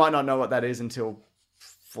thing. But we might not know what that is until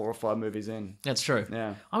 4 or 5 movies in. That's true.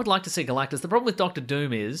 Yeah. I would like to see Galactus. The problem with Doctor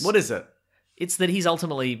Doom is... What is it? It's that he's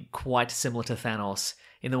ultimately quite similar to Thanos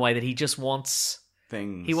in the way that he just wants...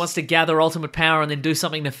 Things. He wants to gather ultimate power and then do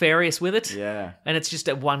something nefarious with it. Yeah. And it's just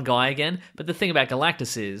one guy again. But the thing about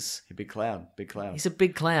Galactus is... Big cloud. He's a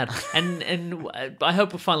big cloud. and I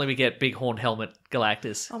hope finally we get big horned helmet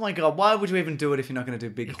Galactus. Oh my god, why would you even do it if you're not going to do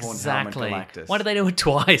big horned helmet Galactus? Why do they do it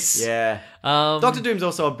twice? Yeah. Doctor Doom's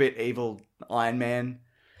also a bit evil Iron Man.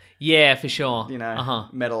 Yeah, for sure.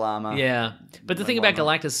 Metal armor. Yeah. But the thing about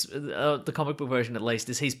Galactus, the comic book version at least,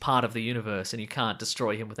 is he's part of the universe and you can't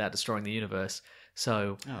destroy him without destroying the universe.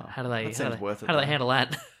 So how do they handle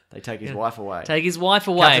that? They take his wife away. Take his wife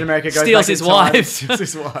away. Captain America goes steals back his in time, wife. steals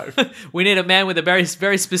his wife. We need a man with a very,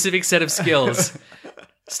 very specific set of skills.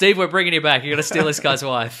 Steve, we're bringing you back. You got to steal this guy's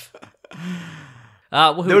wife.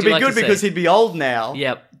 That would be good because he'd be old now.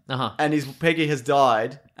 Yep. And his Peggy has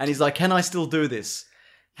died, and he's like, "Can I still do this?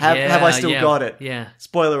 Have I still got it?" Yeah.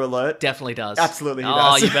 Spoiler alert. Definitely does. Absolutely, he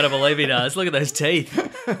does. Oh, you better believe he does. Look at those teeth.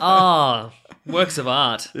 Oh, works of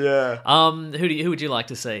art. Yeah. Who would you like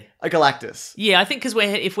to see? A Galactus. Yeah, I think because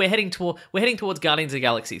we're heading towards Guardians of the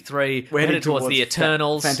Galaxy 3. We're heading towards the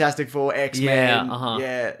Eternals, Fantastic Four, X-Men.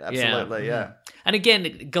 Yeah, absolutely. Yeah. And again,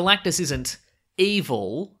 Galactus isn't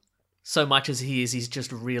evil so much as he's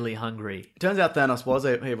just really hungry. Turns out Thanos was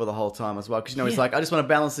evil the whole time as well, because he's like, I just want to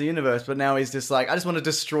balance the universe, but now he's just like, I just want to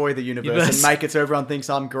destroy the universe and make it so everyone thinks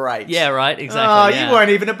I'm great. Yeah, right, exactly. You weren't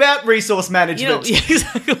even about resource management.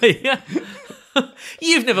 Exactly, yeah.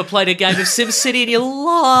 You've never played a game of SimCity in your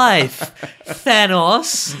life,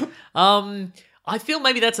 Thanos. I feel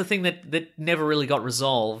maybe that's a thing that never really got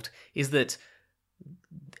resolved, is that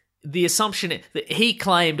the assumption that he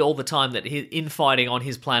claimed all the time that infighting on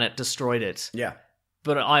his planet destroyed it. Yeah.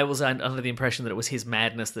 But I was under the impression that it was his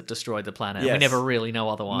madness that destroyed the planet. Yes. We never really know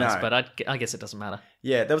otherwise, No. but I guess it doesn't matter.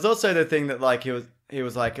 Yeah, there was also the thing that like he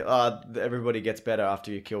was like, everybody gets better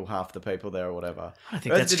after you kill half the people there or whatever. I don't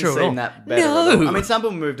think that's true at all. That better at all. I mean, some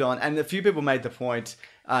people moved on, and a few people made the point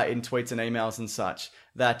in tweets and emails and such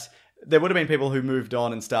that there would have been people who moved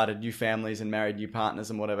on and started new families and married new partners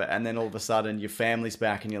and whatever, and then all of a sudden your family's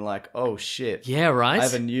back and you're like, oh shit. Yeah, right. I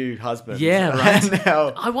have a new husband. Yeah, right. And now,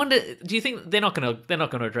 I wonder, do you think they're not gonna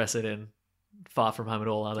address it in Far From Home at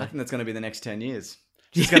all, are they? I think that's going to be the next 10 years.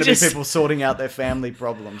 It's going to be people sorting out their family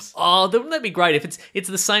problems. Oh, wouldn't that be great if it's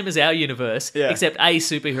the same as our universe, except A,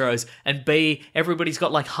 superheroes, and B, everybody's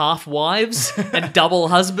got like half wives and double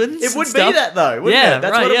husbands. It would be that though, wouldn't it?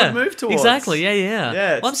 That's what it would move towards. Exactly,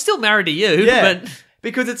 yeah. Well, I'm still married to you, but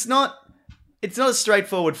because it's not a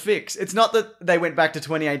straightforward fix. It's not that they went back to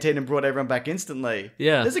 2018 and brought everyone back instantly.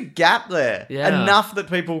 Yeah. There's a gap there. Yeah. Enough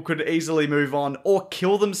that people could easily move on or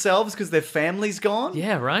kill themselves because their family's gone.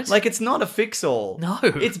 Yeah, right. Like, it's not a fix-all. No.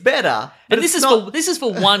 It's better. But and this is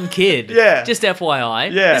for one kid. Yeah. Just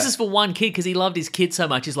FYI. Yeah. This is for one kid because he loved his kid so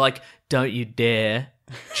much. He's like, don't you dare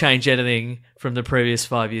change anything from the previous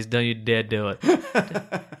 5 years. Don't you dare do it.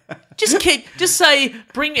 Just say,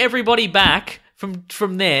 bring everybody back from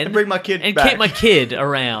then, and bring my kid and back. keep my kid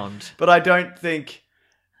around. But I don't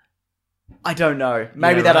know.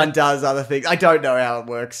 Maybe that undoes other things. I don't know how it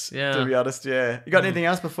works, to be honest. Yeah. You got anything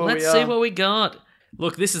else before Let's see what we got.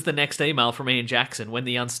 Look, this is the next email from Ian Jackson. When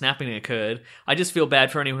the unsnapping occurred, I just feel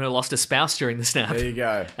bad for anyone who lost a spouse during the snap. There you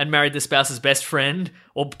go. And married the spouse's best friend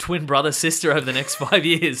or twin brother, sister over the next 5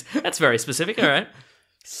 years. That's very specific, all right.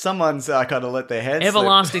 Someone's kind of let their head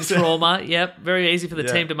Everlasting trauma. Yep. Very easy for the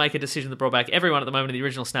team to make a decision that brought back everyone at the moment of the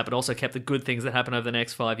original snap, but also kept the good things that happened over the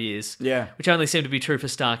next 5 years. Yeah. Which only seemed to be true for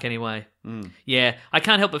Stark anyway. Yeah. I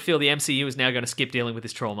can't help but feel the MCU is now going to skip dealing with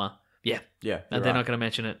this trauma. Yeah. Yeah. And they're not going to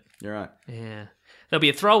mention it. You're right. Yeah. There'll be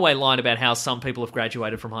a throwaway line about how some people have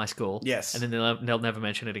graduated from high school. Yes. And then they'll never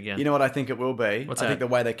mention it again. You know what I think it will be? What's I that? think the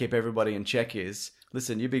way they keep everybody in check is,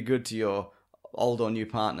 listen, you be good to your old or new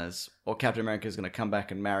partners. or Captain America is going to come back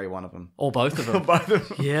and marry one of them. Or both of them. Both of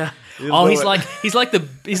them. Yeah. He's Oh, he's like- like the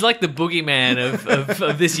boogeyman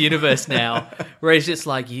of this universe now, where he's just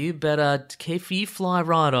like, you better, if you fly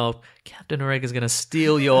right off, Captain America's going to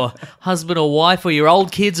steal your husband or wife or your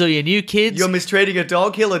old kids or your new kids. You're mistreating a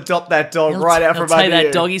dog. He'll adopt that dog He'll- right out he'll from under take you.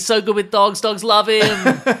 that dog. He's so good with dogs. Dogs love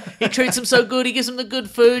him. He treats them so good. He gives them the good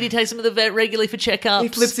food. He takes them to the vet regularly for checkups. He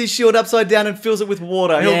flips his shield upside down and fills it with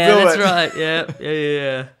water. He'll yeah, do that's it. right.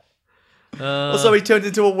 Yeah. Also, he turns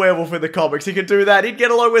into a werewolf in the comics. He could do that. He'd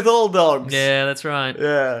get along with all dogs. Yeah, that's right.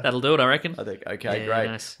 Yeah. That'll do it, I reckon. I think, okay, Yeah, great.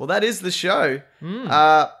 nice. Well, that is the show.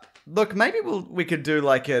 Look, maybe we could do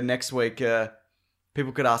like next week,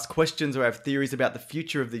 people could ask questions or have theories about the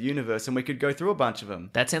future of the universe, and we could go through a bunch of them.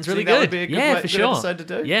 That sounds Do you really think good. That would be a Yeah, good, for good sure. episode to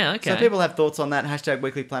do. Yeah, okay. So people have thoughts on that.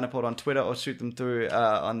 #WeeklyPlanetPod on Twitter, or shoot them through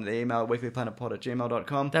on the email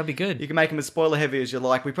weeklyplanetpod@gmail.com. That'd be good. You can make them as spoiler heavy as you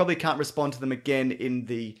like. We probably can't respond to them again in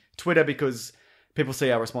the Twitter because people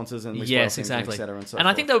see our responses and we spoil Yes, things, exactly. et cetera, and so I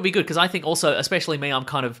forth. think that would be good because I think also, especially me, I'm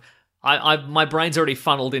kind of. My brain's already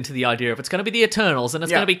funneled into the idea of it's going to be the Eternals and it's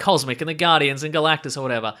Yeah. going to be Cosmic and the Guardians and Galactus or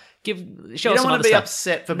whatever. Show you us don't some want other to be stuff.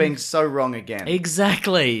 upset for being so wrong again.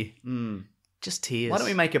 Exactly. Just tears. Why don't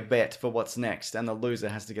we make a bet for what's next, and the loser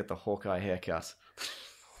has to get the Hawkeye haircut?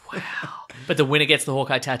 But the winner gets the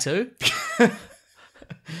Hawkeye tattoo.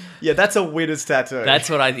 Yeah, that's a winner's tattoo. That's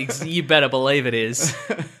what you better believe it is.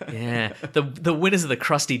 Yeah. The winners of the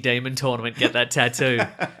Krusty Demon tournament get that tattoo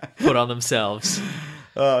put on themselves.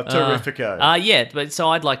 Oh, terrifico. Yeah, but so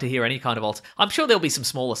I'd like to hear any kind of I'm sure there'll be some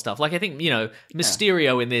smaller stuff. Like I think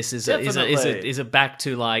Mysterio in this is a back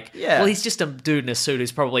to like. Yeah. Well, he's just a dude in a suit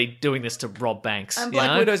who's probably doing this to rob banks. And you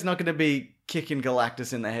Black know? Widow's not going to be kicking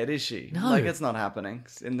Galactus in the head, is she? No. Like, it's not happening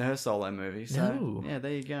in her solo movie. So, No. yeah,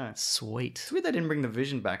 there you go. Sweet. It's weird they didn't bring the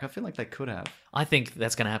Vision back. I feel like they could have. I think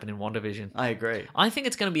that's going to happen in WandaVision. I agree. I think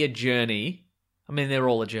it's going to be a journey. I mean, they're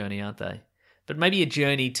all a journey, aren't they? But maybe a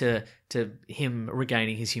journey to him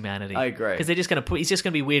regaining his humanity. I agree. Because he's just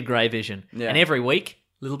going to be weird grey vision. Yeah. And every week,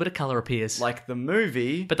 a little bit of colour appears. Like the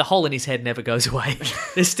movie. But the hole in his head never goes away.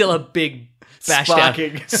 There's still a big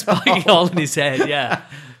Sparking. sparking hole in his head. Yeah.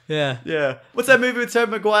 Yeah. What's that movie with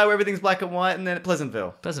Tobey Maguire where everything's black and white and then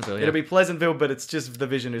Pleasantville? Pleasantville, yeah. It'll be Pleasantville, but it's just the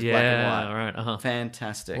Vision who's black and white. all right. Uh-huh.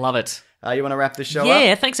 Fantastic. Love it. You want to wrap this show up?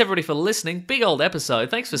 Yeah, thanks everybody for listening. Big old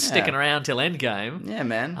episode. Thanks for sticking around till Endgame. Yeah,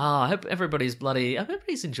 man. I hope everybody's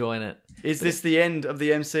enjoying it. Is this the end of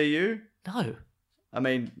the MCU? No. I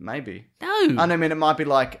mean, maybe. No. I mean, it might be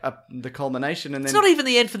like the culmination, and then It's not even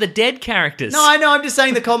the end for the dead characters. No, I know. I'm just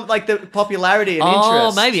saying the the popularity and Oh,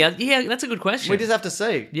 interest. maybe. Yeah, that's a good question. We just have to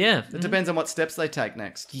see. Yeah. It depends on what steps they take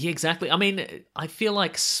next. Yeah, exactly. I mean, I feel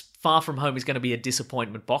like Far From Home is going to be a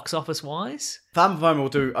disappointment box office wise. Far From Home will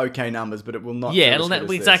do okay numbers, but it will not. Yeah, do as good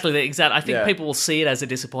as exactly. this. I think Yeah. people will see it as a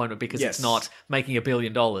disappointment because Yes. it's not making $1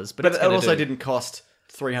 billion. But But it's it gonna also do. didn't cost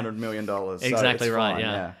 $300 million. So Exactly it's right.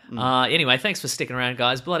 fine, Yeah. Anyway, thanks for sticking around,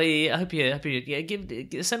 guys. Bloody, I hope you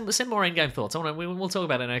send more Endgame thoughts. We'll talk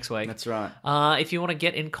about it next week. That's right. If you want to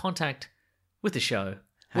get in contact with the show,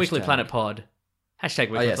 Weekly Planet Pod.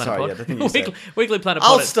 Hashtag Weekly yeah, Planet sorry, Pod. yeah, the thing you said. Weekly Planet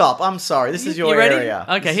I'll Pod. stop. I'm sorry. This is your You ready? area.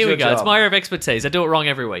 Okay, This here is we your go. It's job. my area of expertise. I do it wrong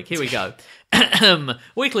every week. Here we go.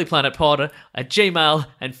 Weekly Planet Pod at Gmail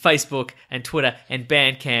and Facebook and Twitter and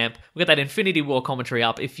Bandcamp. We've got that Infinity War commentary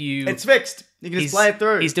up. If you, It's fixed. You can just play it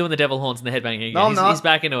through. He's doing the devil horns and the headbanging again. No, I'm not. He's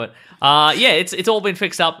back into it. Yeah, it's all been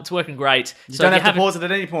fixed up. It's working great. You don't have to pause it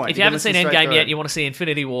at any point. If you haven't seen Endgame yet, you want to see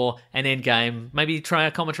Infinity War and Endgame, maybe try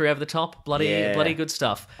a commentary over the top. Bloody good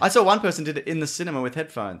stuff. I saw one person did it in the cinema with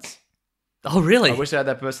headphones. Oh, really? I wish I had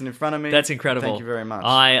that person in front of me. That's incredible. Thank you very much.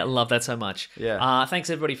 I love that so much. Yeah. Thanks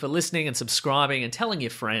everybody for listening and subscribing and telling your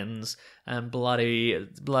friends and bloody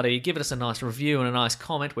giving us a nice review and a nice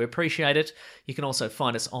comment. We appreciate it. You can also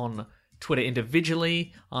find us on Twitter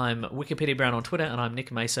individually. I'm Wikipedia Brown on Twitter, and I'm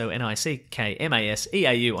Nick Maso,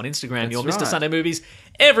 NICKMASEAU on Instagram. That's Your Mr. right. Sunday Movies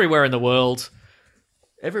everywhere in the world.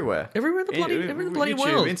 Everywhere. Everywhere in the bloody YouTube,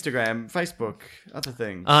 world. Instagram, Facebook, other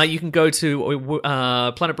things. You can go to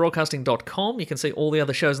planetbroadcasting.com. You can see all the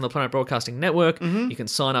other shows on the Planet Broadcasting Network. Mm-hmm. You can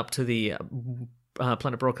sign up to the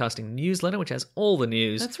Planet Broadcasting newsletter, which has all the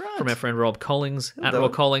news That's right. from our friend Rob Collings, at do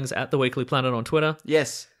Rob it. Collings, at The Weekly Planet on Twitter.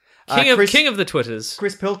 Yes. King of the Twitters.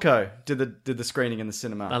 Chris Pilko did the screening in the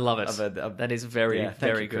cinema. I love it. Of That is very, yeah, thank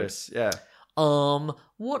very you, good. Chris. Yeah.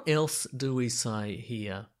 What else do we say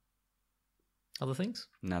here? Other things?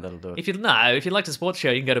 No, that'll do it. If you'd like to support the show,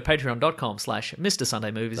 you can go to patreon.com/Mr. Sunday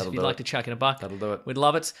Movies if you'd do like it. to chuck in a buck. That'll do it. We'd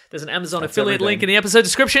love it. There's an Amazon That's affiliate everything. link in the episode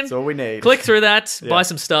description. That's all we need. Click through that, Yeah. buy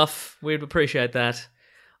some stuff. We'd appreciate that.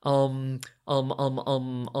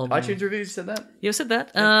 iTunes reviews said that? You said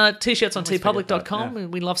that. T-shirts on forget that, tpublic.com. yeah.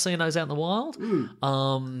 We love seeing those out in the wild.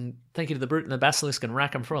 Thank you to the Brute and the Basilisk and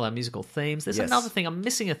Rackham for all our musical themes. There's Yes. another thing. I'm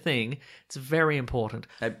missing a thing. It's very important.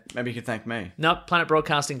 Hey, maybe you could thank me. No, Planet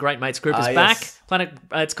Broadcasting Great Mates group is Yes. back.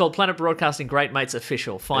 It's called Planet Broadcasting Great Mates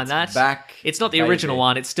Official. Find It's that. back, It's not the baby. original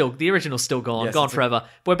one. It's still the original's still gone, Yes, gone it's a- forever.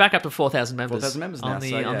 We're back up to 4,000 members. 4,000 members now, on the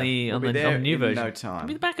so, yeah. on the We'll on be the, there on the new in version. no time.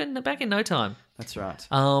 We'll be back in no time. That's right.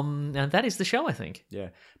 And that is the show, I think. Yeah.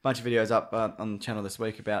 Bunch of videos up on the channel this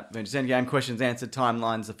week about Avengers Endgame, questions answered,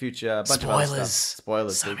 timelines, the future, a bunch of other Spoilers. stuff.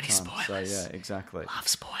 Spoilers. So big many time. spoilers. So, yeah, exactly. Love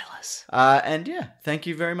spoilers. And yeah, thank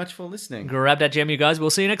you very much for listening. Grab that gem, you guys. We'll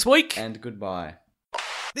see you next week. And goodbye.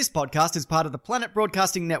 This podcast is part of the Planet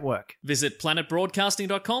Broadcasting Network. Visit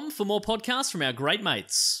planetbroadcasting.com for more podcasts from our great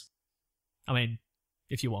mates. I mean,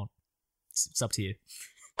 if you want, it's up to you.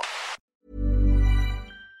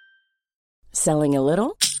 Selling a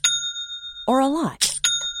little or a lot?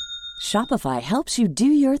 Shopify helps you do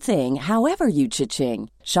your thing however you cha-ching.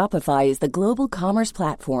 Shopify is the global commerce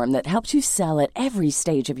platform that helps you sell at every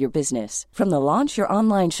stage of your business. From the launch your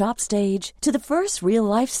online shop stage to the first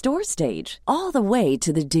real-life store stage, all the way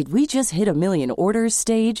to the did we just hit a million orders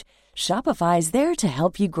stage. Shopify's there to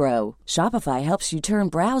help you grow. Shopify helps you turn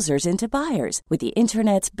browsers into buyers with the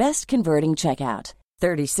internet's best converting checkout.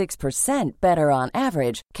 36% better on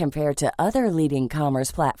average compared to other leading commerce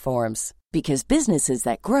platforms. Because businesses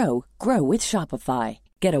that grow, grow with Shopify.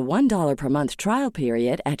 Get a $1 per month trial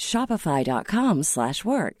period at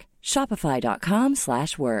shopify.com/work.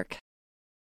 Shopify.com/work.